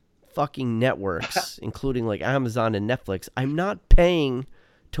fucking networks, including like Amazon and Netflix. I'm not paying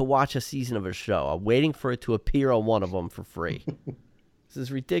to watch a season of a show. I'm waiting for it to appear on one of them for free. This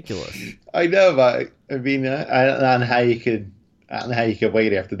is ridiculous. I know, but I mean, I don't know how you could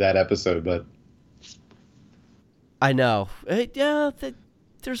wait after that episode, but I know.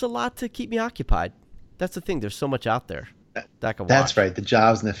 There's a lot to keep me occupied. That's the thing. There's so much out there. That's right. The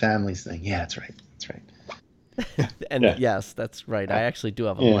jobs and the families thing. Yeah, that's right. And yes, that's right. I actually do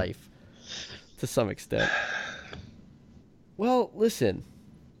have a life to some extent. Well, listen,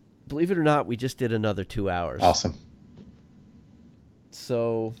 believe it or not, we just did another 2 hours. Awesome.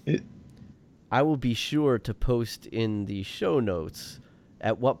 So I will be sure to post in the show notes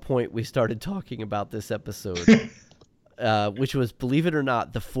at what point we started talking about this episode, which was, believe it or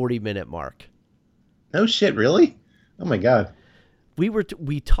not, the 40-minute mark. No shit, really? Oh my God.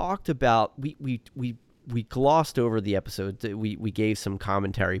 We talked about we glossed over the episode. We gave some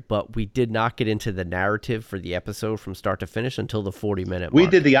commentary, but we did not get into the narrative for the episode from start to finish until the 40-minute mark. We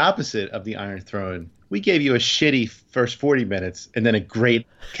did the opposite of the Iron Throne. We gave you a shitty first 40 minutes and then a great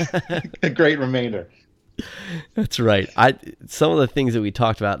remainder. That's right. Some of the things that we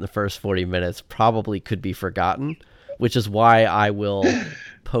talked about in the first 40 minutes probably could be forgotten, which is why I will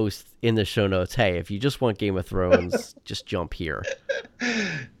post in the show notes, hey, if you just want Game of Thrones, just jump here.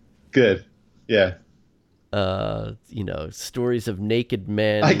 Good. Yeah. Stories of naked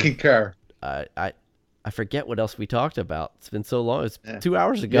men. I concur. I forget what else we talked about. It's been so long. It's 2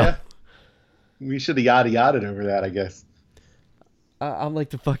 hours ago. Yeah. We should have yada-yada'd over that, I guess. I'm like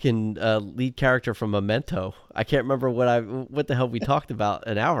the fucking lead character from Memento. I can't remember what the hell we talked about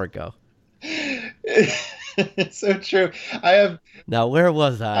an hour ago. It's so true. Now, where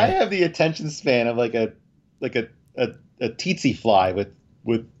was I? I have the attention span of like a tsetse fly with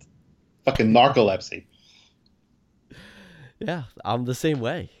fucking narcolepsy. Yeah, I'm the same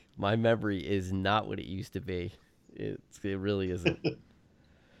way. My memory is not what it used to be. It really isn't.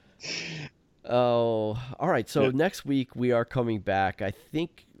 Oh, all right. So next week we are coming back.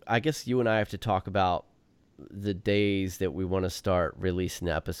 I guess you and I have to talk about the days that we want to start releasing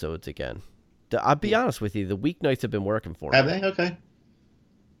episodes again. I'll be honest with you, the weeknights have been working for me. Have they? Okay.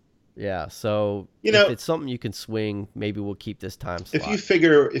 Yeah, so if it's something you can swing, maybe we'll keep this time slot.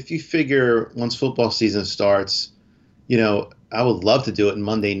 If you figure once football season starts, I would love to do it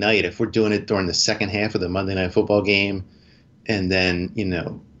Monday night if we're doing it during the second half of the Monday Night Football game, and then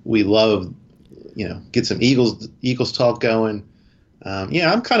we love get some Eagles talk going.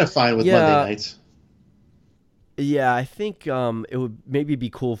 I'm kind of fine with Monday nights. Yeah, I think it would maybe be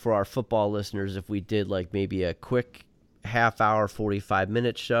cool for our football listeners if we did like maybe a quick half-hour,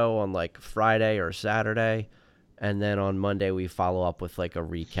 45-minute show on like Friday or Saturday, and then on Monday we follow up with like a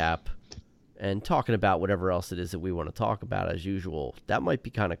recap and talking about whatever else it is that we want to talk about as usual. That might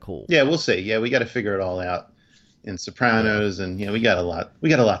be kind of cool. Yeah, we'll see. Yeah, we got to figure it all out in Sopranos, and we got a lot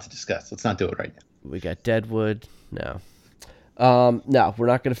to discuss. Let's not do it right now. We got Deadwood. No, we're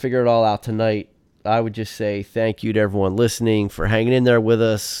not going to figure it all out tonight. I would just say thank you to everyone listening for hanging in there with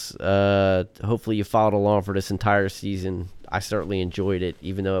us. Hopefully you followed along for this entire season. I certainly enjoyed it,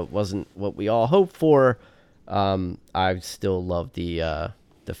 even though it wasn't what we all hoped for. I still love the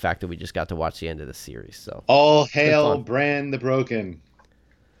fact that we just got to watch the end of the series. So all hail Bran the Broken.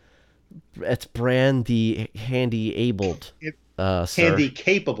 It's Bran the handy-abled, handy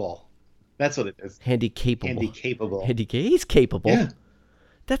capable. That's what it is. Handy capable. Handy capable. He's capable. Yeah.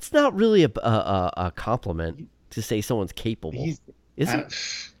 That's not really a compliment to say someone's capable. Is it?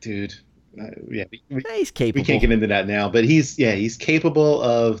 Dude. He's capable. We can't get into that now, but he's capable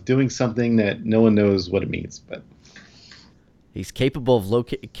of doing something that no one knows what it means, but he's capable of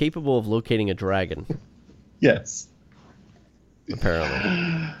locating a dragon. Yes.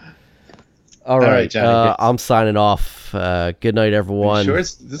 Apparently. All right, Johnny. I'm signing off. Good night, everyone. Sure,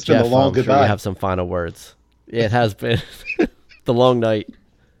 this has been a long goodbye. Sure you have some final words. Yeah, it has been the long night.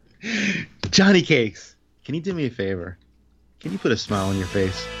 Johnny Cakes, can you do me a favor? Can you put a smile on your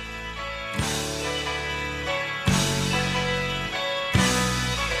face?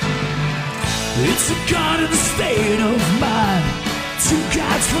 It's a god in a state of mind. Two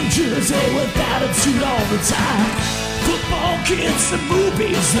guys from Jersey with attitude all the time. Football kids and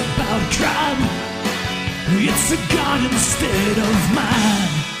movies about crime. It's a god in a state of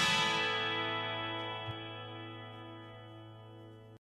mind.